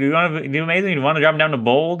 Do you want to do amazing? Do you want to drop him down to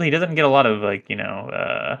bold? He doesn't get a lot of character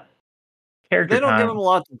They don't give him time. a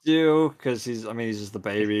lot to do because he's just the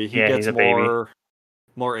baby. He Yeah, he's gets a baby.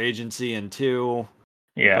 more agency in 2,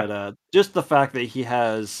 Yeah, but just the fact that he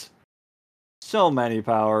has so many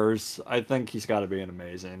powers, I think he's got to be an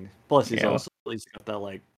amazing. Plus, yeah, he's got that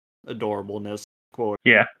like adorableness quote.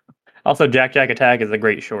 yeah. Also, Jack Jack Attack is a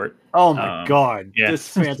great short. Oh my god, Yeah,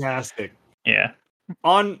 this is fantastic. yeah,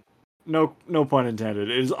 On no pun intended,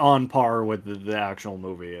 it is on par with the actual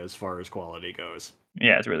movie as far as quality goes.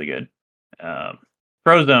 yeah. It's really good.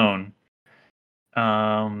 Frozone.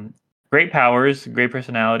 Great powers, great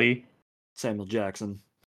personality. Samuel Jackson.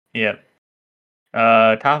 Yep.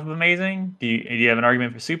 Top of amazing. Do you have an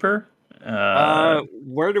argument for super?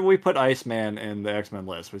 Where do we put Iceman in the X-Men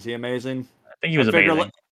list? Was he amazing? I think he was amazing. I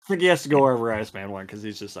think he has to go wherever Iceman went because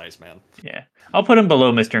he's just Iceman. Yeah, I'll put him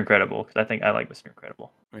below Mr. Incredible because I think I like Mr.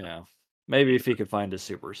 Incredible. Yeah, maybe if he could find his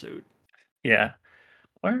super suit. Yeah.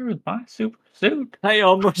 Where is my super suit? I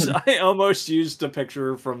almost used a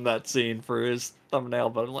picture from that scene for his thumbnail,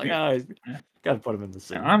 but I'm like, gotta put him in the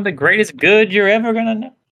suit. I'm the greatest good you're ever gonna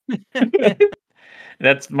know.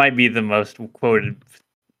 That might be the most quoted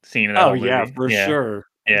scene in that whole movie. Yeah, for sure.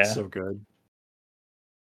 Yeah, it's so good.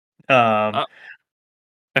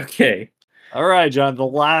 Okay. All right, John. The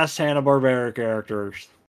last Hanna-Barbera characters.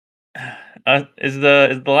 Is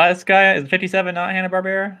the last guy is 57 not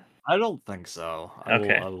Hanna-Barbera? I don't think so. I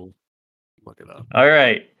will look it up. All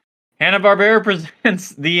right. Hanna-Barbera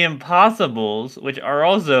presents The Impossibles, which are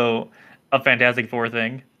also a Fantastic Four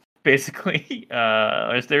thing. Basically,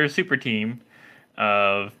 it's their super team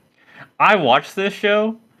of. I watched this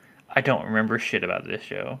show. I don't remember shit about this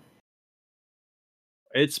show.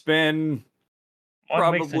 It's been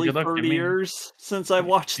probably 30 years since I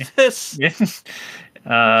watched this. Yes. So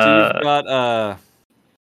you've got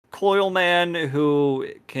Coil Man who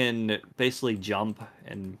can basically jump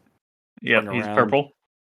and yep, he's purple.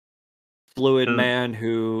 Fluid Man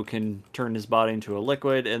who can turn his body into a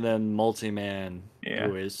liquid, and then Multi-Man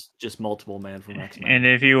who is just multiple man from X-Men. And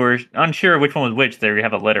if you were unsure which one was which, they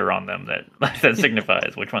have a letter on them that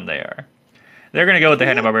signifies which one they are. They're gonna go with the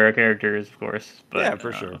Hanna-Barbera characters, of course. But, yeah,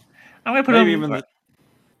 for sure. I'm gonna put them. Even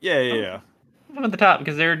yeah. Put them at the top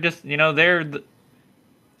because they're just they're the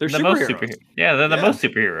most superhero. Yeah, they're the most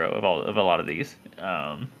superhero of a lot of these.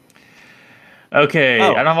 Okay,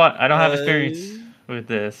 I don't have experience with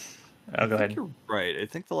this. Oh, go ahead. You're right. I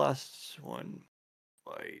think the last one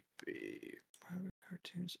might be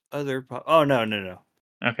cartoons. Oh no.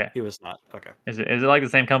 Okay. He was not. Okay. Is it like the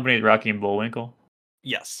same company as Rocky and Bullwinkle?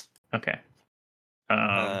 Yes. Okay.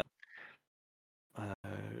 What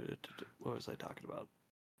was I talking about?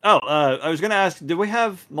 Oh, I was gonna ask, did we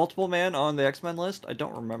have multiple man on the X-Men list? I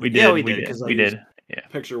don't remember. We did. Yeah, we did. We did. Yeah.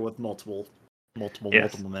 Picture with multiple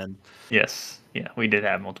men. Yes. Yeah, we did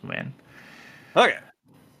have multiple man. Okay.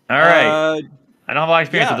 All right. I don't have a lot of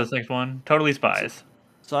experience with this next one. Totally Spies.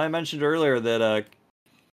 So I mentioned earlier that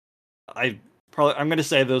I'm going to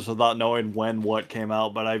say this without knowing what came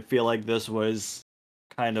out, but I feel like this was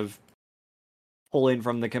kind of pulling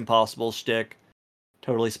from the Kim Possible shtick.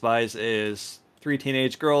 Totally Spies is 3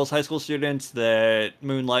 teenage girls, high school students that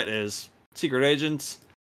moonlight as secret agents.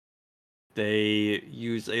 They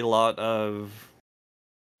use a lot of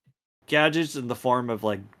gadgets in the form of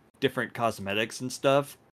like different cosmetics and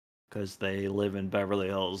stuff because they live in Beverly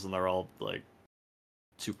Hills and they're all like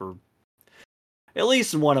super. At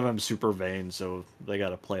least one of them super vain, so they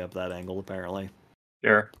got to play up that angle apparently.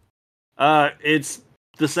 Sure. It's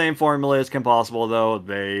the same formula as Kim Possible though.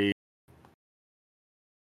 They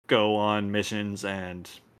go on missions and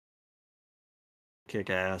kick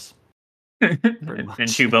ass. And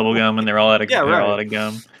chew bubble gum, and they're all out of all out of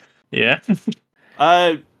gum. Yeah.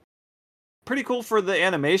 Pretty cool for the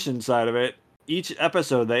animation side of it. Each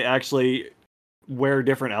episode, they actually wear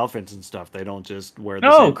different outfits and stuff. They don't just wear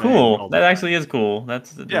the same cool. thing. That actually is cool.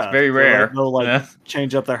 That's very rare. They'll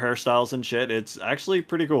change up their hairstyles and shit. It's actually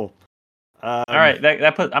pretty cool. All right,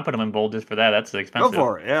 I put them in bold just for that. That's expensive. Go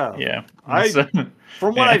for it, yeah. Yeah.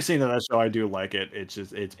 From what I've seen of that show, I do like it.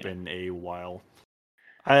 It's been a while.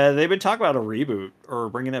 They've been talking about a reboot or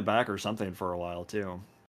bringing it back or something for a while too.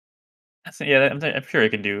 I'm sure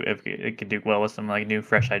it could do well with some like new,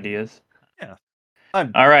 fresh ideas. Yeah.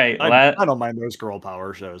 All right. I don't mind those girl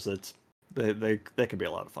power shows. They can be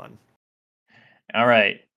a lot of fun. All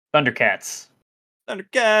right, Thundercats.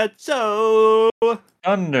 So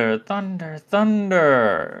Thunder.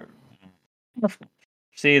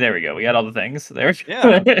 See, there we go. We got all the things. There.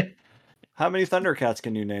 Yeah. How many Thundercats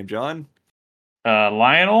can you name, John?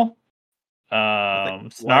 Lionel, I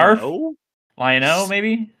think Lion Snarf, O. Lion-O,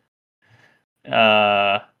 maybe.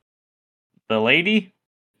 Uh, the lady,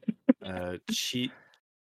 Cheetah,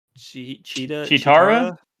 Chitara,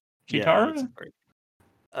 Chitara. Yeah, that's Chitara, right.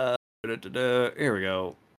 Here we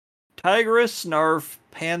go. Tigress, Snarf,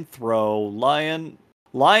 Panthro,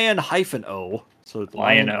 Lion hyphen O. So it's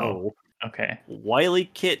Lion Lion-O. O. Okay,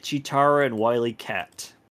 Wily Kit, Chitara, and Wily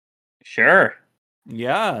Cat. sure.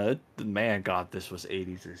 Yeah, man, God, this was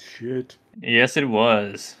 80s as shit. Yes, it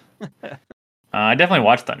was. I definitely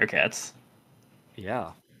watched Thundercats.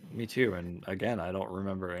 Yeah, me too. And again, I don't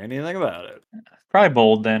remember anything about it. Probably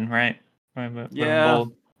Bold then, right? Probably Yeah,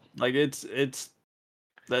 Bold. like it's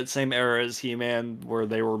that same era as He-Man where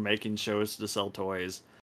they were making shows to sell toys.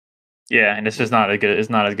 Yeah, and it's just not as good.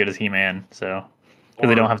 It's not as good as He-Man. So because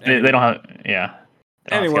they don't Or have, they don't have, yeah,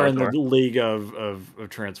 they don't have anywhere in the Skeletor. league of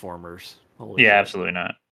Transformers. Holy Yeah, shit. absolutely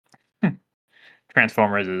not.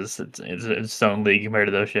 Transformers is it's its own league compared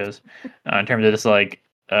to those shows, in terms of just like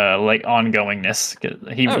ongoingness. 'Cause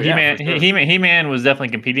Oh yeah, for sure. He-Man was definitely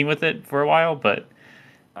competing with it for a while, but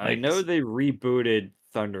I like know they rebooted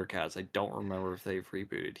Thundercats. I don't remember if they've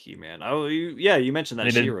rebooted He-Man. Oh, yeah, you mentioned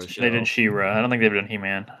that She-Ra they did show. She-Ra. I don't think they've done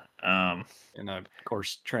He-Man. Um, And of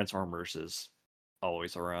course, Transformers is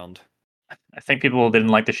always around. I think people didn't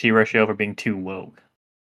like the She-Ra show for being too woke.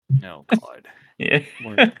 Oh God. Yeah.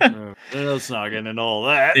 Let's not get into all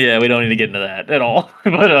that. Yeah, we don't need to get into that at all.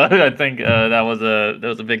 But I think that was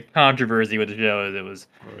a big controversy with the show. It was,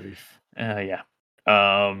 yeah.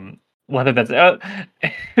 Whether that's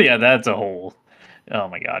yeah, that's a whole. Oh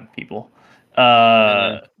my god, people. Yeah.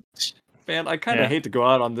 Uh, Man, I kind of yeah, hate to go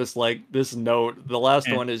out on this note. The last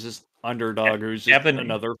yeah. one is just Underdog, who's just Captain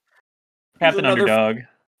another. He's Captain another. Underdog.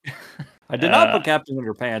 I did not Uh, put Captain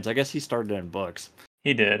Underpants. I guess he started in books.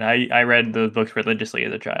 he did. I read those books religiously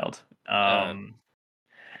as a child.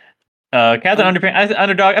 Uh, Captain un-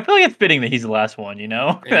 Underdog. I feel like it's fitting that he's the last one. You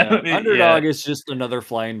know. yeah, Yeah. Underdog is just another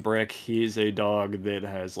flying brick. He's a dog that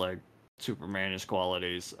has like Supermanish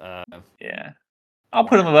qualities. Yeah. I'll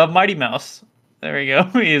put him above Mighty Mouse. There we go.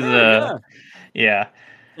 He's Sure, yeah, yeah.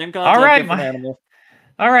 same All concept, right, different animal.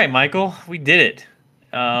 all right, Michael. We did it.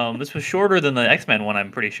 This was shorter than the X-Men one,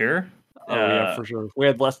 I'm pretty sure. Oh yeah, for sure. We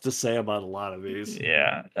had less to say about a lot of these.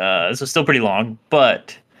 Yeah. This was still pretty long,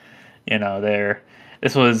 but you know, there.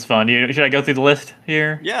 This was fun. Should I go through the list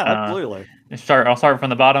here? Yeah, absolutely. I'll start from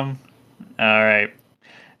the bottom. All right.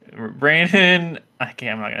 Brandon.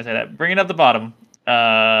 I'm not gonna say that. Bring it up the bottom.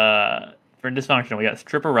 For dysfunctional, we got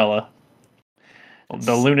Stripperella. The That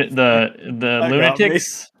got me.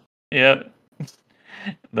 lunatics. Yep.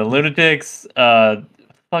 The lunatics.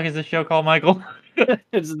 Fuck is this show called, Michael?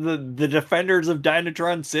 It's the Defenders of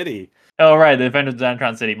Dynatron City. Oh right, the Defenders of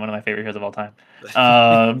Downtown City, one of my favorite shows of all time.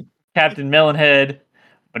 Captain Melonhead,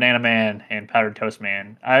 Banana Man, and Powdered Toast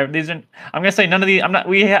Man. I'm gonna say none of these. I'm not.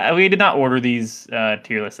 We did not order these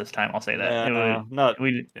tier lists this time. I'll say that. Yeah, not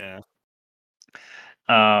We yeah.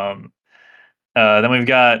 um. Then we've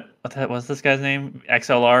got what's this guy's name?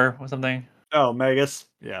 XLR or something. Oh, Megas.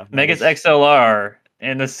 Yeah, Megas Megas. XLR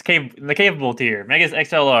and the capable tier. Megas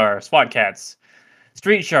XLR, SWAT Cats,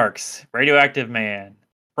 Street Sharks, Radioactive Man,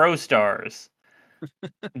 Pro Stars,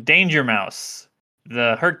 Danger Mouse,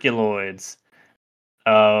 the Herculoids,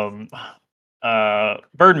 um,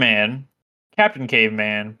 Birdman, Captain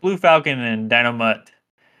Caveman, Blue Falcon and Dynamut,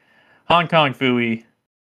 Hong Kong Fooey,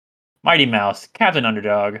 Mighty Mouse, Captain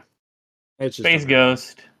Underdog, It's just Space Underdog.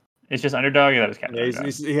 Ghost. It's just Underdog. That was Captain Yeah,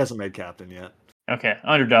 Underdog. he hasn't made Captain yet. Okay,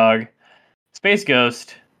 Underdog, Space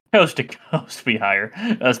Ghost, Coast to Coast. We hire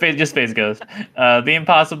Space Ghost, The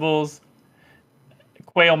Impossibles,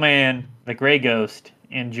 Quail Man, the Gray Ghost,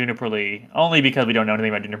 and Juniper Lee. Only because we don't know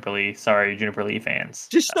anything about Juniper Lee. Sorry, Juniper Lee fans.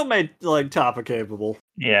 She still made like Toppa capable.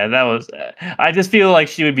 Yeah, that was. I just feel like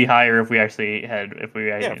she would be higher if we actually had. If we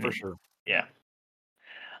Yeah, for sure. Yeah.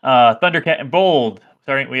 Thundercat and Bold.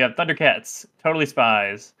 Sorry, we have Thundercats, Totally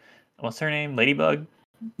Spies. What's her name? Ladybug.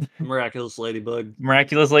 Miraculous Ladybug.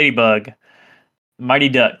 Miraculous Ladybug. Mighty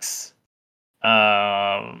Ducks.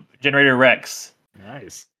 Generator Rex.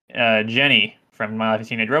 Nice. Jenny from My Life as a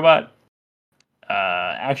Teenage Robot.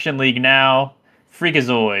 Action League Now.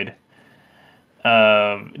 Freakazoid.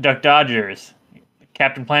 Duck Dodgers.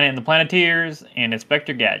 Captain Planet and the Planeteers. And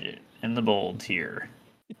Inspector Gadget in the Bold tier.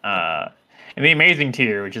 And the Amazing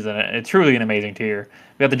tier, which is truly an amazing tier.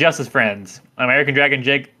 We got the Justice Friends. American Dragon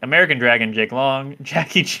Jake Long.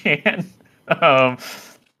 Jackie Chan.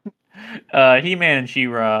 He-Man and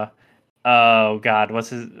She-Ra. Oh God,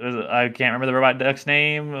 I can't remember the robot duck's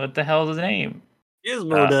name. What the hell is his name?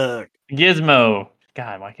 Gizmo Duck. Gizmo.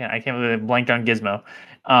 God, I can't believe I blanked on Gizmo.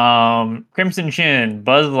 Crimson Chin,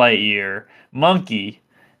 Buzz Lightyear, Monkey,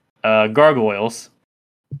 Gargoyles,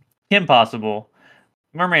 Kim Possible,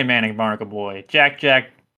 Mermaid Man and Barnacle Boy, Jack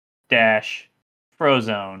Jack Dash,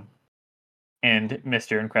 Frozone, and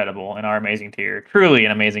Mr. Incredible in our amazing tier. Truly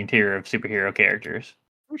an amazing tier of superhero characters.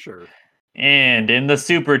 For sure. And in the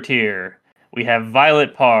super tier, we have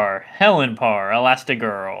Violet Parr, Helen Parr,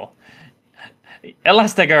 Elastigirl,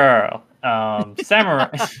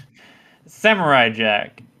 Samurai, Samurai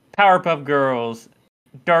Jack, Powerpuff Girls,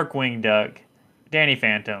 Darkwing Duck, Danny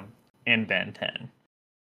Phantom, and Ben 10.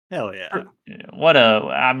 Hell yeah.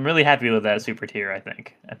 I'm really happy with that super tier, I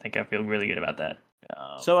think. I feel really good about that.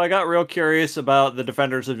 So I got real curious about the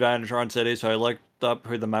Defenders of Dynatron City, so I looked up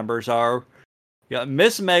who the members are. You got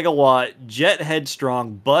Miss Megawatt, Jet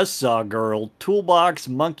Headstrong, Buzzsaw Girl, Toolbox,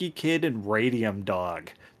 Monkey Kid, and Radium Dog.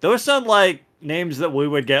 Those sound like names that we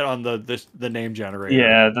would get on the name generator.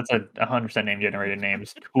 Yeah, that's a 100% name generated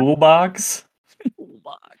names. Toolbox?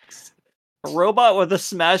 Toolbox. A robot with a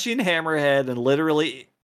smashing hammerhead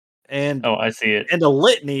and Oh, I see it. And a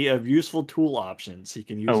litany of useful tool options he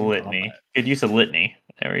can use in litany. combat. Good use of litany.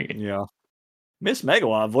 There we go. Yeah. Miss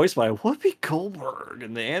Megawatt, voiced by Whoopi Goldberg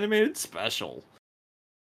in the animated special.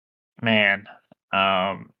 Man.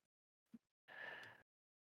 Oh,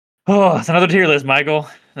 it's another tier list, Michael.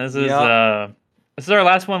 This is our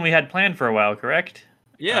last one we had planned for a while, correct?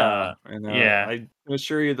 Yeah. Yeah. I can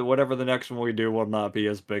assure you that whatever the next one we do will not be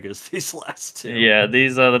as big as these last two. Yeah,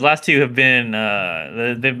 these the last two have been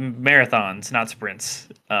the marathons, not sprints.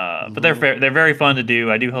 But they're very fun to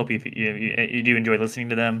do. I do hope you do enjoy listening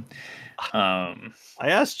to them. I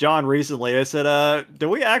asked John recently. I said, "Did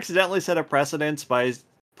we accidentally set a precedence by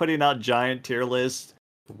putting out giant tier lists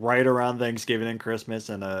right around Thanksgiving and Christmas?"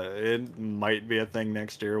 And it might be a thing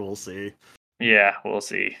next year. We'll see. Yeah, we'll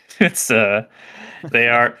see. It's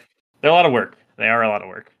they're a lot of work. They are a lot of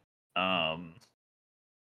work.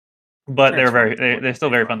 But they're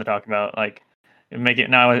still very fun to talk about. Like, make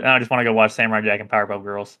it now. I just want to go watch Samurai Jack and Powerpuff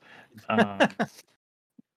Girls.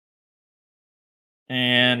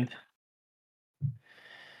 And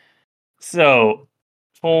so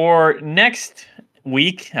for next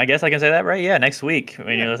week, I guess I can say that, right? Yeah, next week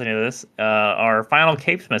when you're listening to this, our final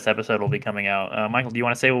Cape Smith episode will be coming out. Michael, do you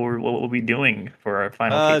want to say what we'll be doing for our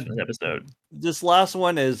final Cape Smith episode? This last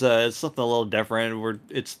one is something a little different.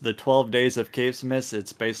 It's the 12 days of Cape Smiths.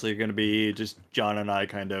 It's basically going to be just John and I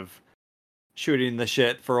kind of shooting the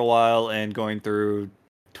shit for a while and going through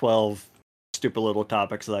 12 stupid little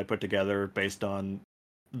topics that I put together based on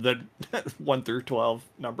the 1 through 12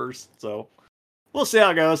 numbers. So we'll see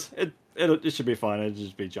how it goes. It should be fun. It'll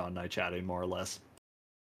just be John and I chatting more or less.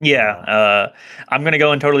 Yeah, I'm gonna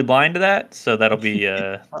go in totally blind to that, so that'll be.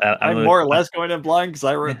 I'm more or less going in blind because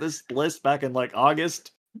I wrote this list back in like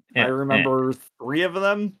August. I remember 3 of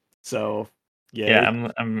them, so yeah,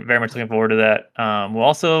 I'm very much looking forward to that. We'll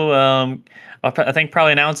also, I think,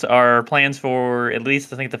 probably announce our plans for at least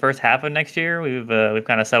the first half of next year. We've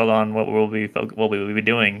kind of settled on what we will be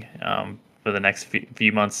doing for the next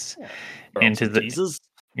few months into the teases.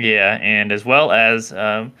 Yeah, and as well as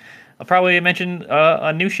I'll probably mention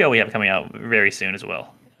a new show we have coming out very soon as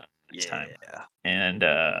well. Next time. And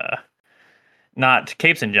not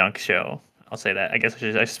Capes and Junk show. I'll say that. I guess I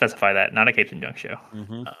should specify that. Not a Capes and Junk show.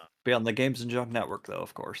 Be on the Games and Junk Network, though,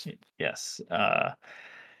 of course. Yes.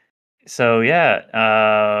 So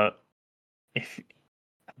yeah. If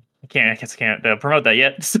I guess I can't promote that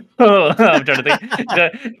yet. So I'm trying to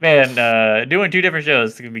think. Man, doing 2 different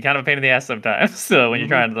shows can be kind of a pain in the ass sometimes. So when you're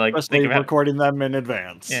trying to especially recording them in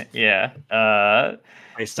advance. Yeah.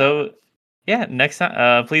 So yeah, next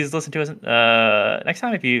time, please listen to us next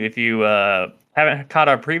time if you haven't caught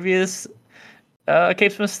our previous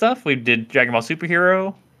Cape Smith stuff. We did Dragon Ball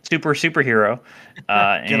Superhero, Superhero,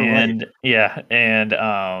 and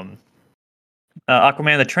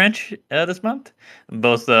Aquaman the Trench this month.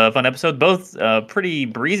 Both fun episodes, both pretty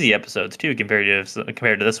breezy episodes too compared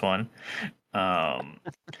to this one.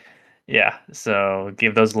 Yeah, so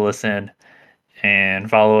give those a listen and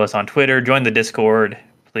follow us on Twitter. Join the Discord,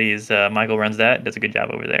 please. Michael runs that, does a good job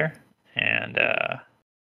over there. And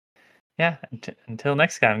yeah, until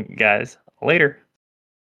next time, guys. Later.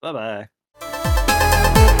 Bye-bye.